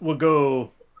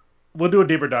do a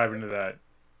deeper dive into that.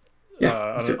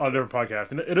 Yeah, on a different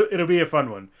podcast, and it'll be a fun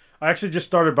one. I actually just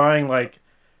started buying like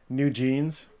new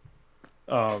jeans.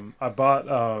 I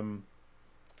bought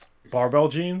barbell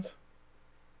jeans.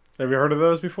 Have you heard of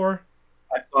those before?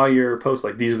 I saw your post.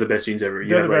 Like these are the best jeans ever.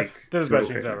 They're the best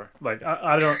jeans ever. Like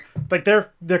I don't like they're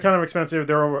kind of expensive.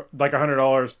 They're over like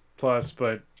 $100 plus,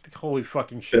 but holy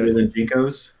fucking shit! Better than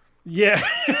Jinkos. Yeah,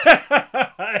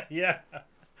 yeah.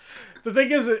 The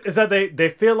thing is that they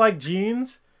feel like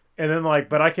jeans, and then like,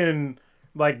 but I can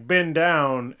like bend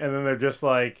down, and then they're just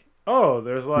like, oh,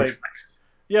 there's like,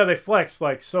 yeah, they flex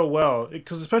like so well,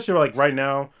 because especially like right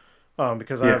now,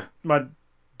 because my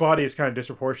body is kind of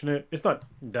disproportionate. It's not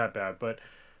that bad, but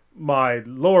my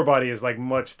lower body is like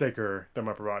much thicker than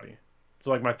my upper body.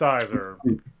 So like my thighs are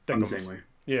thick. I'm the same way.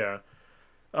 Yeah.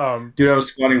 Dude, I was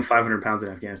squatting 500 pounds in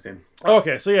Afghanistan.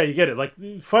 Okay, so yeah, you get it. Like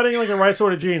fighting like the right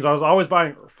sort of jeans. I was always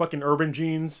buying fucking urban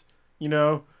jeans,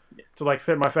 to like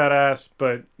fit my fat ass.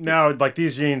 But now like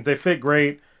these jeans, they fit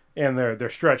great and they're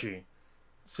stretchy.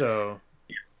 So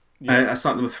yeah. I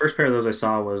saw the first pair of those I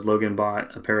saw was Logan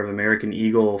bought a pair of American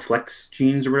Eagle Flex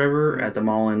jeans or whatever at the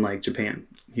mall in like Japan.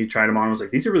 He tried them on and was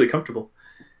like, these are really comfortable.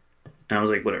 And I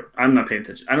was like, whatever. I'm not paying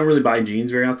attention. I don't really buy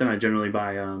jeans very often. I generally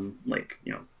buy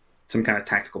some kind of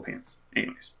tactical pants.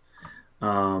 Anyways.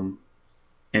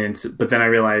 But then I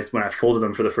realized when I folded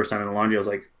them for the first time in the laundry, I was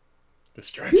like,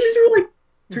 these are like,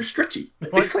 they're stretchy.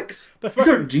 They flex. These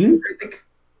aren't jeans. Like,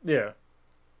 yeah.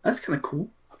 That's kind of cool.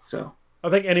 So I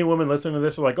think any woman listening to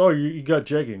this are like, oh, you got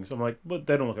jeggings. I'm like, but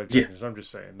they don't look like jeggings. I'm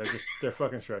just saying. They're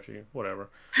fucking stretchy. Whatever.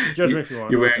 Judge me if you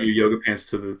want. You're wearing your yoga pants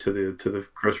to the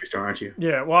grocery store, aren't you?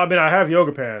 Yeah. Well, I mean, I have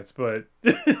yoga pants, but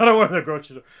I don't wear them to the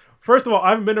grocery store. First of all, I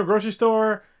haven't been to a grocery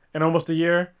store in almost a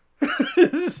year.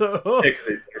 So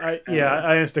I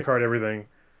Instacart everything.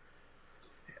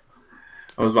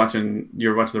 You were watching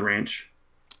The Ranch?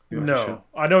 No,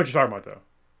 I know what you're talking about though.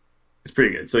 It's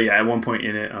pretty good. So yeah, at one point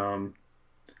in it,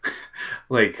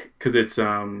 like, cause it's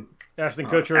Ashton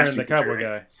Kutcher and the cowboy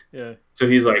guy. Yeah. So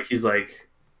he's like,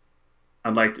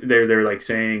 I'd like they're like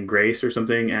saying grace or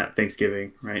something at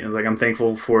Thanksgiving, right? And like, I'm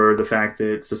thankful for the fact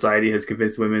that society has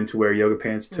convinced women to wear yoga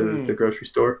pants to the grocery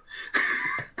store.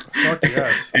 Fuck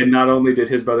yes. And not only did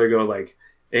his brother go like,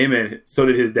 amen, so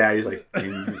did his dad. He's like,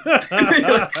 amen.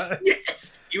 Like,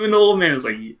 yes. Even the old man was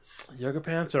like, yes. Yoga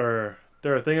pants they're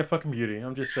a thing of fucking beauty.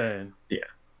 I'm just saying. Yeah,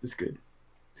 it's good.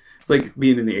 It's like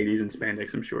being in the 80s in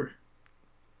spandex, I'm sure.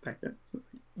 Back then.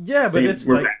 Yeah, but it's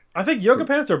like, I think yoga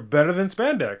pants are better than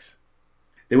spandex.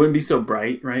 They wouldn't be so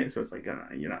bright, right? So it's like,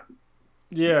 you're not.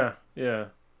 Yeah, yeah.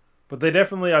 But they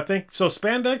definitely, I think, so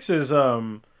spandex is,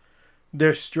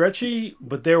 they're stretchy,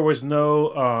 but there was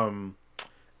no,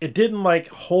 it didn't like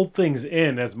hold things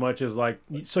in as much as like,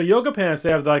 so yoga pants, they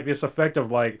have like this effect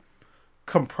of like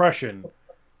compression.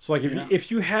 So like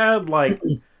if you had like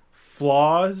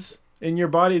flaws in your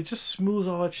body, it just smooths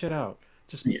all that shit out.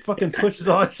 Just fucking pushes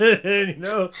all that shit in,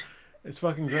 It's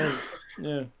fucking great.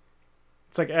 Yeah.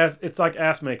 It's like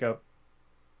ass makeup.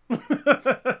 It's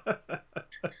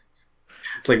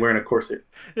like wearing a corset.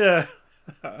 Yeah.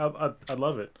 I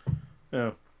love it.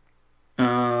 Yeah.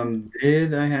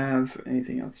 Did I have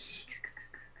anything else?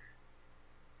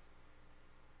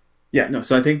 I don't think so. I think we covered everything. I think we covered everything. Yeah. I think we covered everything. Yeah. Did I have anything else? I don't think so. I think we covered everything. Yeah. Did I have anything else? I don't think so. I think we covered everything. Yeah, no.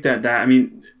 So I think that I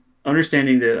mean,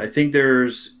 understanding that I think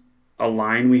there's a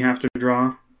line we have to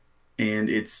draw, and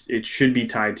it should be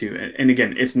tied to, and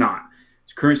again, it's not.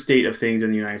 It's current state of things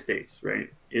in the United States, right?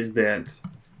 Is that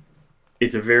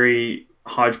it's a very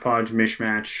hodgepodge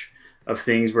mishmash of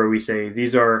things where we say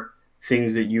these are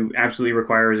things that you absolutely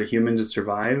require as a human to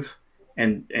survive,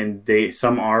 and they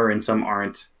some are and some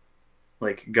aren't,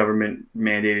 like government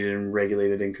mandated and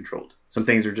regulated and controlled. Some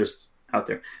things are just out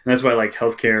there, and that's why like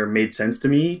healthcare made sense to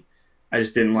me. I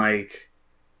just didn't like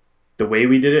the way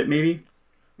we did it. Maybe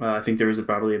I think there was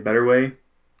probably a better way.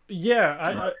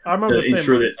 Yeah, I remember to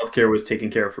ensure that healthcare was taken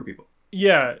care of for people.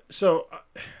 Yeah, so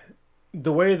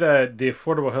the way that the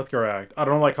Affordable Health Care Act, I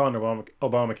don't like calling it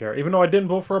Obamacare, even though I didn't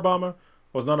vote for Obama,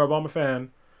 I was not an Obama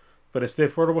fan, but it's the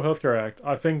Affordable Health Care Act.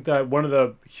 I think that one of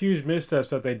the huge missteps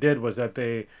that they did was that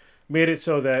they made it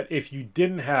so that if you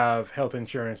didn't have health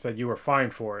insurance, that you were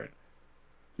fined for it,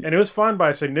 and it was fined by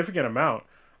a significant amount.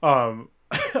 I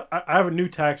have a new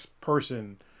tax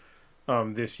person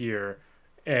this year,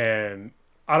 and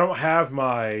I don't have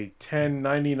my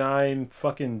 1099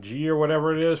 fucking G or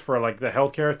whatever it is for like the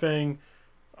healthcare thing.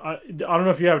 I don't know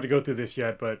if you have to go through this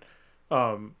yet, but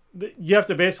you have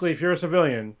to basically, if you're a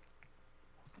civilian,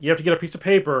 you have to get a piece of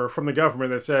paper from the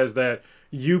government that says that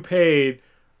you paid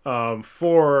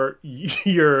for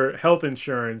your health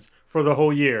insurance for the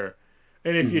whole year.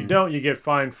 And if you don't, you get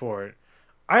fined for it.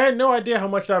 I had no idea how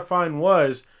much that fine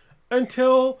was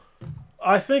until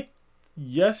I think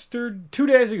 2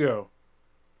 days ago.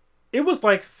 It was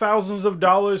like thousands of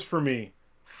dollars for me.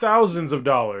 Thousands of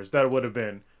dollars that would have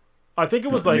been. I think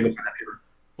it was Let me like... go find that paper.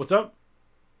 What's up?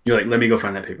 You're like, let me go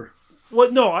find that paper.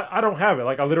 Well, no, I don't have it.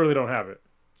 Like, I literally don't have it.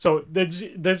 So they're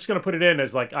just going to put it in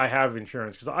as like, I have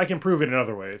insurance. Because I can prove it in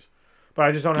other ways. But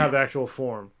I just don't have the actual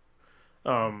form.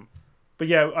 But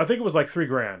yeah, I think it was like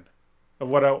 $3,000 of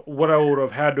what I would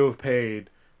have had to have paid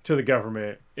to the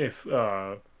government if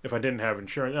I didn't have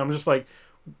insurance. And I'm just like...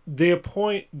 The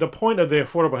point of the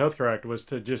Affordable Health Care Act was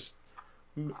to just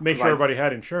make sure everybody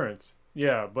had insurance.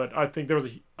 Yeah, but I think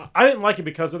I didn't like it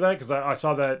because of that, because I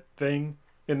saw that thing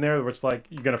in there where it's like,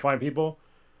 you're going to find people.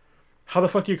 How the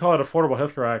fuck do you call it Affordable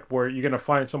Health Care Act where you're going to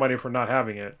find somebody for not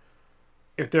having it?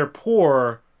 If they're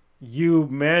poor, you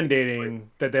mandating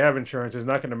that they have insurance is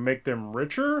not going to make them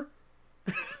richer?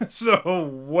 So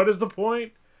what is the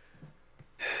point?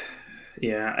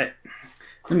 Yeah,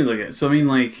 let me look at it. So I mean,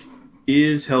 like...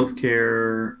 Is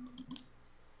healthcare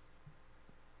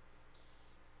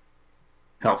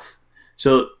health?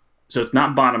 So it's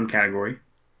not bottom category.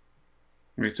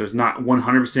 Right? So it's not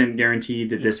 100% guaranteed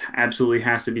that this absolutely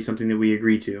has to be something that we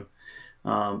agree to.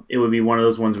 It would be one of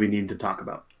those ones we need to talk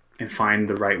about and find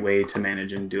the right way to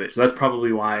manage and do it. So that's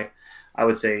probably why I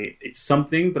would say it's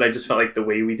something, but I just felt like the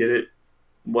way we did it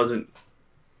wasn't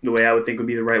the way I would think would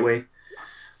be the right way.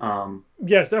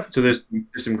 Yes, definitely. So there's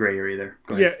some gray area there.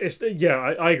 Go ahead. Yeah,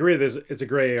 I agree. It's a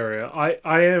gray area.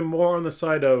 I am more on the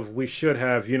side of we should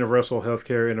have universal health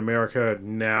care in America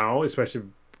now, especially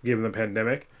given the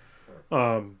pandemic.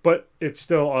 But it's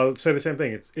still, I'll say the same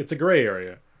thing. It's a gray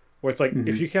area where it's like,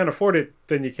 if you can't afford it,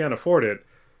 then you can't afford it.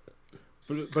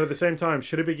 But at the same time,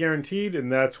 should it be guaranteed?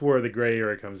 And that's where the gray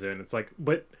area comes in. It's like,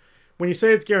 but when you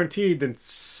say it's guaranteed, then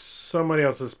somebody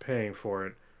else is paying for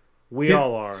it. We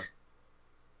all are.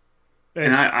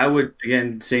 And I would,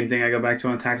 again, same thing I go back to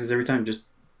on taxes every time. Just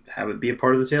have it be a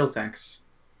part of the sales tax.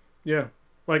 Yeah.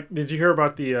 Like, did you hear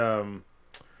about the,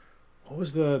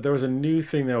 there was a new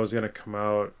thing that was going to come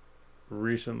out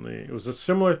recently. It was a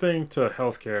similar thing to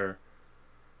healthcare.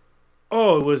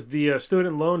 Oh, it was the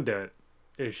student loan debt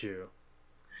issue.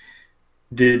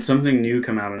 Did something new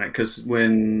come out on it? Because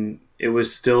when he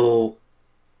was still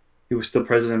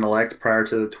president-elect prior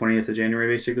to the 20th of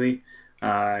January, basically,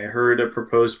 I heard a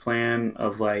proposed plan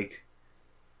of like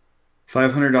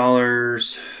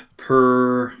 $500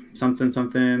 per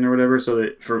something or whatever, so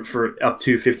that for up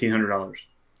to $1,500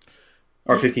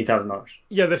 or $15,000.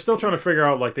 Yeah, they're still trying to figure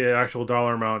out like the actual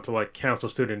dollar amount to like cancel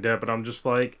student debt, but I'm just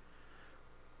like,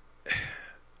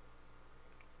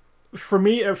 for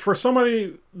me, for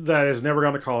somebody that has never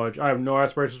gone to college, I have no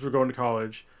aspirations for going to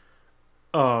college.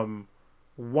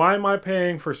 Why am I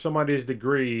paying for somebody's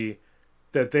degree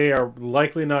that they are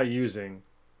likely not using?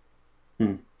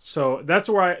 So that's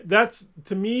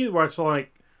to me where it's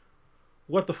like,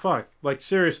 what the fuck? Like,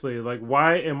 seriously, like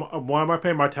why am I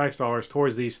paying my tax dollars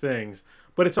towards these things?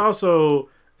 But it's a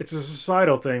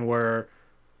societal thing where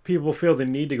people feel the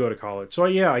need to go to college. So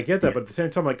yeah, I get that, but at the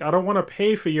same time, like, I don't want to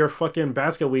pay for your fucking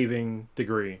basket weaving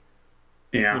degree.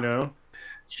 Yeah. You know?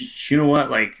 You know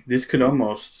what? Like, this could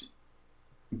almost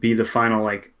be the final,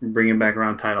 like, bringing back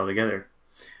around title together.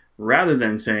 Rather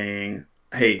than saying,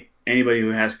 hey, anybody who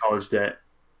has college debt,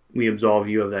 we absolve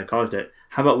you of that college debt.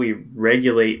 How about we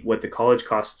regulate what the college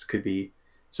costs could be,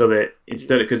 so that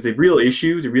instead, because the real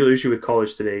issue with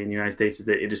college today in the United States is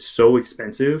that it is so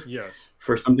expensive. Yes.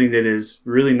 For something that is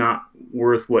really not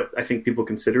worth what I think people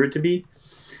consider it to be,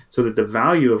 so that the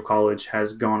value of college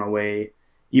has gone away,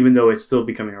 even though it's still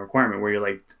becoming a requirement, where you're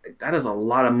like, that is a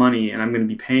lot of money and I'm going to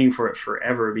be paying for it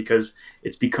forever, because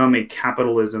it's become a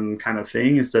capitalism kind of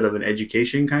thing instead of an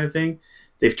education kind of thing.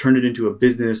 They've turned it into a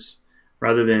business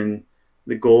rather than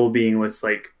the goal being, let's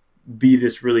like be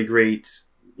this really great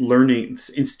learning, this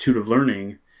institute of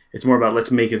learning. It's more about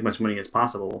let's make as much money as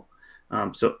possible.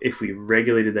 So if we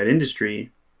regulated that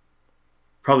industry,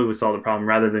 probably would solve the problem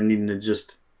rather than needing to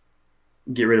just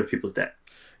get rid of people's debt.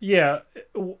 Yeah.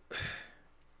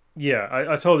 Yeah,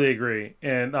 I totally agree.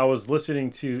 And I was listening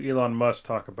to Elon Musk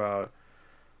talk about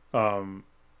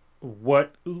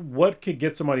what could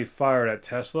get somebody fired at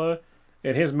Tesla.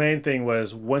 And his main thing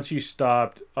was once you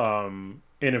stopped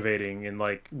innovating and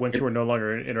like once you were no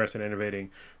longer interested in innovating,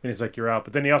 then he's like, you're out.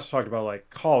 But then he also talked about like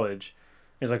college.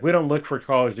 He's like, we don't look for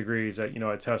college degrees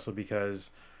at Tesla because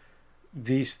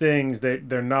these things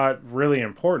they're not really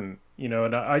important,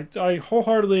 and I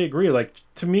wholeheartedly agree. Like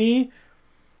to me,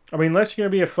 I mean, unless you're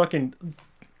gonna be a fucking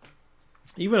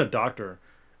even a doctor,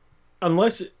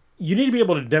 unless you need to be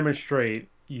able to demonstrate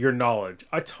your knowledge.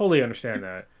 I totally understand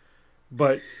that.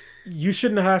 But you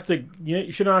shouldn't have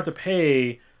to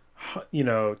pay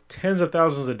tens of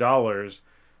thousands of dollars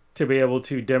to be able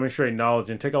to demonstrate knowledge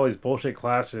and take all these bullshit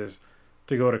classes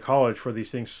to go to college for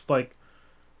these things. Like,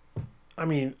 I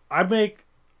mean, I make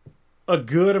a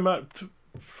good amount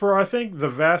for I think the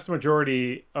vast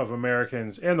majority of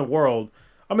Americans and the world.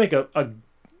 I make a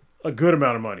good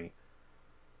amount of money,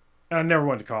 and I never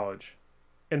went to college,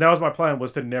 and that was my plan,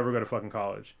 was to never go to fucking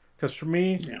college, because for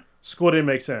me, school didn't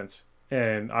make sense,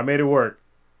 and I made it work.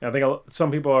 And I think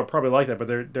some people are probably like that,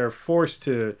 but they're forced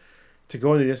to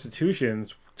go into the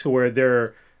institutions to where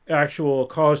their actual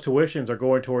college tuitions are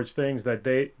going towards things that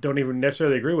they don't even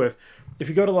necessarily agree with. If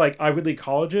you go to like Ivy League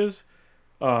colleges,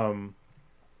 a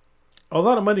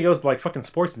lot of money goes to like fucking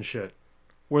sports and shit,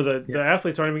 where the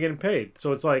athletes aren't even getting paid.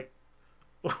 So it's like,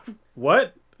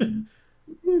 what?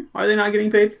 Are they not getting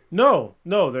paid? No,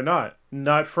 they're not.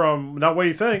 Not what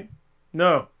you think.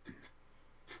 No.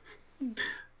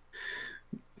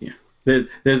 Yeah,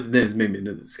 there's maybe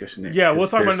another discussion there. Yeah, we'll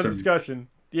talk about another discussion.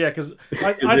 Yeah, because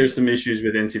there's some issues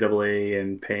with NCAA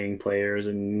and paying players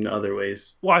and other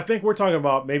ways. Well, I think we're talking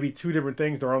about maybe two different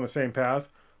things that are on the same path.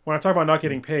 When I talk about not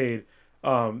getting paid,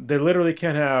 they literally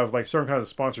can't have like certain kinds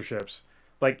of sponsorships.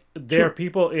 Like there are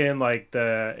people in like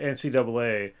the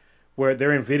NCAA where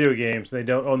they're in video games and they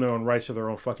don't own their own rights to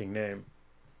their own fucking name.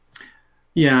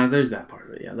 Yeah, there's that part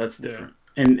of it. Yeah, that's different.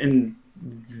 Yeah. And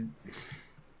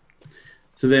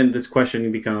so then this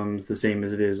question becomes the same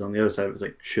as it is on the other side. It was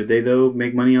like, should they though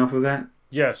make money off of that?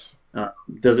 Yes.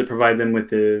 Does it provide them with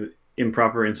the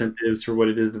improper incentives for what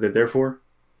it is that they're there for?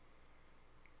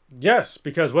 Yes,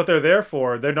 because what they're there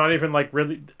for, they're not even like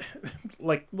really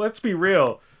like. Let's be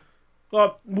real.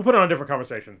 Well, we'll put it on a different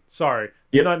conversation. Sorry,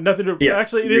 nothing to. Yeah.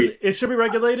 Actually, it is. It should be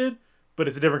regulated, but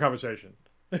it's a different conversation.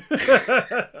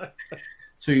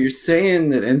 So you're saying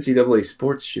that NCAA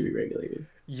sports should be regulated?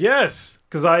 Yes,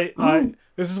 because I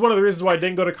this is one of the reasons why I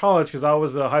didn't go to college, because I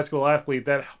was a high school athlete.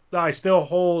 That I still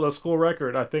hold a school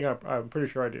record. I think I'm pretty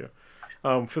sure I do.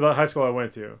 For the high school I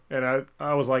went to, and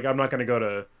I was like, I'm not going to go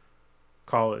to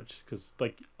college because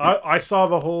like I saw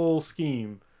the whole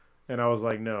scheme, and I was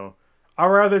like, no, I'd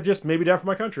rather just maybe die for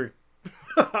my country.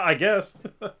 I guess.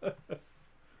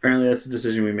 Apparently, that's the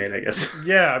decision we made. I guess.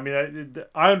 Yeah, I mean,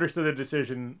 I understood the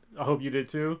decision. I hope you did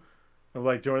too. Of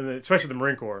like joining especially the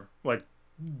Marine Corps. Like,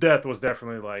 death was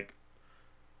definitely like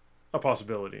a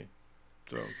possibility.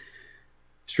 So,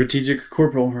 strategic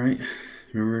corporal, right?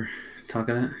 Remember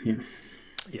talking that?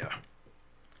 Yeah.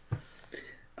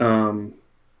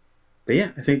 But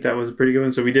yeah, I think that was a pretty good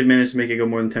one. So we did manage to make it go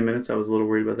more than 10 minutes. I was a little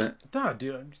worried about that. Nah,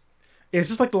 dude. It's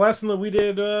just like the last one that we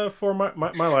did for my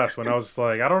last one. I was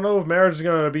like, I don't know if marriage is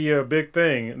going to be a big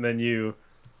thing. And then you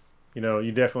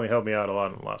definitely helped me out a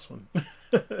lot in the last one.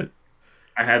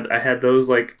 I had those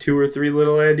like 2 or 3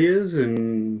 little ideas,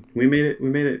 and we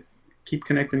made it keep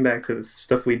connecting back to the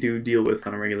stuff we do deal with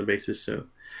on a regular basis. So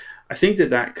I think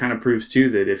that kind of proves too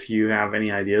that if you have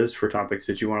any ideas for topics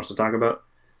that you want us to talk about,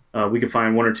 we can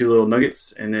find 1 or 2 little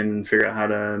nuggets and then figure out how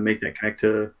to make that connect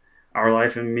to our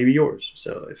life and maybe yours.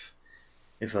 So if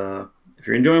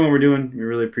you're enjoying what we're doing, we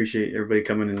really appreciate everybody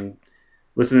coming and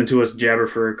listening to us jabber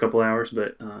for a couple hours.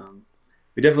 But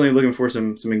we're definitely looking for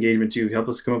some engagement too. Help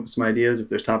us come up with some ideas. If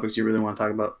there's topics you really want to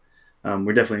talk about,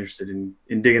 we're definitely interested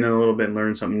in digging in a little bit and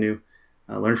learn something new,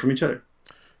 learn from each other.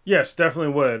 Yes,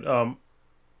 definitely would.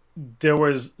 There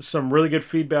was some really good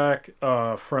feedback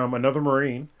from another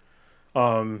Marine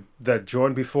that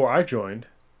joined before I joined,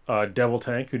 Devil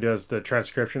Tank, who does the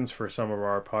transcriptions for some of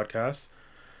our podcasts.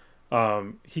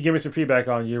 He gave me some feedback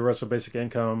on universal basic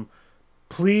income.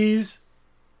 Please,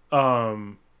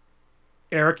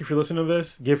 Eric, if you're listening to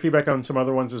this, give feedback on some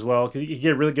other ones as well. He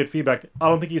gave really good feedback. I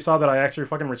don't think he saw that I actually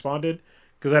fucking responded,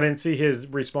 because I didn't see his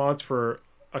response for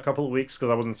a couple of weeks because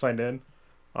I wasn't signed in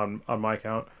on my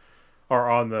account or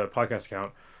on the podcast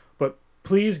account. But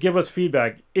please give us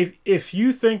feedback. If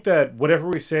you think that whatever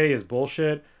we say is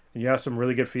bullshit and you have some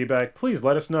really good feedback, please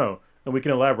let us know and we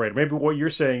can elaborate. Maybe what you're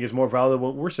saying is more valid than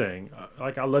what we're saying.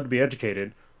 Like, I'd love to be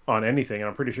educated on anything, and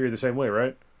I'm pretty sure you're the same way,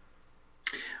 right?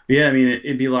 Yeah, I mean,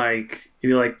 it'd be like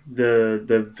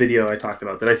the video I talked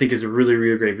about that I think is a really,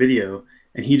 really great video,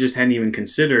 and he just hadn't even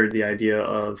considered the idea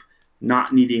of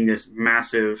not needing this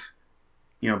massive,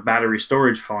 battery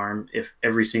storage farm if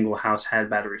every single house had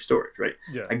battery storage, right?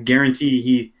 Yeah. I guarantee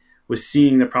he was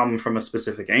seeing the problem from a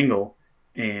specific angle,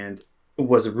 and it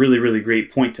was a really, really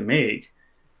great point to make,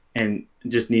 and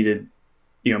just needed,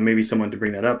 maybe someone to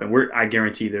bring that up. And I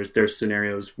guarantee there's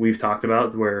scenarios we've talked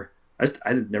about where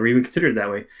I never even considered it that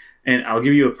way. And I'll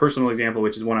give you a personal example,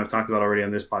 which is one I've talked about already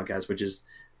on this podcast, which is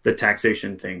the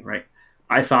taxation thing, right?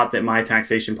 I thought that my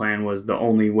taxation plan was the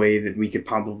only way that we could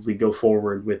probably go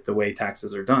forward with the way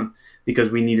taxes are done, because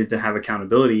we needed to have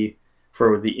accountability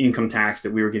for the income tax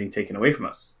that we were getting taken away from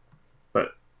us.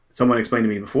 But someone explained to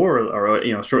me before,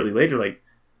 or shortly later, like,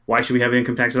 why should we have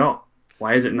income tax at all?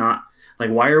 Why is it not,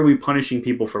 like, why are we punishing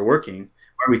people for working?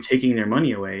 Why are we taking their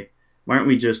money away? Why aren't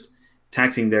we just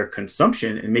taxing their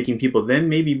consumption and making people then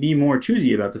maybe be more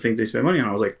choosy about the things they spend money on?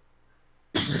 I was like,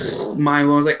 mind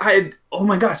blown. I was like, oh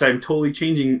my gosh, I'm totally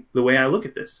changing the way I look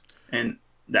at this. And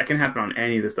that can happen on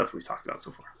any of the stuff we've talked about so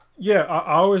far. Yeah,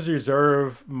 I always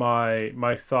reserve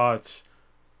my thoughts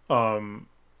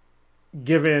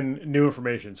given new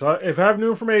information. So if I have new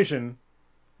information,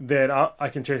 then I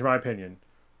can change my opinion.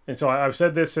 And so I've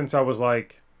said this since I was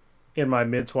like in my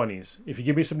mid-20s. If you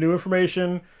give me some new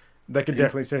information, that could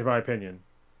definitely change my opinion.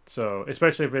 So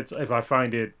especially if I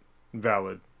find it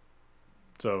valid.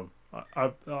 So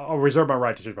I'll reserve my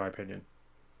right to change my opinion.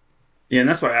 Yeah, and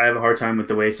that's why I have a hard time with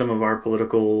the way some of our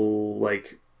political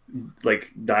like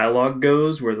dialogue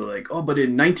goes, where they're like, "Oh, but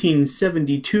in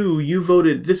 1972 you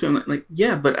voted this way." I'm like,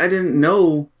 yeah, but I didn't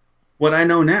know what I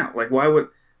know now. Like, why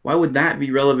would that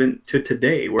be relevant to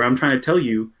today, where I'm trying to tell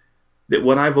you that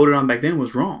what I voted on back then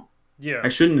was wrong? Yeah, I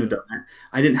shouldn't have done that.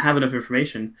 I didn't have enough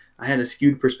information. I had a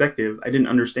skewed perspective. I didn't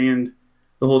understand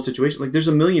the whole situation. Like, there's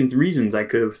a million reasons I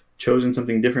could have chosen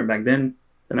something different back then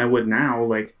than I would now.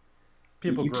 Like,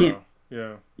 people you grow. can't.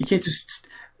 Yeah, you can't just.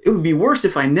 It would be worse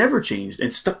if I never changed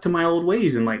and stuck to my old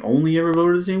ways and like only ever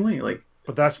voted the same way. Like,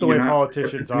 but that's the way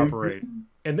politicians operate.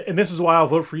 And this is why I'll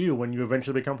vote for you when you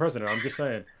eventually become president. I'm just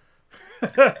saying.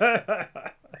 I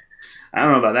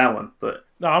don't know about that one, but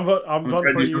no, I'm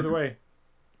voting for you either way.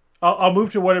 I'll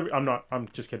move to whatever. I'm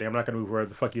just kidding. I'm not going to move where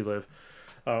the fuck you live.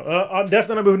 I'm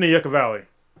definitely not moving to Yucca Valley.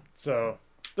 So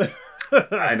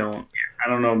I don't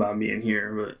know about being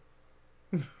here,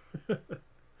 but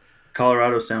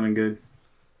Colorado's sounding good.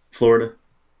 Florida.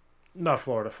 Not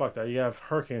Florida. Fuck that. You have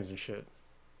hurricanes and shit.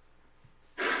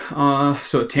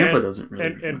 So Tampa doesn't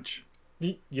really do much.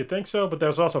 You think so? But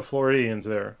there's also Floridians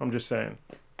there. I'm just saying.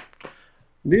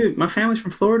 Dude, my family's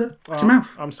from Florida. Watch your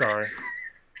mouth. I'm sorry.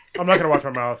 I'm not gonna watch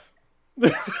my mouth. No,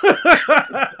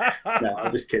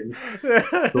 I'm just kidding.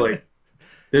 So, like,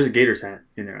 there's a Gators hat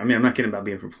in there. I mean, I'm not kidding about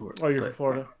being from Florida. Oh, you're from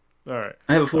Florida? All right.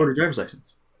 I have a Florida driver's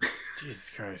license. Jesus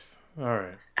Christ. All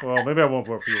right. Well, maybe I won't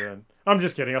vote for you then. I'm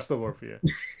just kidding. I'll still vote for you.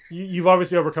 You've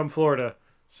obviously overcome Florida,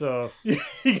 so you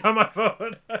got my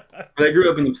vote. But I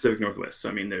grew up in the Pacific Northwest, so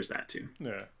I mean, there's that too.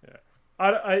 Yeah.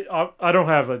 I don't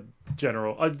have a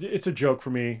general. It's a joke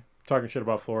for me talking shit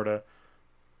about Florida.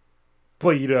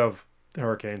 But you'd have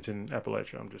hurricanes in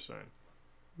Appalachia. I'm just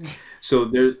saying. So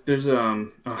there's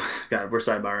oh God, we're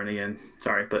sidebarring again.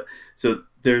 Sorry, but so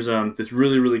there's this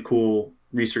really, really cool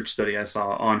research study I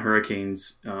saw on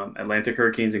hurricanes, Atlantic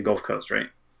hurricanes and Gulf Coast, right?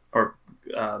 Or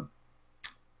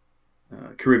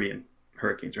Caribbean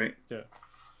hurricanes, right? Yeah.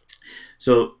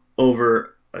 So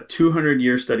over a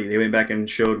 200-year study, they went back and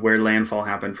showed where landfall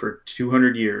happened for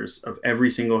 200 years of every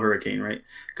single hurricane, right?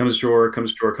 Comes ashore,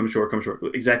 comes ashore, comes ashore, comes ashore.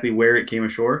 Exactly where it came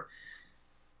ashore.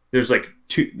 There's like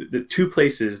two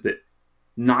places that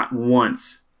not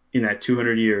once in that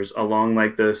 200 years along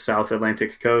like the South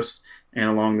Atlantic coast and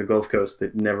along the Gulf Coast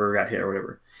that never got hit or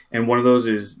whatever. And one of those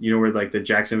is, where like the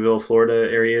Jacksonville,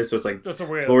 Florida area is. So it's like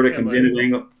Florida comes in at an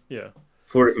angle. Yeah.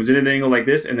 Florida comes in at an angle like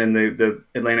this, and then the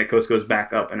Atlantic coast goes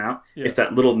back up and out. Yeah. It's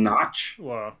that little notch.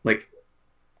 Wow. Like,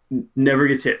 never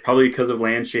gets hit, probably because of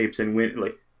land shapes and wind.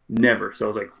 Like, never. So I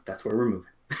was like, that's where we're moving.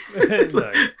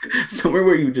 Nice. Somewhere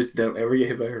where you just don't ever get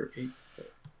hit by a hurricane.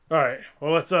 All right.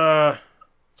 Well, let's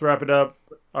wrap it up.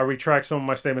 I'll retract some of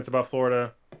my statements about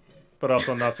Florida, but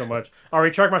also not so much. I'll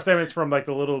retract my statements from like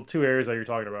the little 2 areas that you're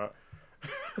talking about.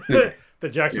 Okay. The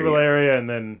Jacksonville area and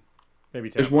then maybe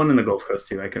Tampa. There's one in the Gulf Coast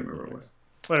too. I couldn't remember what it was.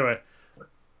 Anyway,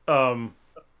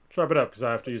 let's wrap it up because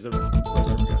I have to use it.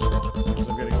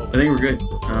 I'm getting old. I think we're good.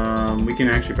 We can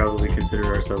actually probably consider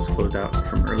ourselves closed out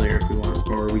from earlier if we want,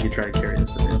 or we could try to carry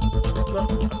this a bit. I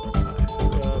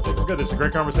think we're good. This is a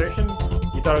great conversation.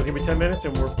 You thought it was gonna be 10 minutes,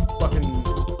 and we're fucking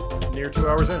near 2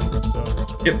 hours in. So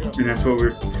yep, and that's what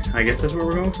I guess that's what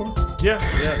we're going for. Yeah.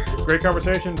 Great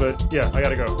conversation, but yeah, I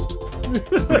gotta go.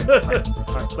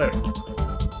 All right, later.